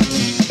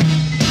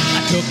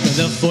 I took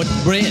the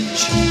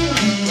footbridge,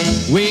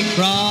 we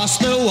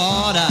crossed the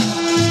water,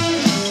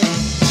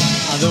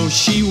 though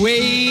she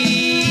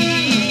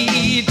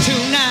weighed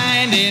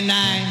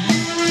 299.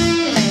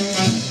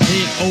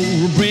 The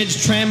old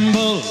bridge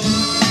trembled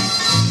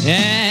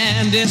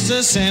and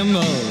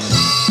disassembled.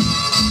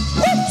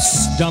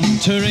 Whoops!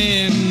 Dumped her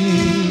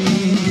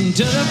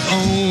into the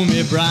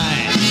foamy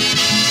brine.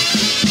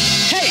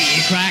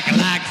 Hey, crack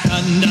like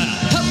thunder.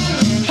 Hup,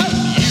 hup,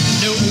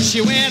 you know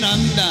she went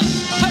under.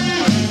 Hup,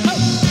 hup,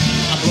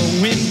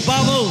 blowing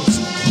bubbles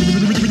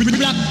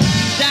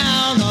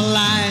down the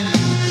line.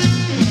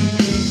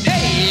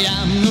 Hey,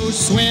 I'm no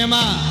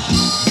swimmer,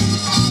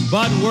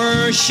 but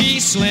were she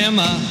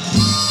slimmer,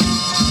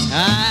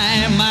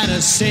 I might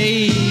have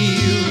saved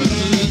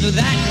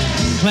that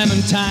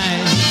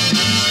Clementine.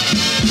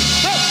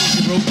 Oh,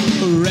 she broke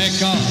a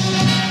record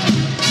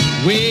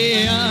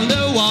way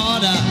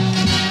underwater.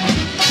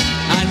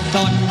 I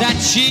thought that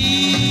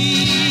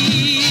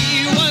she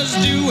was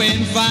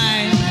doing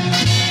fine.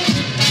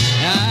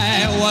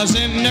 I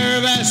wasn't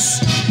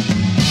nervous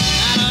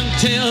not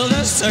until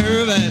the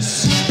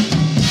service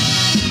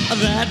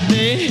that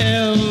they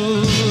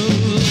held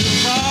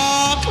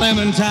for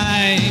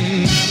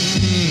Clementine.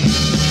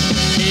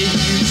 Hey,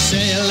 you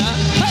sailor,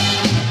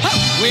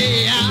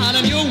 way out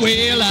of your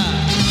whaler,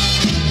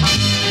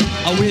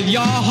 with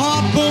your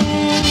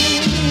harpoon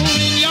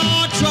in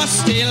your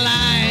trusty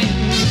line.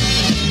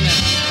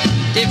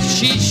 If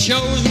she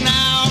shows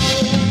now,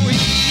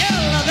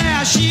 yeah,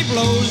 there she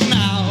blows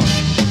now.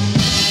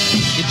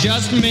 It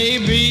just may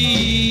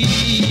be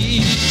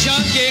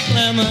Chunky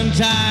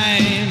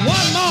Clementine.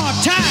 One more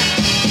time.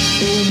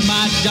 Oh,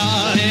 my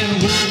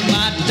darling, oh,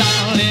 my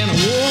darling,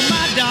 oh,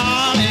 my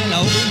darling,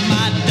 oh,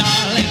 my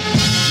darling,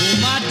 oh,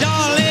 my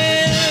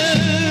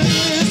darling,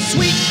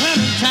 sweet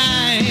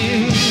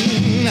Clementine.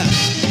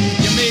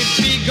 You may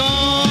be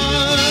gone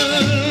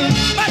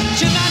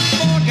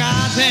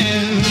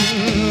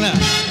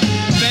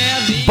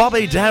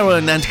Bobby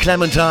Darin and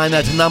Clementine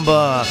at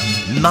number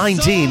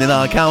 19 in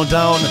our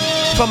countdown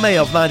from May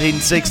of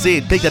 1960.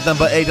 It peaked at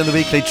number 8 on the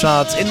weekly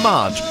charts in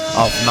March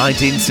of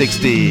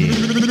 1960.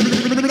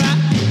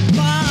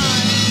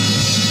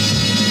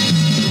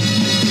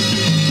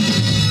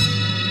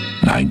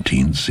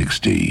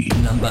 1960.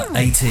 Number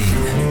 18.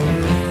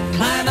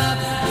 Climb up,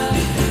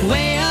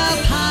 way up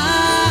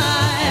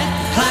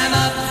high. Climb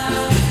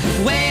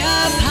up, way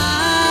up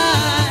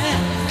high.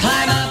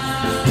 Climb up,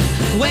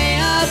 way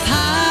up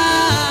high.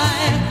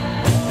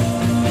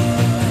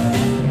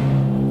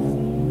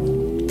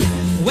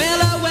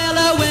 Well,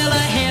 a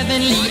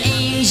heavenly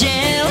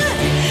angel,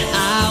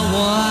 I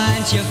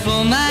want you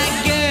for my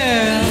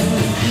girl.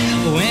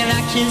 When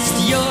I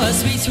kissed your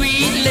sweet,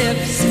 sweet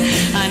lips,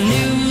 I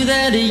knew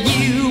that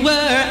you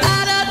were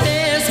out of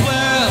this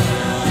world.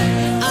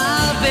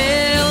 I'll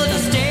build a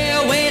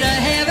stairway to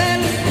heaven.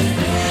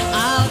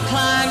 I'll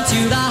climb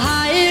to the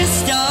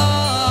highest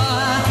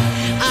star.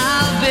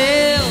 I'll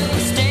build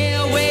a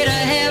stairway to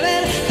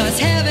heaven, 'cause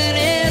heaven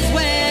is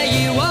where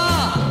you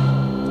are.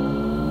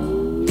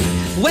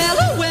 Well,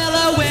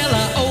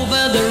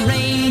 over the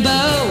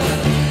rainbow,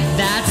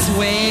 that's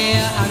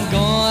where I'm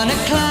gonna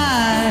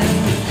climb.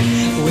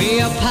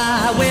 Way up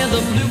high where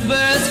the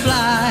bluebirds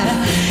fly.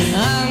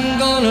 I'm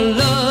gonna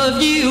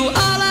love you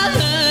all of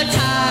the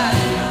time.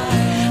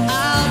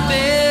 I'll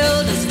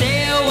build a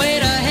stairway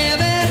to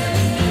heaven.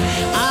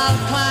 I'll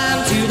climb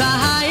to the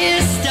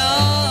highest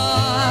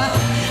star.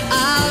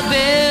 I'll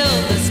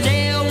build a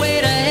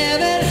stairway to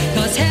heaven,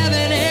 'cause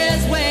heaven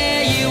is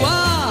where you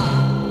are.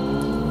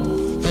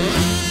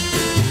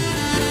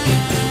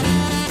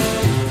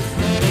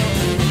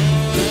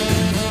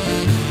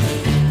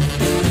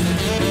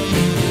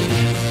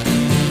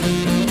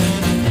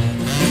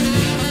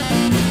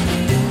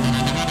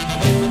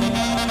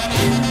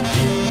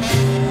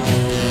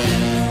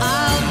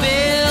 I'll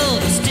build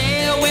a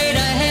stairway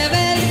to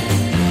heaven.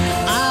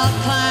 I'll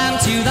climb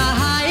to the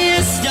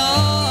highest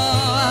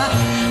star.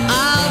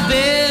 I'll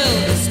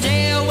build a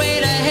stairway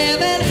to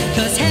heaven,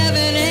 'cause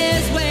heaven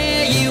is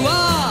where you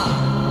are.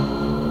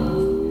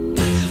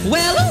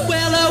 Well,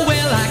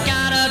 I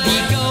gotta be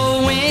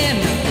going.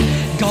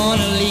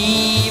 Gonna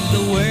leave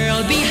the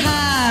world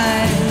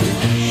behind.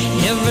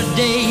 Every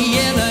day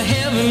in a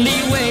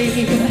heavenly way.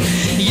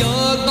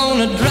 You're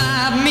gonna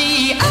drive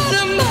me out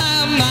of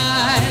my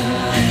mind.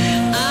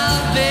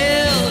 I'll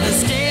build a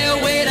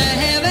stairway to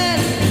heaven.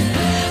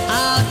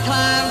 I'll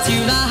climb to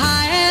the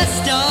highest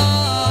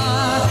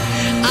star.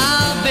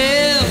 I'll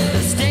build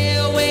a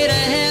stairway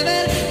to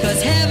heaven,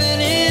 'cause heaven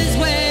is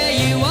where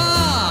you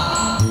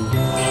are.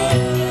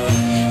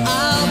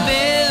 I'll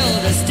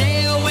build a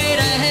stairway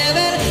to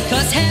heaven,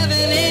 'cause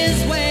heaven is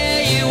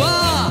where you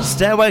are.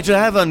 Stairway to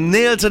Heaven,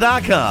 Neil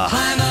Sedaka.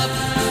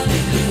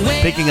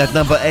 Picking at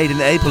number 8 in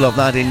April of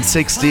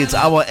 1960. It's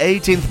our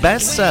 18th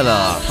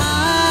bestseller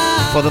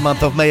for the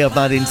month of May of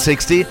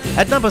 1960.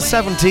 At number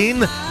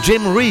 17,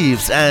 Jim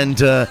Reeves and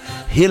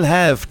He'll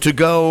Have to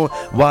Go,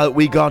 while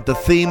we got the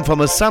theme from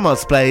A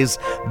Summer's Place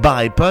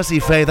by Percy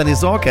Faith and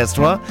his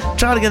orchestra.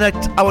 Charting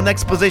at our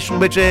next position,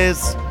 which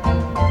is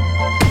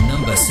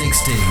Number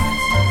 16.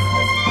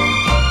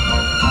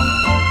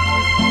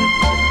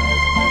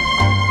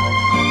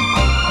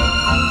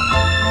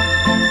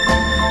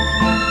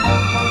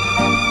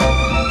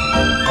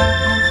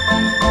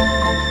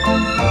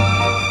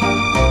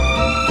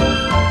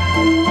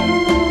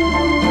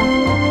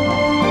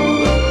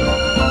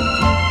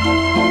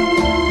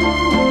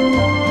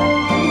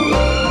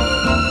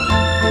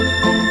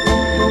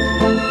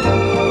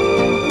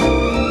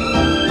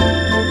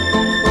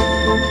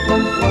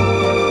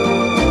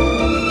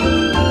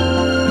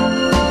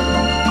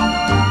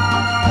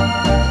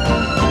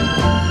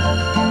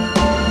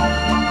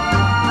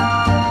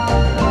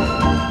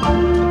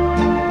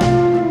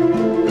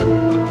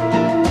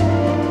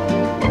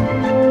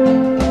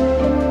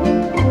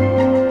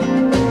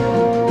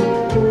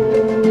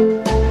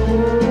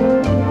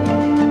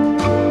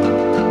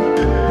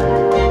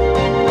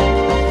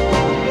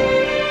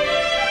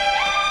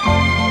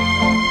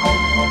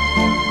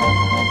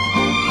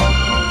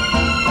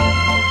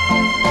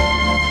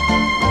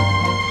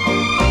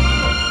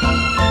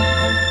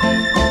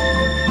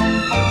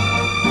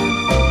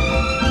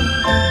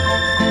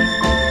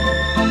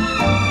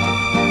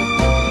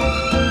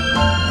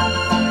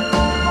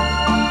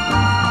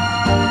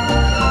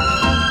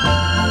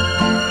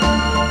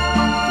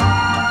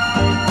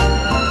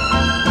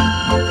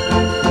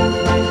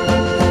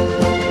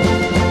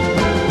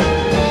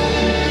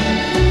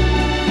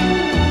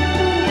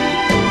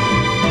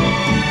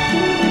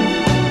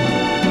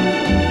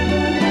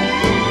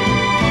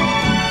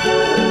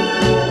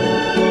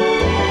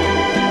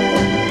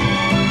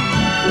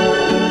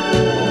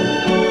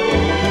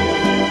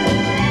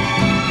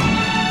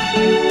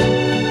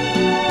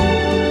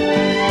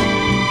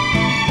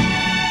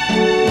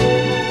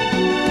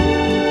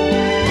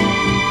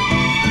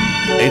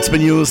 It's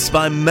been used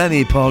by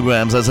many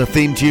programs as a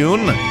theme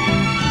tune.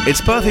 It's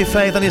Percy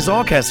Faith and his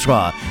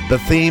orchestra, the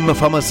theme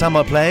from A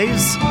Summer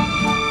Place,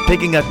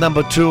 Picking at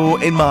number 2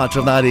 in March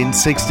of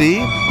 1960.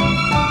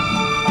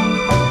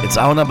 It's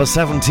our number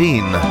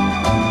 17.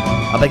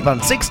 I beg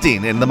pardon,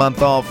 16 in the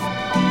month of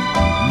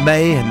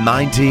May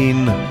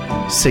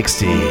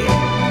 1960.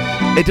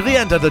 It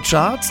re-entered the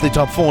charts, the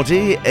top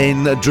 40,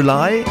 in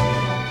July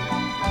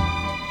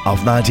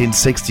of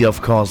 1960,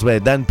 of course, where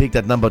it then peaked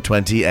at number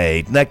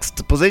 28.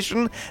 Next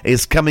position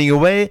is coming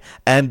away,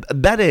 and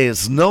that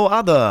is no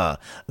other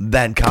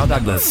than Carl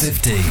Douglas.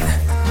 15.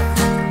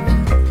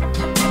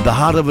 The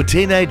Heart of a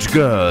Teenage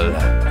Girl.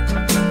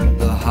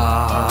 The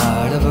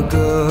heart of a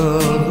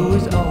girl who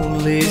is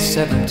only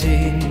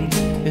 17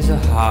 is a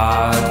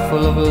heart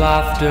full of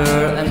laughter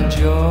and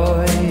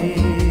joy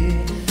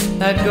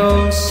that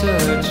goes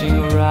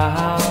searching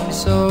around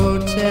so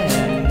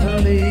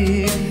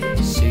tenderly,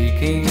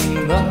 seeking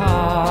the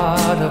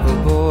heart of a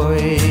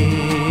boy.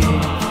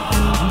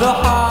 The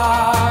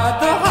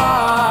heart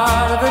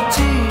of a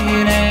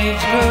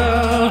teenage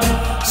girl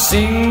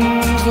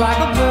sings like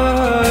a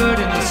bird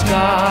in the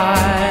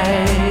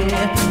sky,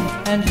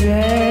 and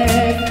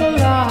yet the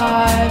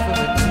life of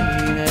a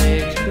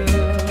teenage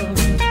girl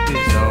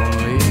is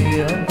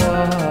only a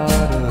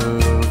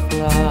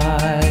butterfly.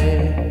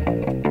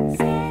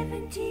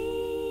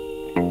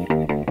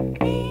 17,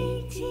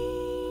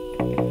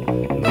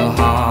 18. The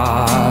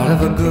heart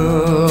of a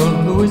girl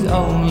who is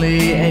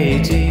only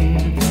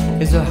 18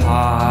 is a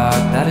heart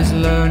that is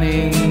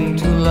learning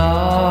to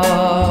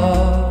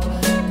love.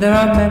 There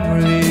are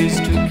memories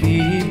to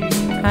keep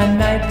and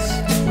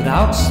nights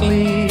without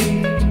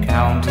sleep,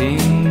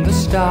 counting the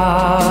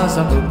stars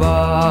up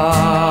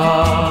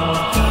above.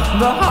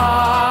 The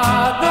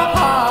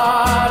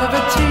heart of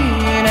a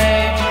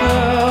teenage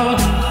girl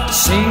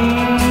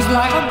sings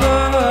like a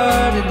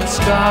bird in the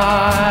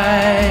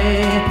sky,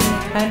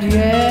 and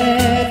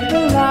yet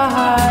the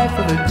life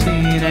of a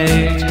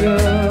teenage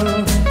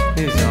girl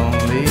is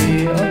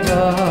only a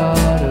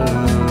butterfly.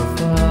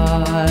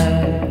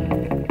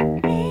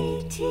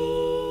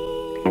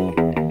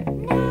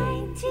 18,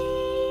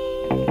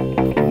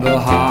 19. The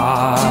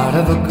heart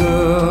of a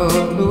girl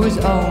who is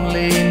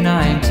only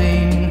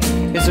 19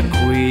 is a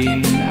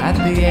queen at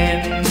the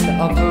end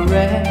of the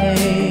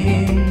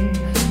reign.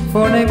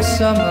 For next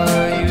summer,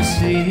 you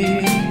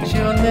see,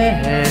 she'll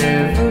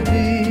never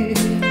be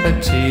a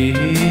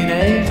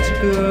teenage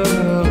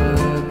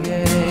girl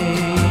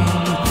again.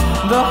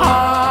 The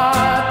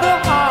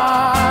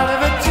heart of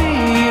a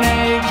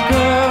teenage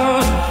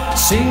girl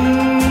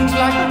sings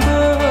like a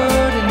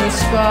bird in the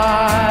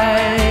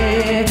sky,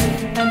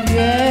 and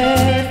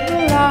yet the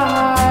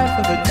life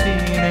of a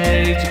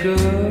teenage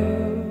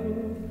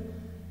girl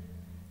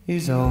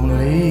is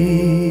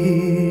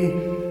only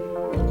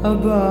a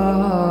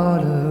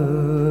butterfly.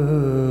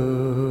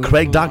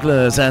 Craig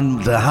Douglas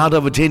and The Heart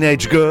of a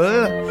Teenage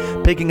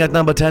Girl, picking at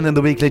number 10 in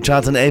the weekly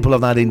charts in April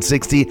of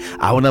 1960.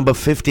 Our number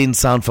 15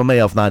 sound for May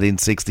of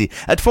 1960.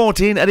 At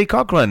 14, Eddie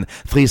Cochran,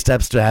 Three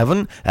Steps to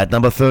Heaven. At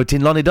number 13,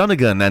 Lonnie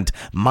Donegan and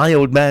My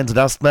Old Man's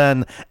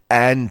Dustman.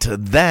 And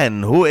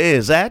then, who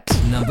is at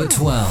number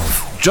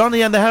 12?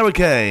 Johnny and the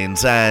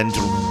Hurricanes and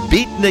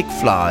Beatnik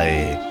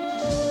Fly.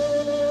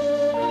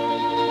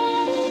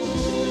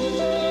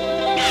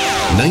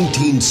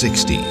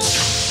 1960.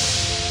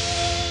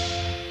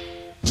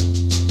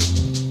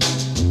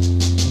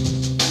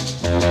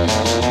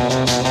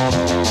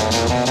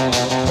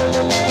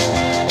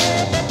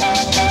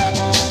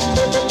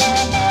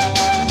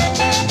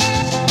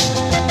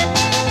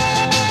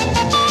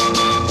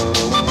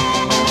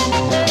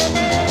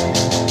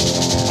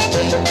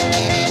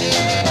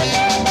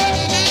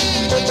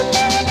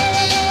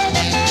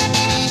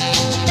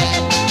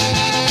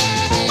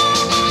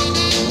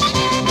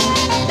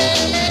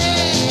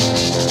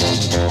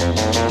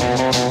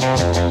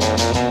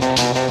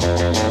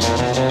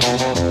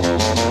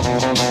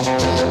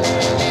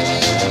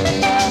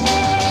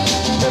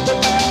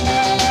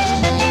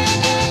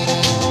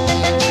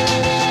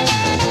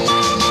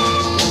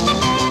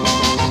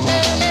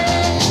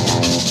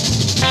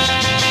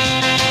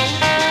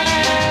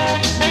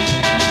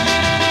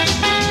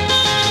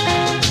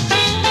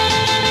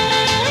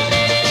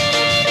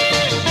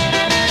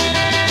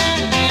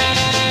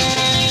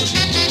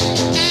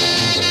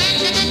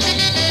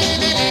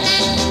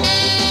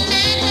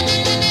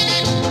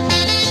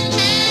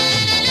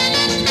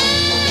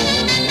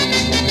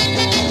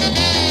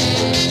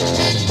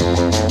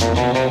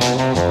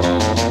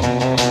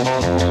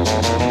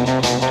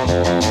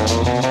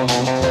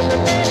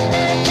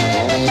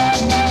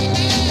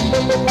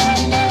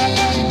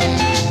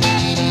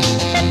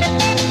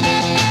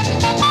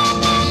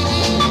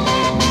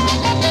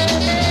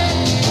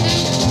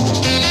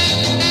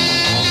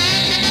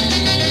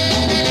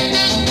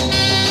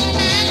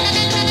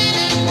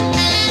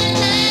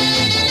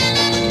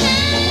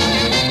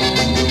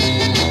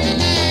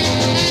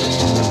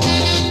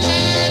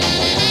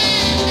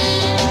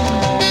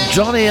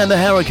 Johnny and the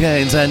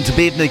Hurricanes and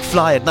Beatnik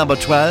Fly at number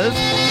 12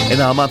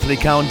 in our monthly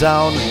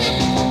countdown.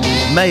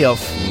 May of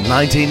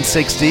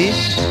 1960.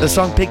 The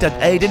song peaked at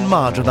 8 in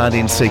March of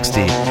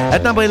 1960.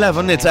 At number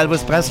 11, it's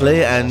Elvis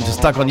Presley and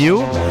Stuck on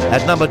You.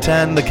 At number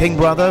 10, the King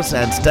Brothers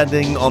and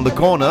Standing on the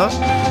Corner.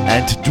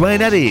 And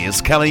Dwayne Eddy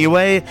is coming your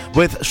way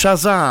with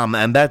Shazam,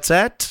 and that's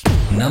at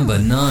number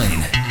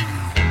 9.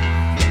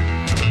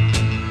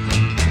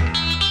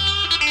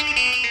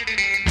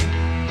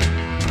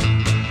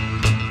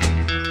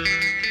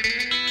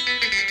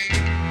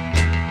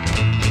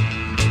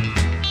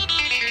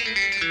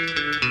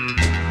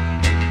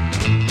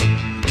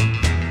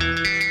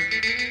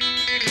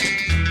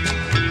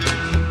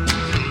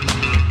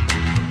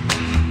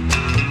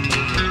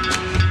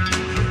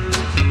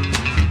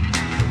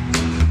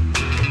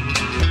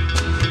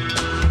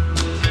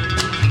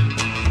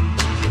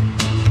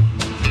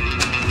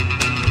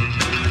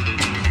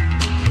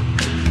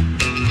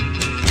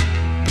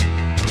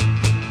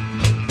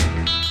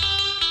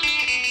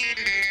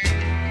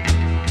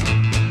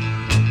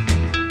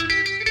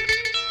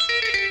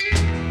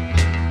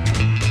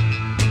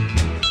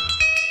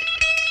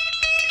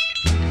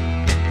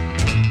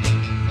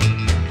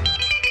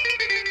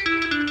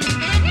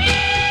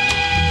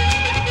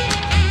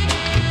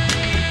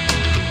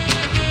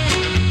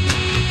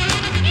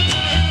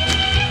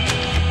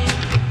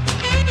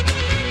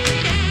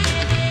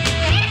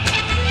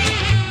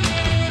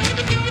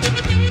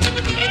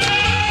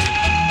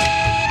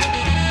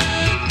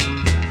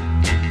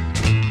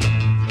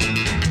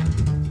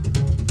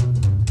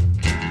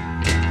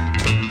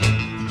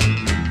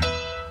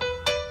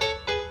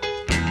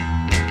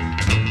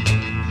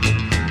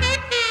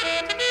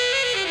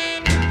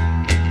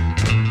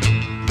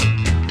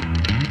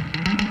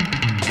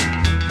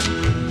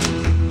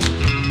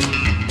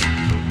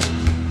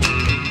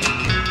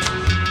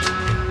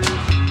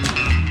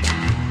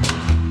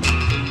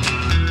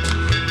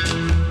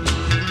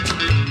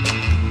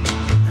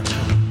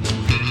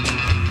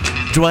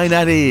 Dwayne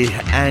Eddy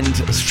and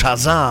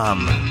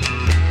Shazam.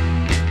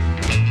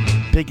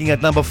 Peaking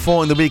at number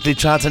 4 in the weekly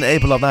charts in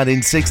April of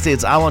 1960,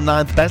 it's our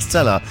 9th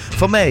bestseller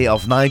for May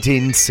of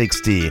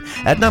 1960.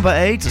 At number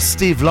 8,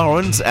 Steve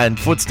Lawrence and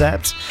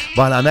Footsteps,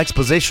 while our next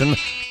position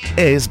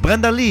is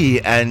Brenda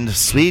Lee and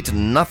Sweet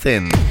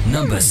Nothing.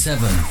 Number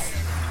 7.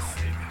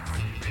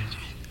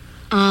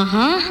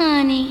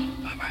 Honey.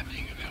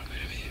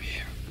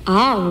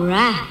 All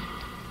right.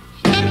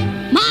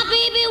 My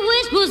baby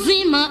whispers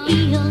in my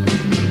ear.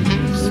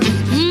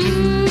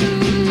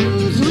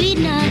 Sweet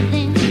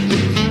nothing.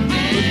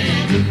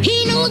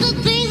 He knows the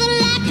things I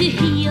like to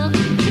hear.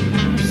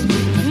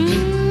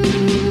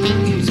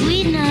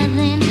 Sweet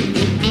nothing.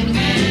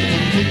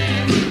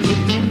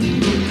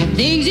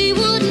 Things he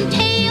wouldn't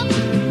tell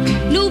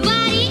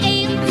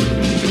nobody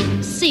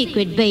else.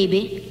 Secret,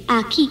 baby,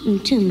 I keep them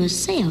to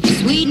myself.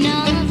 Sweet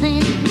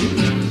nothing.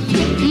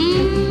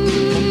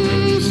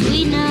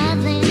 Sweet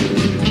nothing.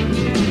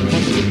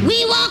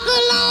 We walk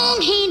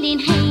along hand in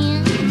hand.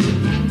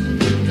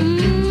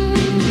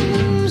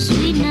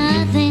 Sweet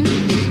nothing.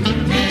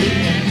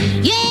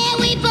 Yeah,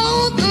 we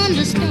both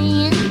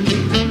understand.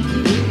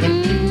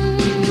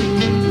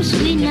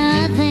 Sweet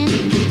nothing.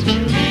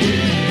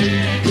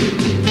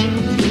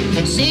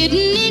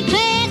 Sitting in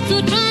class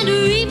or trying to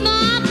read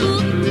my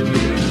book.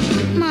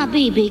 My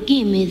baby,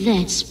 give me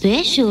that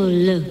special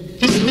look.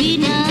 Sweet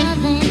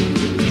nothing.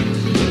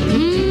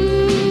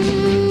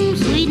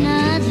 Sweet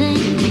nothing.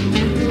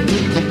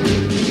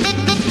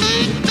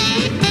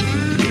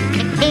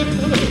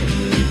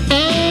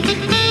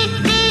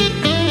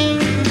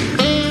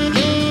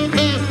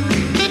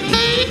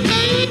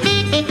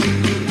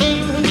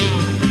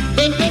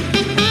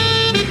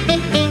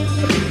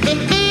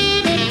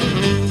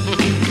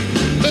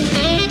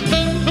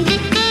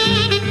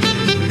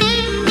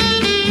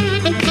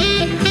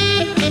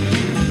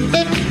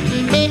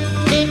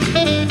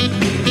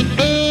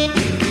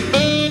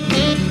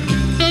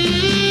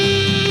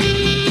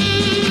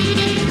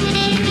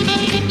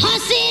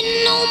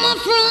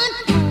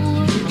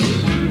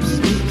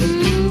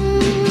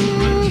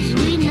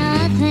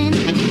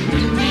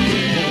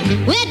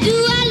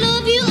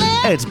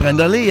 It's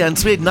Brenda Lee and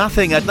Sweet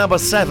Nothing at number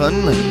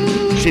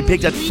 7. She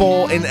peaked at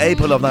 4 in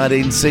April of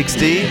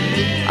 1960.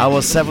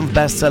 Our 7th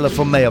bestseller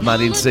for May of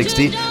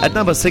 1960. At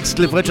number 6,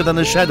 Cliff Richard and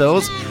the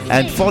Shadows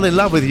and Fall in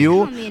Love with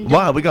You.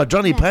 Wow, we got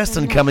Johnny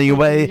Preston coming your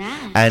way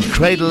and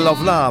Cradle of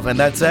Love, and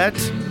that's at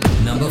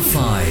number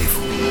 5.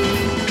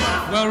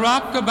 Well,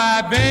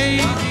 rock-a-bye,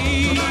 baby,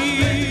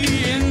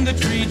 in the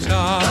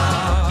treetop.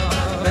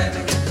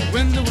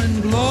 When the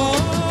wind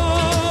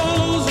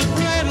blows, the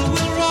cradle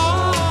will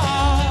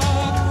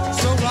rock.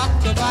 So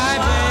rock-a-bye,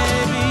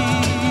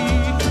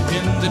 baby,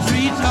 in the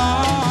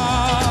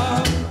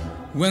treetop.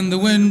 When the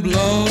wind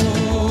blows.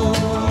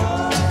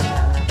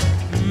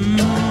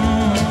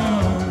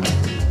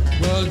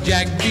 Well,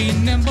 Jack be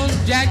nimble,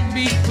 Jack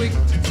be quick.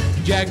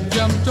 Jack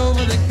jumped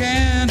over the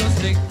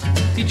candlestick.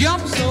 He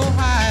jumped so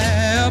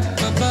high up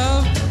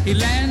above, he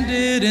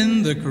landed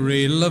in the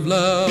cradle of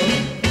love.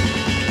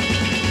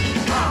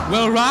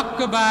 Well,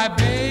 rock-a-bye,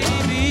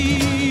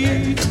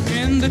 baby,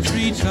 in the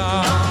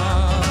treetop.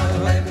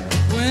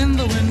 When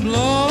the wind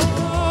blows,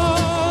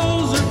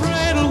 the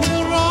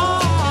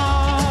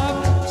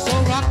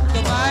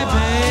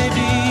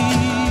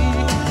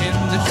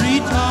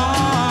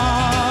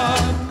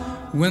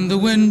when the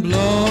wind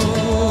blows.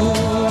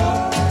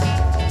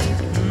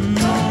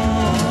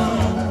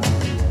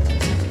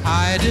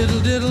 Hi diddle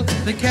diddle,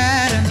 the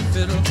cat and the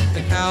fiddle,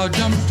 the cow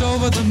jumped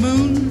over the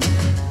moon.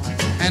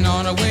 And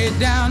on her way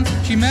down,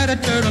 she met a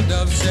turtle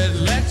dove, said,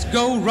 let's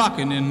go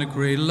rockin' in the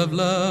cradle of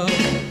love.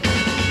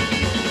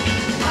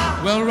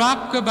 Well,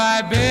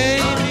 rock-a-bye,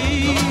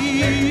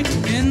 baby,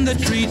 in the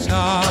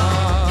treetop.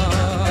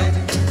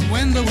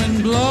 When the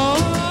wind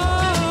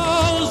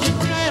blows, the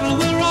cradle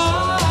will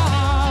rock.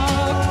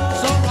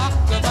 So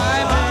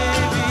rock-a-bye,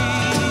 baby,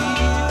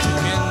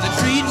 in the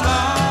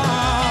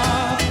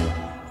treetop.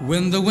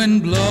 When the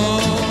wind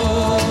blows.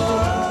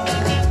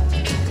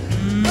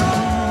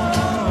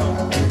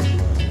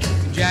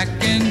 Jack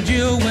and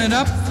Jill went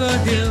up the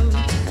hill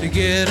to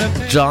get a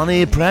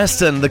Johnny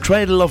Preston, The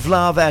Cradle of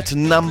Love at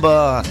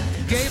number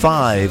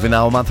 5 in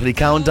our monthly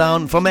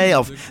countdown. For May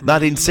of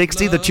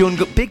 1960, the tune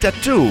peaked at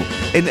 2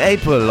 in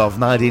April of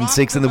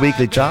 1960 in the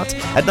weekly charts.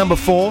 At number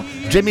 4,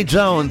 Jimmy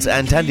Jones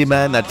and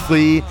Handyman. At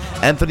 3,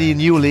 Anthony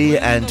Newley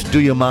and Do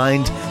You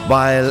Mind.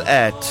 While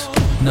at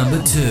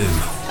number 2,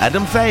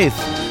 Adam Faith,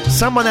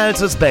 Someone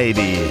Else's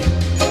Baby.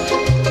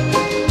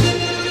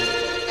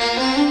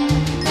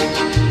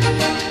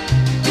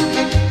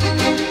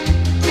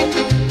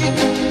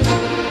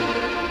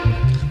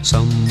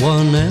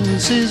 Someone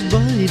else's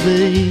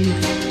baby,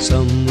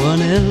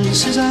 someone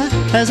else's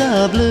eyes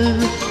are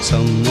blue.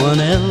 Someone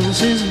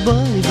else's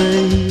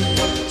baby,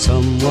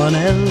 someone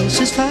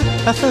else's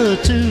fur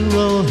too.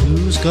 Oh,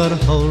 who's got a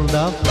hold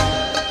of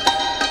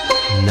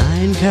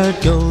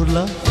 9-carat gold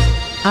love?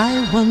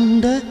 I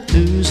wonder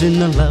who's in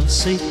the love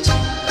seat.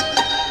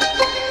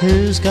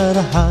 Who's got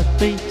a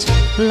heartbeat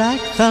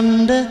like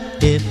thunder?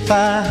 If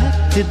I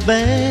acted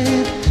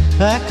bad,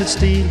 I could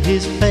steal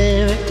his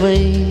fairy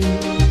queen.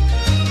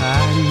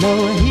 I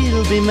know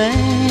he'll be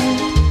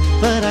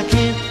mad, but I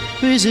can't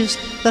resist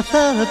the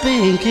thought of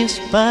being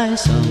kissed by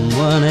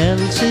someone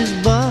else's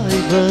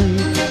baby,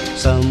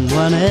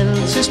 someone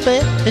else's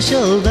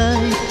special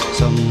day,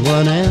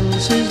 someone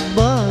else's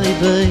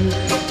baby,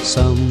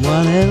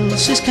 someone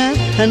else's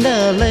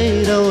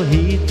candidate. Oh,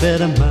 he'd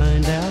better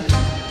mind out.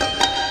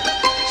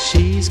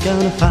 She's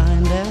gonna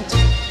find out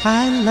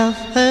I love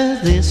her.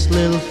 This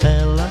little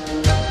fella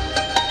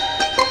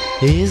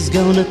is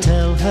gonna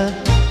tell her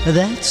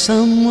that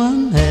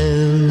someone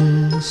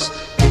else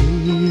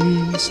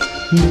is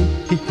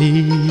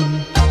me.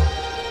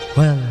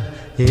 Well,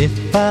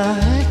 if I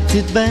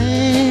acted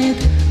bad,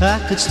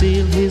 I could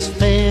steal his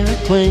fairy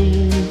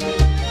queen.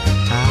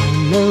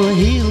 I know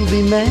he'll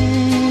be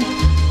mad,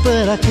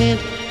 but I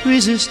can't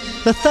resist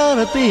the thought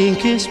of being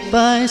kissed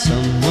by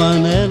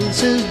someone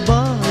else's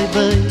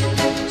baby,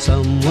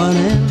 someone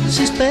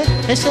else's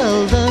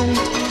special date,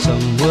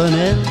 someone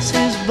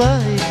else's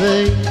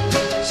baby,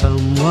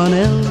 someone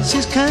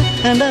else's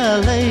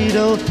candidate.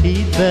 Oh,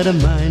 he'd better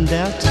mind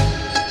out.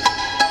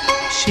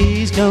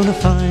 She's gonna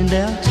find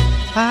out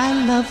I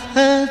love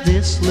her.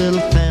 This little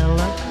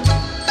fella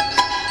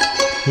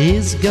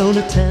is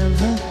gonna tell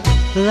her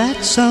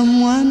that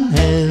someone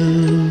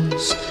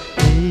else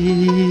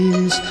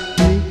is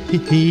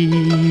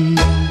me.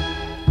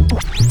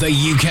 The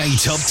UK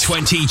Top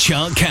 20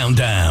 Chart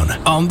Countdown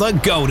on the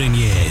Golden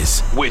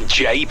Years with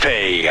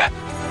JP.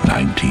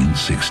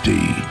 1960.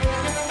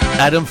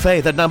 Adam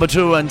Faith at number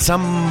 2 and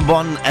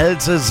Someone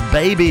Else's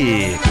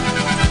Baby,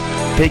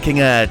 peaking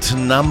at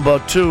number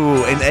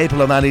 2 in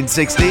April of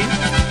 1960.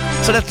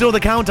 So let's do the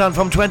countdown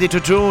from 20 to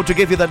 2 to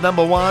give you that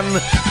number 1,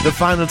 the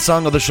final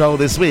song of the show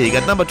this week.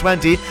 At number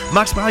 20,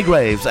 Max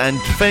Bygraves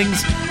and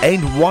Things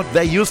Ain't What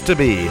They Used to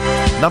Be.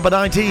 Number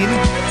 19,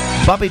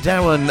 Bobby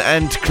Darin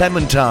and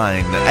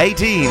Clementine.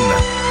 18,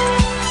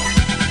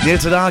 Neil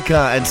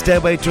Sedaka and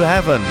Stairway to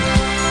Heaven.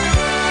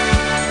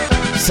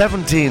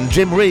 17,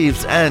 Jim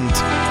Reeves and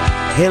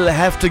He'll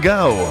Have to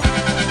Go.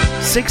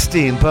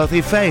 16, Percy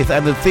Faith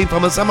and The Theme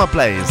from a Summer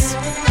Place.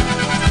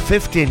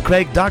 15,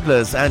 Craig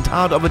Douglas and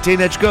Heart of a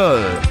Teenage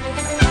Girl.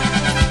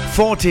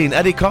 14,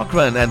 Eddie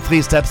Cochran and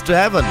 3 Steps to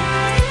Heaven.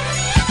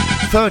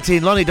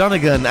 13, Lonnie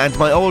Donegan and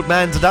My Old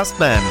Man's a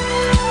Dustman.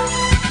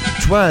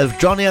 12,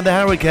 Johnny and the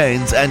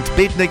Hurricanes and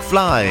Beatnik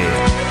Fly.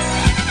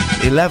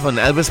 11,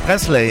 Elvis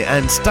Presley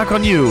and Stuck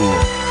on You.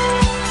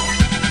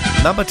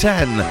 Number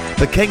 10,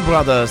 The King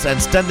Brothers and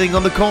Standing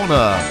on the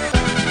Corner.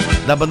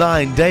 Number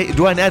 9,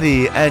 Duane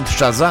Eddy and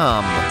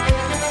Shazam.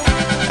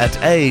 At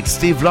 8,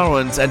 Steve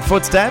Lawrence and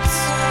Footsteps.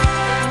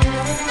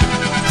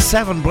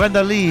 7,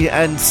 Brenda Lee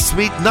and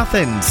Sweet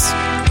Nothings.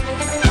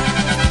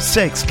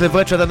 6, Cliff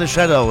Richard and the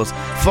Shadows,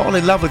 Fall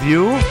in Love with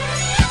You.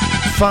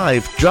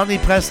 5, Johnny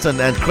Preston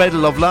and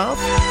Cradle of Love.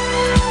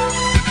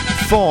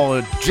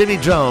 4, Jimmy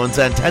Jones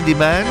and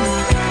Handyman.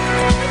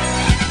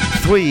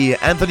 3,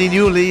 Anthony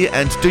Newley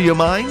and Do You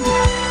Mind.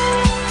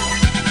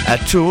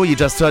 At 2, you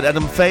just heard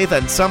Adam Faith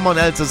and Someone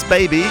Else's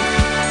Baby.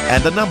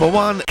 And the number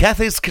one,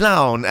 Kathy's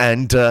Clown,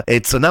 and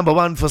it's a number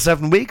one for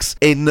 7 weeks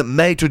in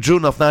May to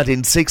June of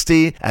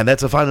 1960, and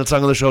that's the final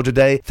song of the show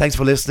today. Thanks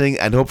for listening,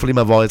 and hopefully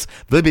my voice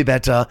will be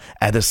better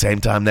at the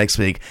same time next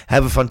week.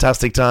 Have a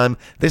fantastic time.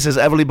 This is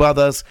Everly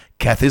Brothers,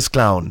 Kathy's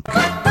Clown.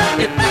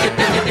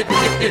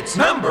 It's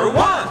number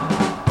one.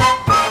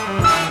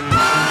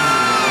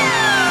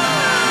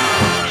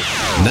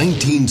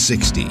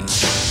 1960.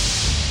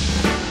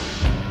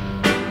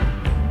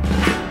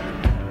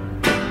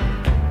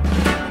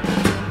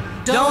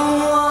 Don't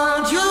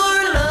want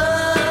your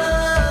love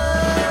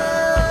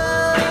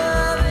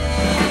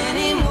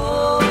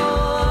anymore.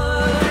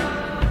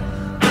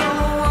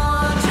 Don't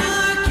want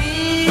your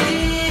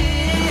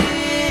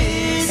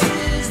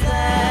kisses,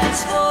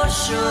 that's for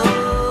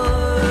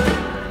sure.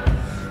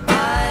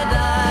 I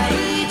die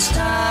each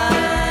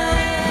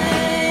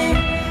time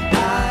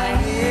I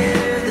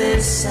hear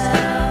this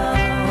sound.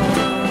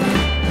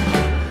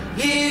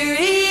 Here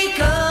he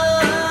comes,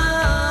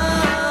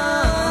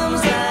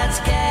 that's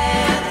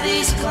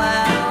Kathy's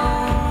clown.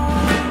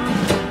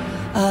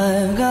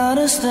 I've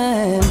gotta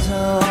stand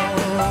tall.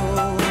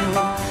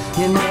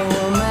 You know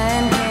a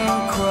man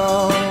can't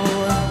crawl.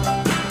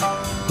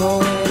 But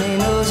when he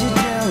knows you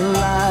tell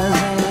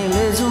lies and he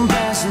lets them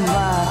pass him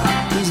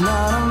by, he's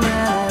not a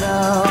man at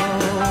all.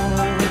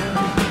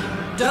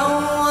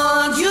 Don't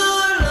want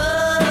your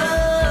love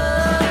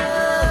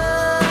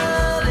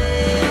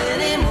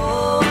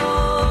anymore.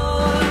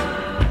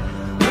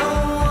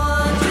 Don't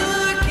want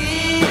your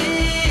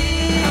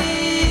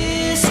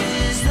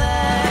kisses,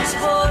 that's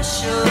for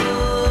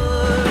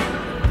sure.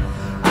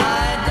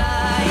 I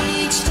die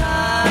each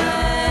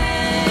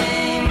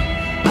time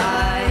I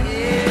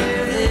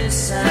hear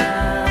this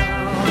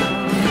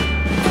sound.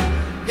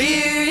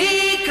 Here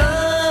he comes,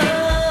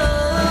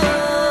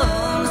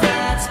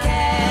 that's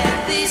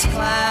Kathy's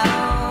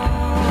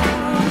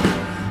clown.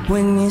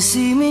 When you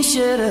see me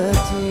shed a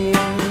tear,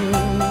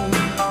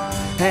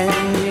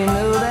 and you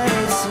know that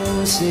it's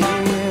sincere,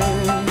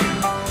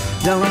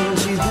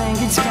 don't you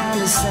think it's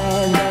kinda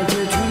sad that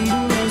you're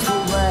treating me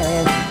so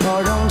bad,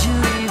 or don't you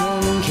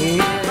even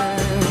care?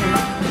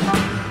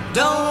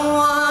 Don't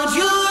want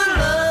your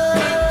love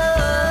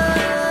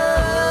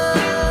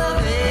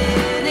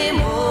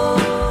anymore.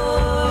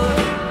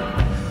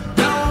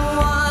 Don't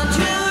want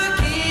your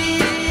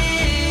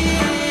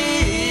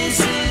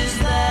kisses,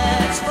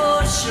 that's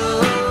for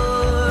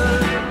sure.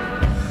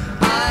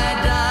 I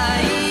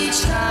die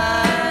each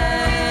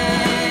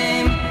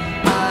time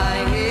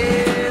I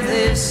hear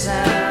this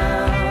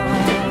sound.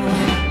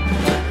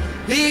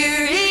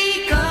 Here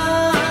he comes,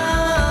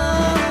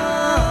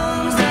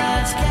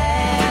 that's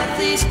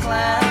Kathy's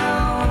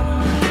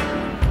clown.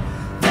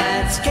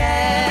 That's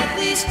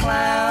Kathy's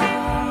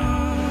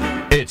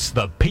clown. It's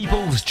the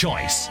people's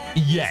choice.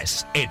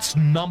 Yes, it's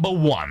number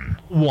one.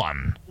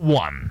 One.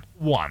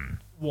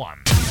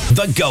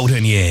 The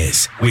Golden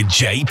Years with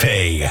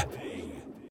JP.